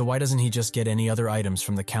 So why doesn't he just get any other items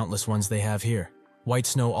from the countless ones they have here? White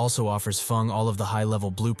Snow also offers Feng all of the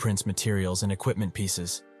high-level blueprints, materials, and equipment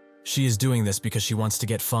pieces. She is doing this because she wants to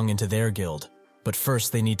get Feng into their guild, but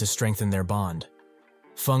first they need to strengthen their bond.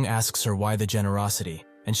 Feng asks her why the generosity,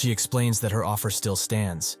 and she explains that her offer still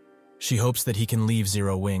stands. She hopes that he can leave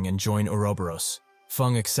Zero Wing and join Ouroboros.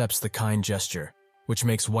 Feng accepts the kind gesture, which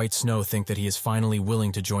makes White Snow think that he is finally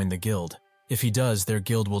willing to join the guild. If he does, their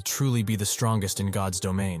guild will truly be the strongest in God's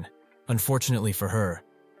domain. Unfortunately for her,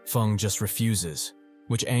 Feng just refuses,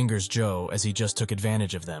 which angers Joe as he just took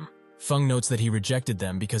advantage of them. Feng notes that he rejected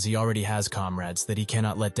them because he already has comrades that he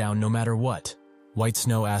cannot let down no matter what. White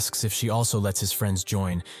Snow asks if she also lets his friends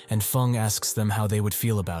join, and Feng asks them how they would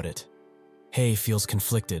feel about it. Hei feels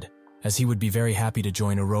conflicted, as he would be very happy to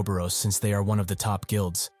join Ouroboros since they are one of the top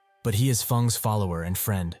guilds, but he is Feng's follower and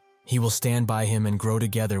friend. He will stand by him and grow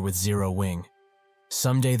together with Zero Wing.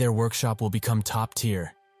 Someday their workshop will become top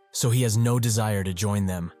tier, so he has no desire to join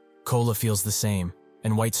them. Cola feels the same,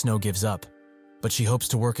 and White Snow gives up, but she hopes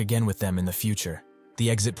to work again with them in the future. The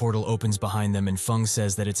exit portal opens behind them and Feng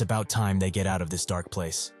says that it's about time they get out of this dark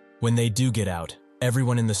place. When they do get out,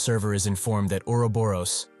 everyone in the server is informed that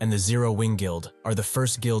Ouroboros and the Zero Wing Guild are the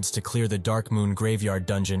first guilds to clear the Dark Moon Graveyard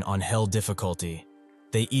Dungeon on Hell difficulty.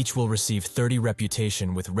 They each will receive 30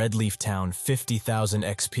 reputation with Red Leaf Town, 50,000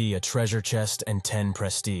 XP, a treasure chest, and 10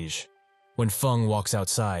 prestige. When Feng walks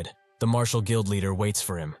outside, the martial guild leader waits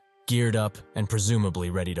for him, geared up and presumably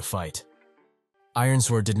ready to fight.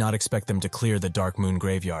 Ironsword did not expect them to clear the Dark Moon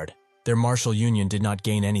Graveyard. Their martial union did not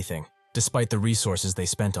gain anything, despite the resources they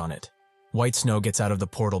spent on it. White Snow gets out of the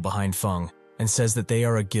portal behind Feng and says that they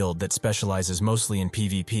are a guild that specializes mostly in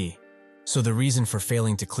PvP. So the reason for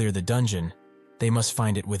failing to clear the dungeon, they must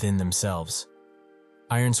find it within themselves.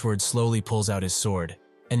 Ironsword slowly pulls out his sword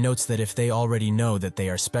and notes that if they already know that they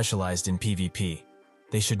are specialized in PvP,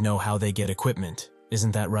 they should know how they get equipment,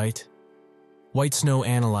 isn't that right? White Snow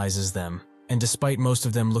analyzes them, and despite most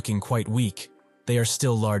of them looking quite weak, they are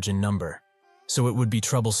still large in number, so it would be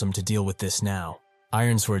troublesome to deal with this now.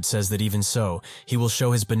 Ironsword says that even so, he will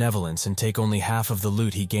show his benevolence and take only half of the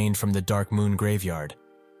loot he gained from the Dark Moon Graveyard.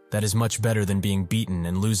 That is much better than being beaten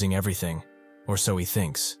and losing everything, or so he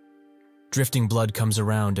thinks. Drifting Blood comes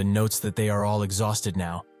around and notes that they are all exhausted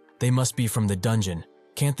now. They must be from the dungeon.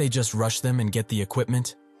 Can't they just rush them and get the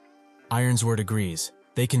equipment? Ironsword agrees.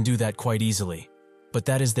 They can do that quite easily. But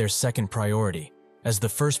that is their second priority, as the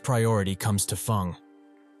first priority comes to Feng.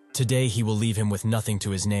 Today he will leave him with nothing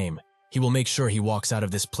to his name. He will make sure he walks out of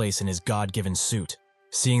this place in his God-given suit.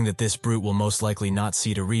 Seeing that this brute will most likely not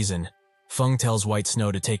see to reason, Feng tells White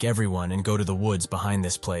Snow to take everyone and go to the woods behind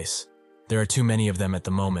this place. There are too many of them at the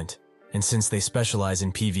moment, and since they specialize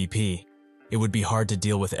in PvP, it would be hard to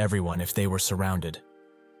deal with everyone if they were surrounded.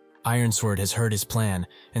 Ironsword has heard his plan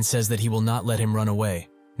and says that he will not let him run away,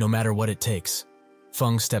 no matter what it takes.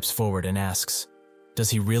 Feng steps forward and asks, does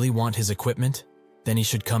he really want his equipment? Then he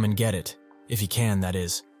should come and get it, if he can, that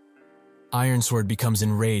is. Ironsword becomes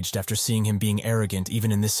enraged after seeing him being arrogant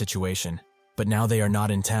even in this situation, but now they are not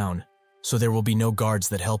in town, so there will be no guards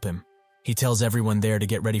that help him. He tells everyone there to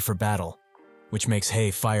get ready for battle, which makes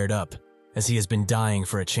Hei fired up, as he has been dying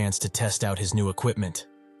for a chance to test out his new equipment.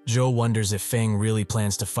 Zhou wonders if Feng really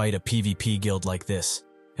plans to fight a PvP guild like this,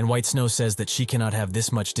 and White Snow says that she cannot have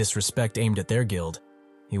this much disrespect aimed at their guild.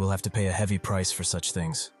 He will have to pay a heavy price for such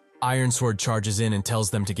things. Ironsword charges in and tells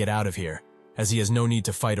them to get out of here, as he has no need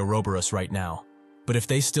to fight Ouroboros right now. But if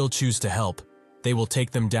they still choose to help, they will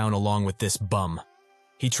take them down along with this bum.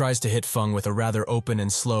 He tries to hit Feng with a rather open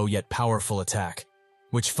and slow yet powerful attack,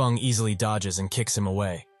 which Feng easily dodges and kicks him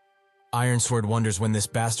away. Ironsword wonders when this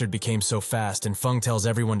bastard became so fast, and Feng tells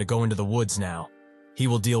everyone to go into the woods now. He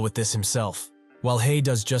will deal with this himself. While Hei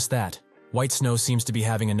does just that, White Snow seems to be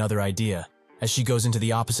having another idea, as she goes into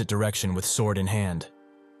the opposite direction with sword in hand.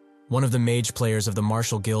 One of the mage players of the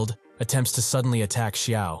martial guild attempts to suddenly attack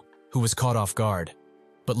Xiao, who was caught off guard,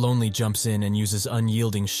 but Lonely jumps in and uses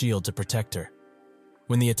unyielding shield to protect her.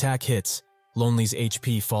 When the attack hits, Lonely's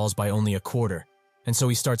HP falls by only a quarter, and so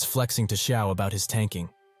he starts flexing to Xiao about his tanking.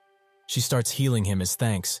 She starts healing him as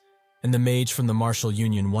thanks, and the mage from the martial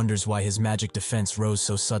union wonders why his magic defense rose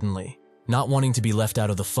so suddenly. Not wanting to be left out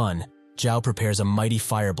of the fun, Zhao prepares a mighty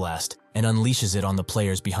fire blast and unleashes it on the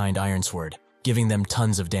players behind Ironsword, giving them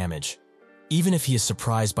tons of damage. Even if he is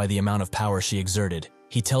surprised by the amount of power she exerted,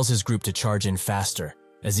 he tells his group to charge in faster,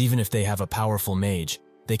 as even if they have a powerful mage,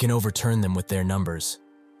 they can overturn them with their numbers.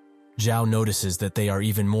 Zhao notices that they are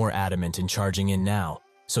even more adamant in charging in now,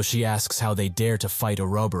 so she asks how they dare to fight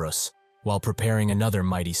Ouroboros, while preparing another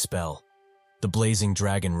mighty spell, the Blazing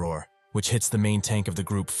Dragon Roar, which hits the main tank of the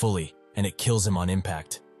group fully, and it kills him on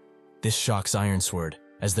impact. This shocks Ironsword,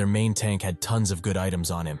 as their main tank had tons of good items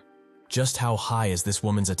on him. Just how high is this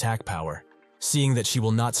woman's attack power? Seeing that she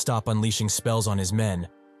will not stop unleashing spells on his men,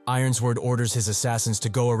 Ironsword orders his assassins to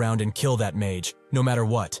go around and kill that mage, no matter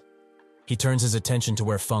what. He turns his attention to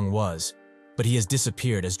where Feng was, but he has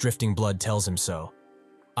disappeared as Drifting Blood tells him so.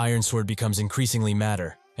 Ironsword becomes increasingly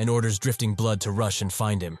madder, and orders Drifting Blood to rush and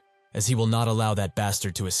find him, as he will not allow that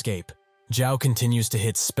bastard to escape. Zhao continues to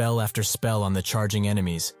hit spell after spell on the charging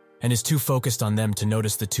enemies, and is too focused on them to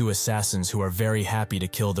notice the two assassins who are very happy to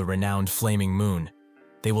kill the renowned Flaming Moon.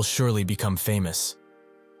 They will surely become famous.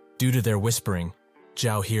 Due to their whispering,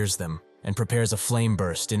 Zhao hears them, and prepares a flame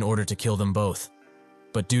burst in order to kill them both.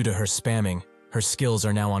 But due to her spamming, her skills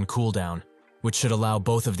are now on cooldown, which should allow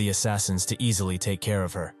both of the assassins to easily take care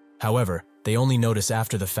of her. However, they only notice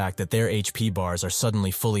after the fact that their HP bars are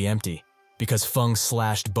suddenly fully empty, because Feng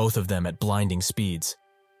slashed both of them at blinding speeds.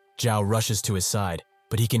 Zhao rushes to his side,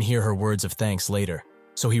 but he can hear her words of thanks later,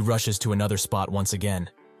 so he rushes to another spot once again,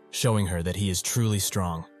 showing her that he is truly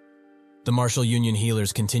strong. The Martial Union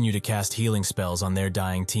healers continue to cast healing spells on their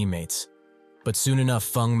dying teammates, but soon enough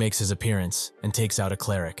Feng makes his appearance and takes out a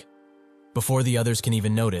cleric. Before the others can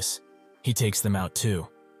even notice, he takes them out too,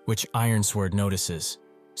 which Ironsword notices,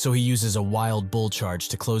 so he uses a wild bull charge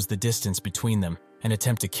to close the distance between them and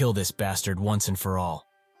attempt to kill this bastard once and for all.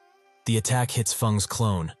 The attack hits Feng's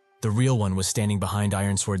clone. The real one was standing behind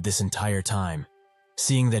Ironsword this entire time.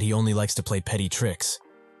 Seeing that he only likes to play petty tricks,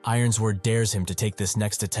 Ironsword dares him to take this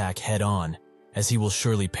next attack head-on, as he will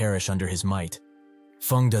surely perish under his might.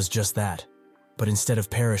 Feng does just that, but instead of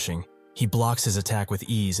perishing, he blocks his attack with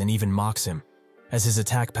ease and even mocks him, as his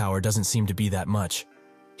attack power doesn't seem to be that much.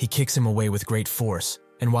 He kicks him away with great force,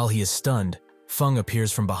 and while he is stunned, Feng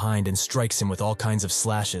appears from behind and strikes him with all kinds of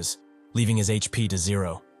slashes, leaving his HP to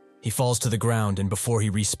 0. He falls to the ground, and before he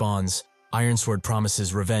respawns, Ironsword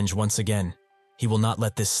promises revenge once again. He will not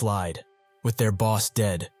let this slide. With their boss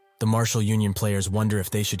dead, the Martial Union players wonder if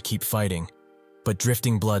they should keep fighting, but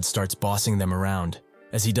Drifting Blood starts bossing them around,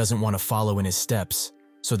 as he doesn't want to follow in his steps,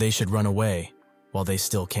 so they should run away, while they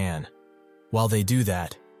still can. While they do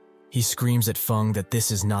that, he screams at Feng that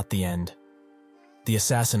this is not the end. The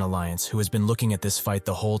Assassin Alliance, who has been looking at this fight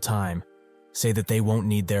the whole time, say that they won't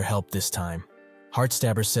need their help this time.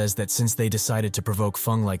 Heartstabber says that since they decided to provoke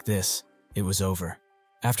Feng like this, it was over.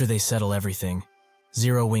 After they settle everything,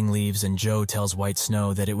 Zero Wing leaves and Zhou tells White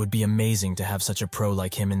Snow that it would be amazing to have such a pro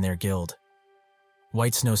like him in their guild.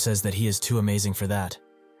 White Snow says that he is too amazing for that.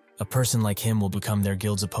 A person like him will become their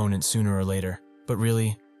guild's opponent sooner or later, but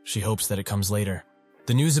really, she hopes that it comes later.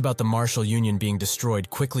 The news about the martial union being destroyed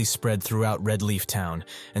quickly spread throughout Red Leaf Town,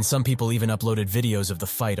 and some people even uploaded videos of the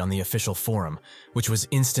fight on the official forum, which was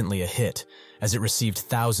instantly a hit, as it received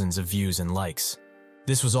thousands of views and likes.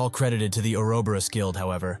 This was all credited to the Ouroboros Guild,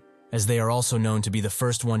 however, as they are also known to be the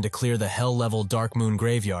first one to clear the Hell-level Dark Moon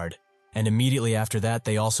Graveyard, and immediately after that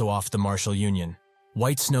they also offed the martial union.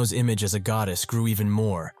 White Snow's image as a goddess grew even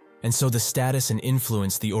more, and so the status and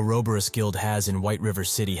influence the Ouroboros Guild has in White River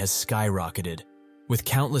City has skyrocketed, with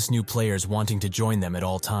countless new players wanting to join them at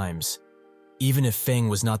all times. Even if Feng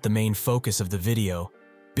was not the main focus of the video,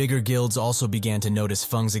 bigger guilds also began to notice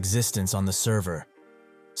Feng's existence on the server.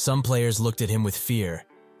 Some players looked at him with fear,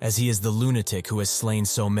 as he is the lunatic who has slain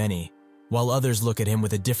so many, while others look at him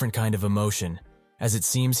with a different kind of emotion, as it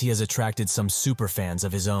seems he has attracted some superfans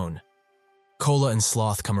of his own. Cola and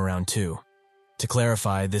Sloth come around too. To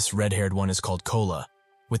clarify, this red-haired one is called Cola,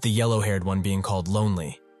 with the yellow-haired one being called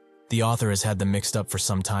Lonely. The author has had them mixed up for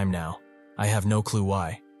some time now. I have no clue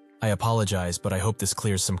why. I apologize, but I hope this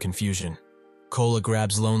clears some confusion. Cola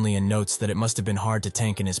grabs Lonely and notes that it must have been hard to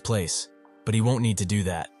tank in his place, but he won't need to do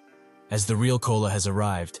that, as the real Cola has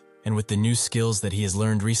arrived, and with the new skills that he has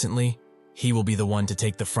learned recently, he will be the one to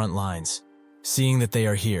take the front lines. Seeing that they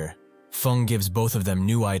are here, Feng gives both of them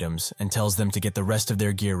new items and tells them to get the rest of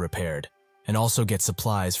their gear repaired, and also get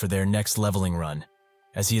supplies for their next leveling run,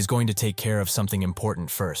 as he is going to take care of something important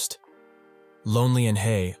first. Lonely and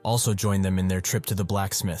Hay also join them in their trip to the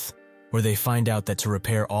blacksmith, where they find out that to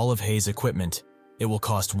repair all of Hay's equipment, it will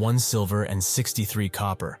cost 1 silver and 63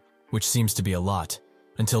 copper, which seems to be a lot,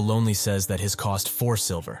 until Lonely says that his cost 4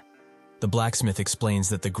 silver. The blacksmith explains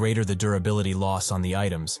that the greater the durability loss on the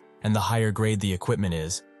items, and the higher grade the equipment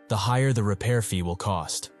is, the higher the repair fee will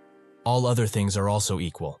cost. All other things are also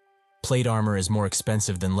equal. Plate armor is more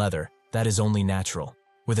expensive than leather, that is only natural.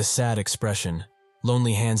 With a sad expression,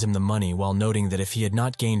 Lonely hands him the money while noting that if he had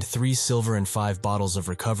not gained 3 silver and 5 bottles of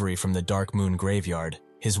recovery from the Dark Moon Graveyard,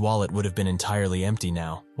 his wallet would have been entirely empty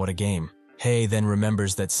now. What a game. Hay then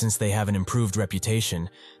remembers that since they have an improved reputation,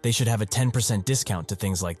 they should have a 10% discount to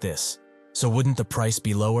things like this. So wouldn't the price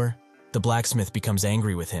be lower? The blacksmith becomes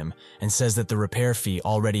angry with him and says that the repair fee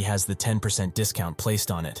already has the 10% discount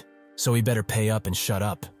placed on it, so he better pay up and shut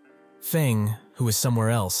up. Feng, who is somewhere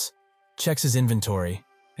else, checks his inventory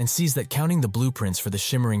and sees that counting the blueprints for the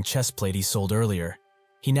shimmering chest plate he sold earlier,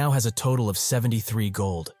 he now has a total of 73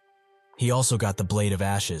 gold. He also got the Blade of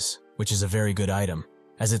Ashes, which is a very good item,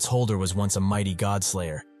 as its holder was once a mighty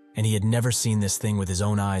godslayer, and he had never seen this thing with his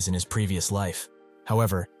own eyes in his previous life.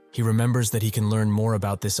 However, he remembers that he can learn more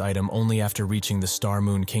about this item only after reaching the Star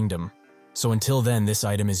Moon Kingdom, so until then this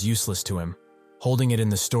item is useless to him. Holding it in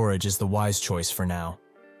the storage is the wise choice for now.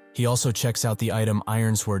 He also checks out the item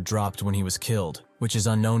Ironsword dropped when he was killed, which is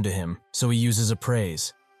unknown to him, so he uses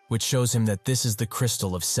Appraise, which shows him that this is the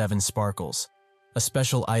Crystal of 7 Sparkles, a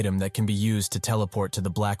special item that can be used to teleport to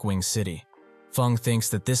the Blackwing City. Feng thinks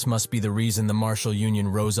that this must be the reason the Martial Union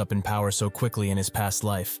rose up in power so quickly in his past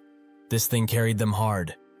life. This thing carried them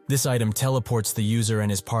hard. This item teleports the user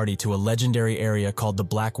and his party to a legendary area called the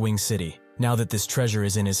Blackwing City. Now that this treasure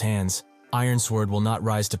is in his hands, Ironsword will not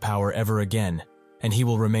rise to power ever again, and he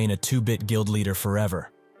will remain a 2-bit guild leader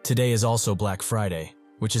forever. Today is also Black Friday,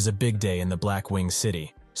 which is a big day in the Blackwing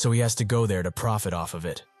City, so he has to go there to profit off of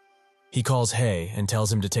it. He calls Hay and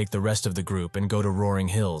tells him to take the rest of the group and go to Roaring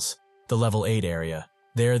Hills, the level 8 area.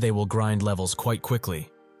 There they will grind levels quite quickly.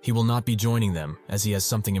 He will not be joining them, as he has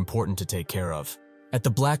something important to take care of. At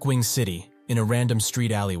the Blackwing City, in a random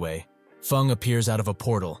street alleyway, Feng appears out of a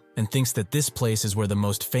portal and thinks that this place is where the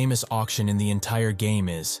most famous auction in the entire game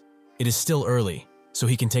is. It is still early, so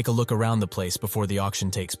he can take a look around the place before the auction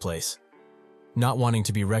takes place. Not wanting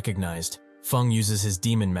to be recognized, Feng uses his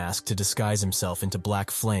demon mask to disguise himself into Black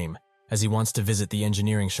Flame, as he wants to visit the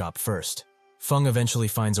engineering shop first. Feng eventually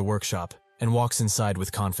finds a workshop and walks inside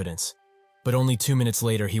with confidence. But only 2 minutes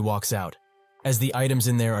later he walks out. As the items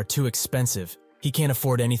in there are too expensive, he can't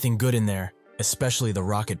afford anything good in there, especially the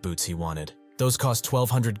rocket boots he wanted. Those cost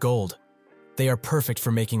 1,200 gold. They are perfect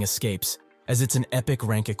for making escapes, as it's an epic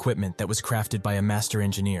rank equipment that was crafted by a master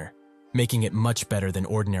engineer, making it much better than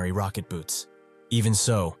ordinary rocket boots. Even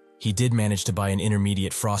so, he did manage to buy an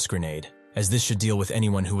intermediate frost grenade, as this should deal with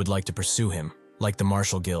anyone who would like to pursue him, like the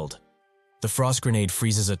Martial Guild. The frost grenade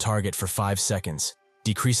freezes a target for 5 seconds,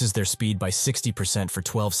 decreases their speed by 60% for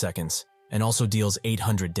 12 seconds, and also deals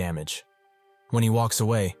 800 damage. When he walks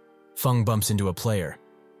away, Feng bumps into a player,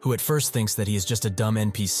 who at first thinks that he is just a dumb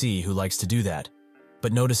NPC who likes to do that,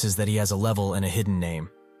 but notices that he has a level and a hidden name.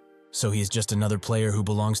 So he is just another player who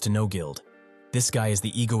belongs to no guild. This guy is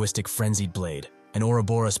the egoistic Frenzied Blade, an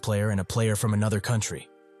Ouroboros player and a player from another country.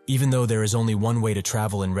 Even though there is only one way to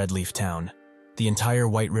travel in Red Leaf Town, the entire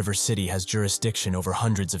White River City has jurisdiction over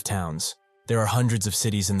hundreds of towns. There are hundreds of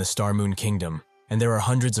cities in the Star Moon Kingdom, and there are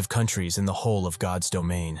hundreds of countries in the whole of God's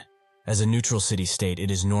domain. As a neutral city-state, it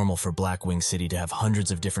is normal for Blackwing City to have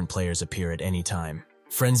hundreds of different players appear at any time.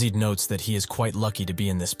 Frenzied notes that he is quite lucky to be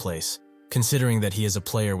in this place, considering that he is a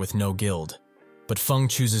player with no guild. But Feng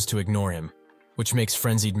chooses to ignore him, which makes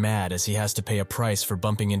Frenzied mad as he has to pay a price for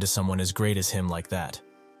bumping into someone as great as him like that.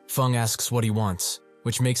 Feng asks what he wants,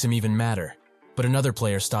 which makes him even madder. But another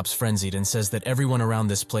player stops Frenzied and says that everyone around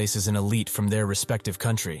this place is an elite from their respective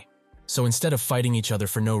country. So instead of fighting each other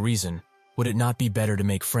for no reason, would it not be better to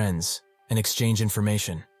make friends and exchange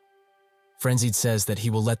information? Frenzied says that he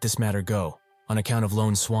will let this matter go, on account of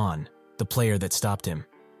Lone Swan, the player that stopped him.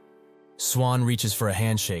 Swan reaches for a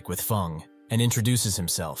handshake with Feng and introduces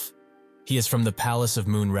himself. He is from the Palace of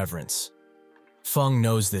Moon Reverence. Feng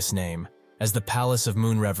knows this name, as the Palace of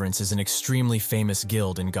Moon Reverence is an extremely famous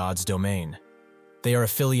guild in God's domain. They are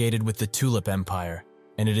affiliated with the Tulip Empire,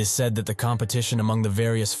 and it is said that the competition among the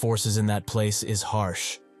various forces in that place is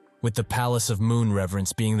harsh, with the Palace of Moon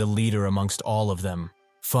Reverence being the leader amongst all of them.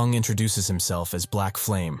 Feng introduces himself as Black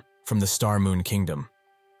Flame, from the Star Moon Kingdom.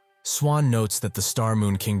 Swan notes that the Star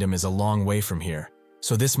Moon Kingdom is a long way from here,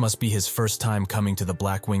 so this must be his first time coming to the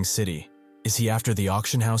Blackwing City. Is he after the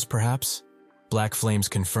auction house, perhaps? Black Flames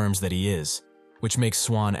confirms that he is, which makes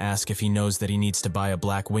Swan ask if he knows that he needs to buy a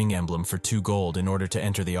Black Wing emblem for 2 gold in order to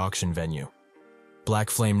enter the auction venue. Black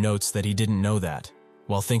Flame notes that he didn't know that,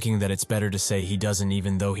 while thinking that it's better to say he doesn't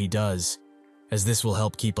even though he does, as this will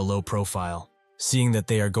help keep a low profile. Seeing that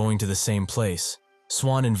they are going to the same place,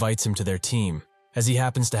 Swan invites him to their team, as he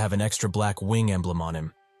happens to have an extra Black Wing emblem on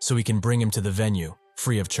him, so he can bring him to the venue,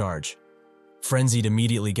 free of charge. Frenzied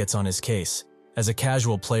immediately gets on his case, as a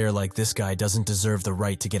casual player like this guy doesn't deserve the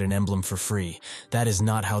right to get an emblem for free. That is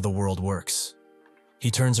not how the world works. He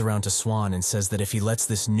turns around to Swan and says that if he lets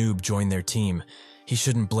this noob join their team, he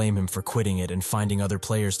shouldn't blame him for quitting it and finding other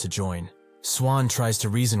players to join. Swan tries to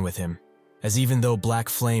reason with him, as even though Black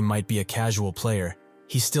Flame might be a casual player,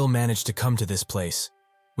 he still managed to come to this place,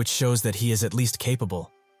 which shows that he is at least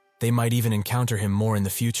capable. They might even encounter him more in the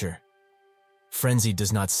future. Frenzied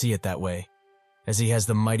does not see it that way, as he has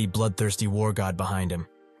the mighty bloodthirsty war god behind him.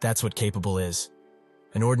 That's what capable is.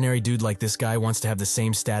 An ordinary dude like this guy wants to have the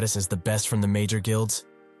same status as the best from the major guilds?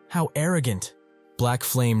 How arrogant! Black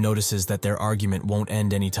Flame notices that their argument won't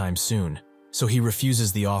end anytime soon, so he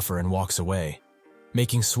refuses the offer and walks away,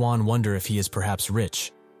 making Swan wonder if he is perhaps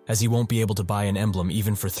rich, as he won't be able to buy an emblem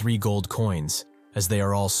even for 3 gold coins, as they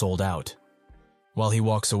are all sold out. While he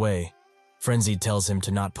walks away, Frenzied tells him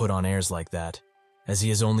to not put on airs like that, as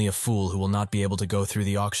he is only a fool who will not be able to go through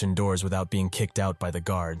the auction doors without being kicked out by the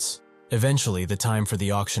guards. Eventually, the time for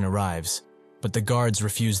the auction arrives, but the guards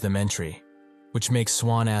refuse them entry, which makes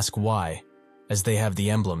Swan ask why, as they have the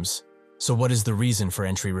emblems. So what is the reason for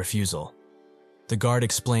entry refusal? The guard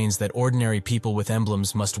explains that ordinary people with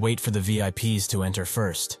emblems must wait for the VIPs to enter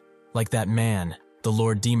first. Like that man, the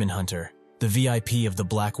Lord Demon Hunter, the VIP of the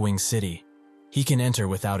Blackwing City. He can enter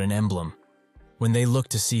without an emblem. When they look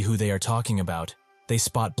to see who they are talking about, they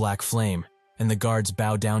spot Black Flame, and the guards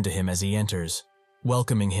bow down to him as he enters,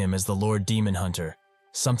 welcoming him as the Lord Demon Hunter,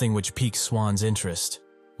 something which piques Swan's interest.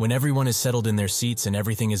 When everyone is settled in their seats and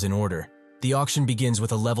everything is in order, the auction begins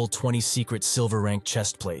with a level 20 secret silver rank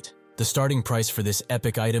chest plate. The starting price for this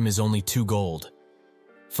epic item is only 2 gold.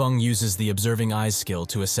 Feng uses the Observing Eyes skill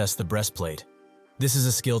to assess the breastplate. This is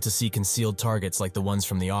a skill to see concealed targets like the ones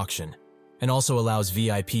from the auction, and also allows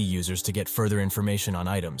VIP users to get further information on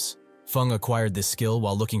items. Feng acquired this skill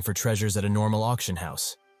while looking for treasures at a normal auction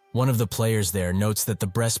house. One of the players there notes that the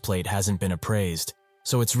breastplate hasn't been appraised,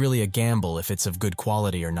 so it's really a gamble if it's of good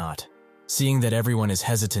quality or not. Seeing that everyone is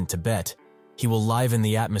hesitant to bet, he will liven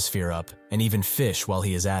the atmosphere up and even fish while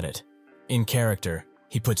he is at it. In character,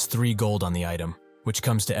 he puts 3 gold on the item, which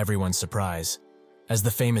comes to everyone's surprise, as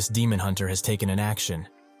the famous Demon Hunter has taken an action.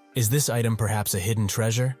 Is this item perhaps a hidden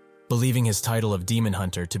treasure? Believing his title of Demon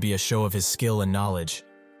Hunter to be a show of his skill and knowledge,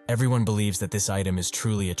 everyone believes that this item is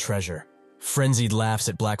truly a treasure. Frenzied laughs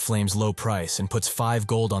at Black Flame's low price and puts 5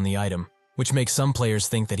 gold on the item, which makes some players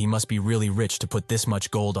think that he must be really rich to put this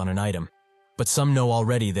much gold on an item. But some know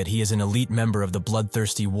already that he is an elite member of the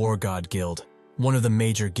Bloodthirsty War God Guild, one of the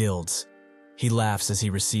major guilds. He laughs as he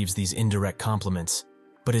receives these indirect compliments,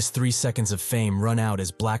 but his 3 seconds of fame run out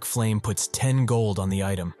as Black Flame puts 10 gold on the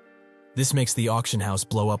item. This makes the auction house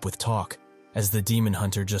blow up with talk, as the Demon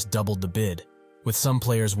Hunter just doubled the bid, with some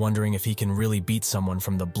players wondering if he can really beat someone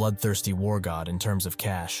from the Bloodthirsty War God in terms of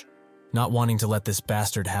cash. Not wanting to let this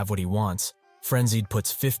bastard have what he wants, Frenzied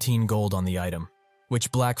puts 15 gold on the item, which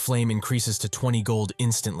Black Flame increases to 20 gold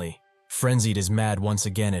instantly. Frenzied is mad once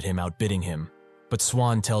again at him outbidding him, but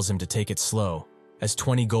Swan tells him to take it slow, as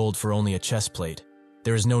 20 gold for only a chest plate.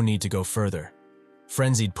 There is no need to go further.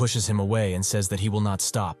 Frenzied pushes him away and says that he will not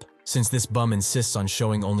stop. Since this bum insists on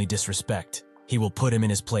showing only disrespect, he will put him in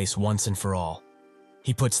his place once and for all.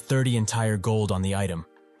 He puts 30 entire gold on the item,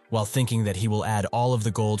 while thinking that he will add all of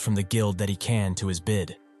the gold from the guild that he can to his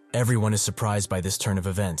bid. Everyone is surprised by this turn of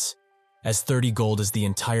events, as 30 gold is the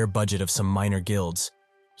entire budget of some minor guilds,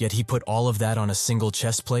 yet he put all of that on a single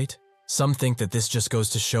chest plate? Some think that this just goes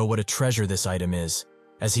to show what a treasure this item is,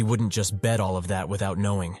 as he wouldn't just bet all of that without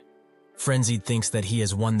knowing. Frenzied thinks that he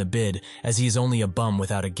has won the bid, as he is only a bum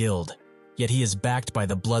without a guild, yet he is backed by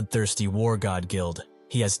the bloodthirsty war god guild.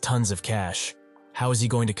 He has tons of cash. How is he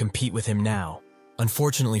going to compete with him now?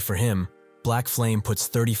 Unfortunately for him, Black Flame puts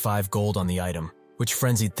 35 gold on the item, which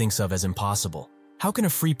Frenzied thinks of as impossible. How can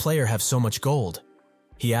a free player have so much gold?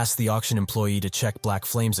 He asks the auction employee to check Black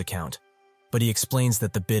Flame's account, but he explains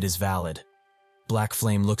that the bid is valid. Black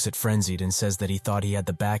Flame looks at Frenzied and says that he thought he had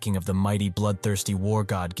the backing of the mighty bloodthirsty war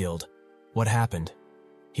god guild. What happened?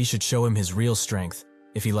 He should show him his real strength,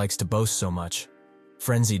 if he likes to boast so much.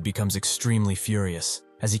 Frenzied becomes extremely furious,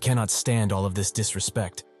 as he cannot stand all of this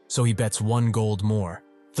disrespect, so he bets 1 gold more,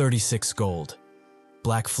 36 gold.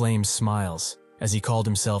 Black Flame smiles, as he called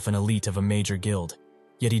himself an elite of a major guild,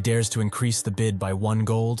 yet he dares to increase the bid by 1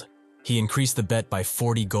 gold? He increased the bet by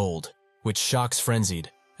 40 gold, which shocks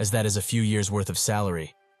Frenzied, as that is a few years' worth of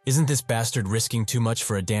salary. Isn't this bastard risking too much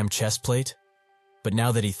for a damn chest plate? But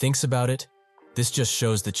now that he thinks about it, this just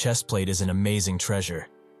shows the chest plate is an amazing treasure.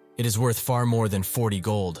 It is worth far more than 40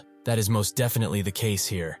 gold. That is most definitely the case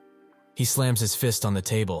here. He slams his fist on the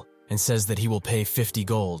table and says that he will pay 50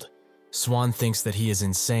 gold. Swan thinks that he is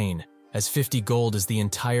insane, as 50 gold is the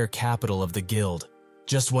entire capital of the guild.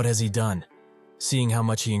 Just what has he done? Seeing how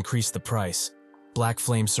much he increased the price, Black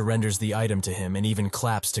Flame surrenders the item to him and even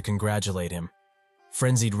claps to congratulate him.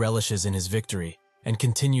 Frenzied relishes in his victory and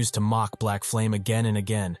continues to mock Black Flame again and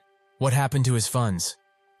again. What happened to his funds?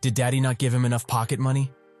 Did Daddy not give him enough pocket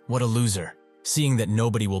money? What a loser. Seeing that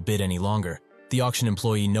nobody will bid any longer, the auction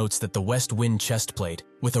employee notes that the West Wind chest plate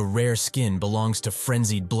with a rare skin belongs to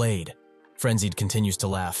Frenzied Blade. Frenzied continues to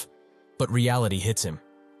laugh, but reality hits him.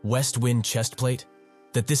 West Wind chest plate?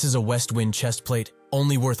 That this is a West Wind chest plate,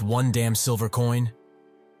 only worth 1 damn silver coin?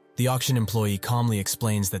 The auction employee calmly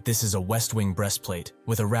explains that this is a West Wing breastplate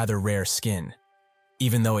with a rather rare skin.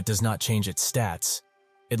 Even though it does not change its stats,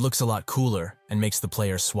 it looks a lot cooler and makes the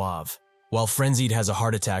player suave. While Frenzied has a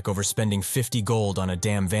heart attack over spending 50 gold on a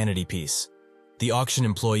damn vanity piece, the auction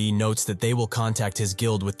employee notes that they will contact his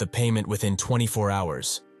guild with the payment within 24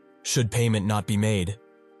 hours. Should payment not be made,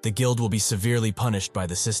 the guild will be severely punished by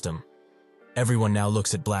the system. Everyone now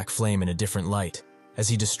looks at Black Flame in a different light, as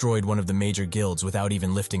he destroyed one of the major guilds without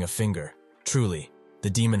even lifting a finger. Truly, the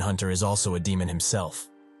demon hunter is also a demon himself.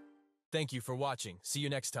 Thank you for watching. See you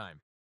next time.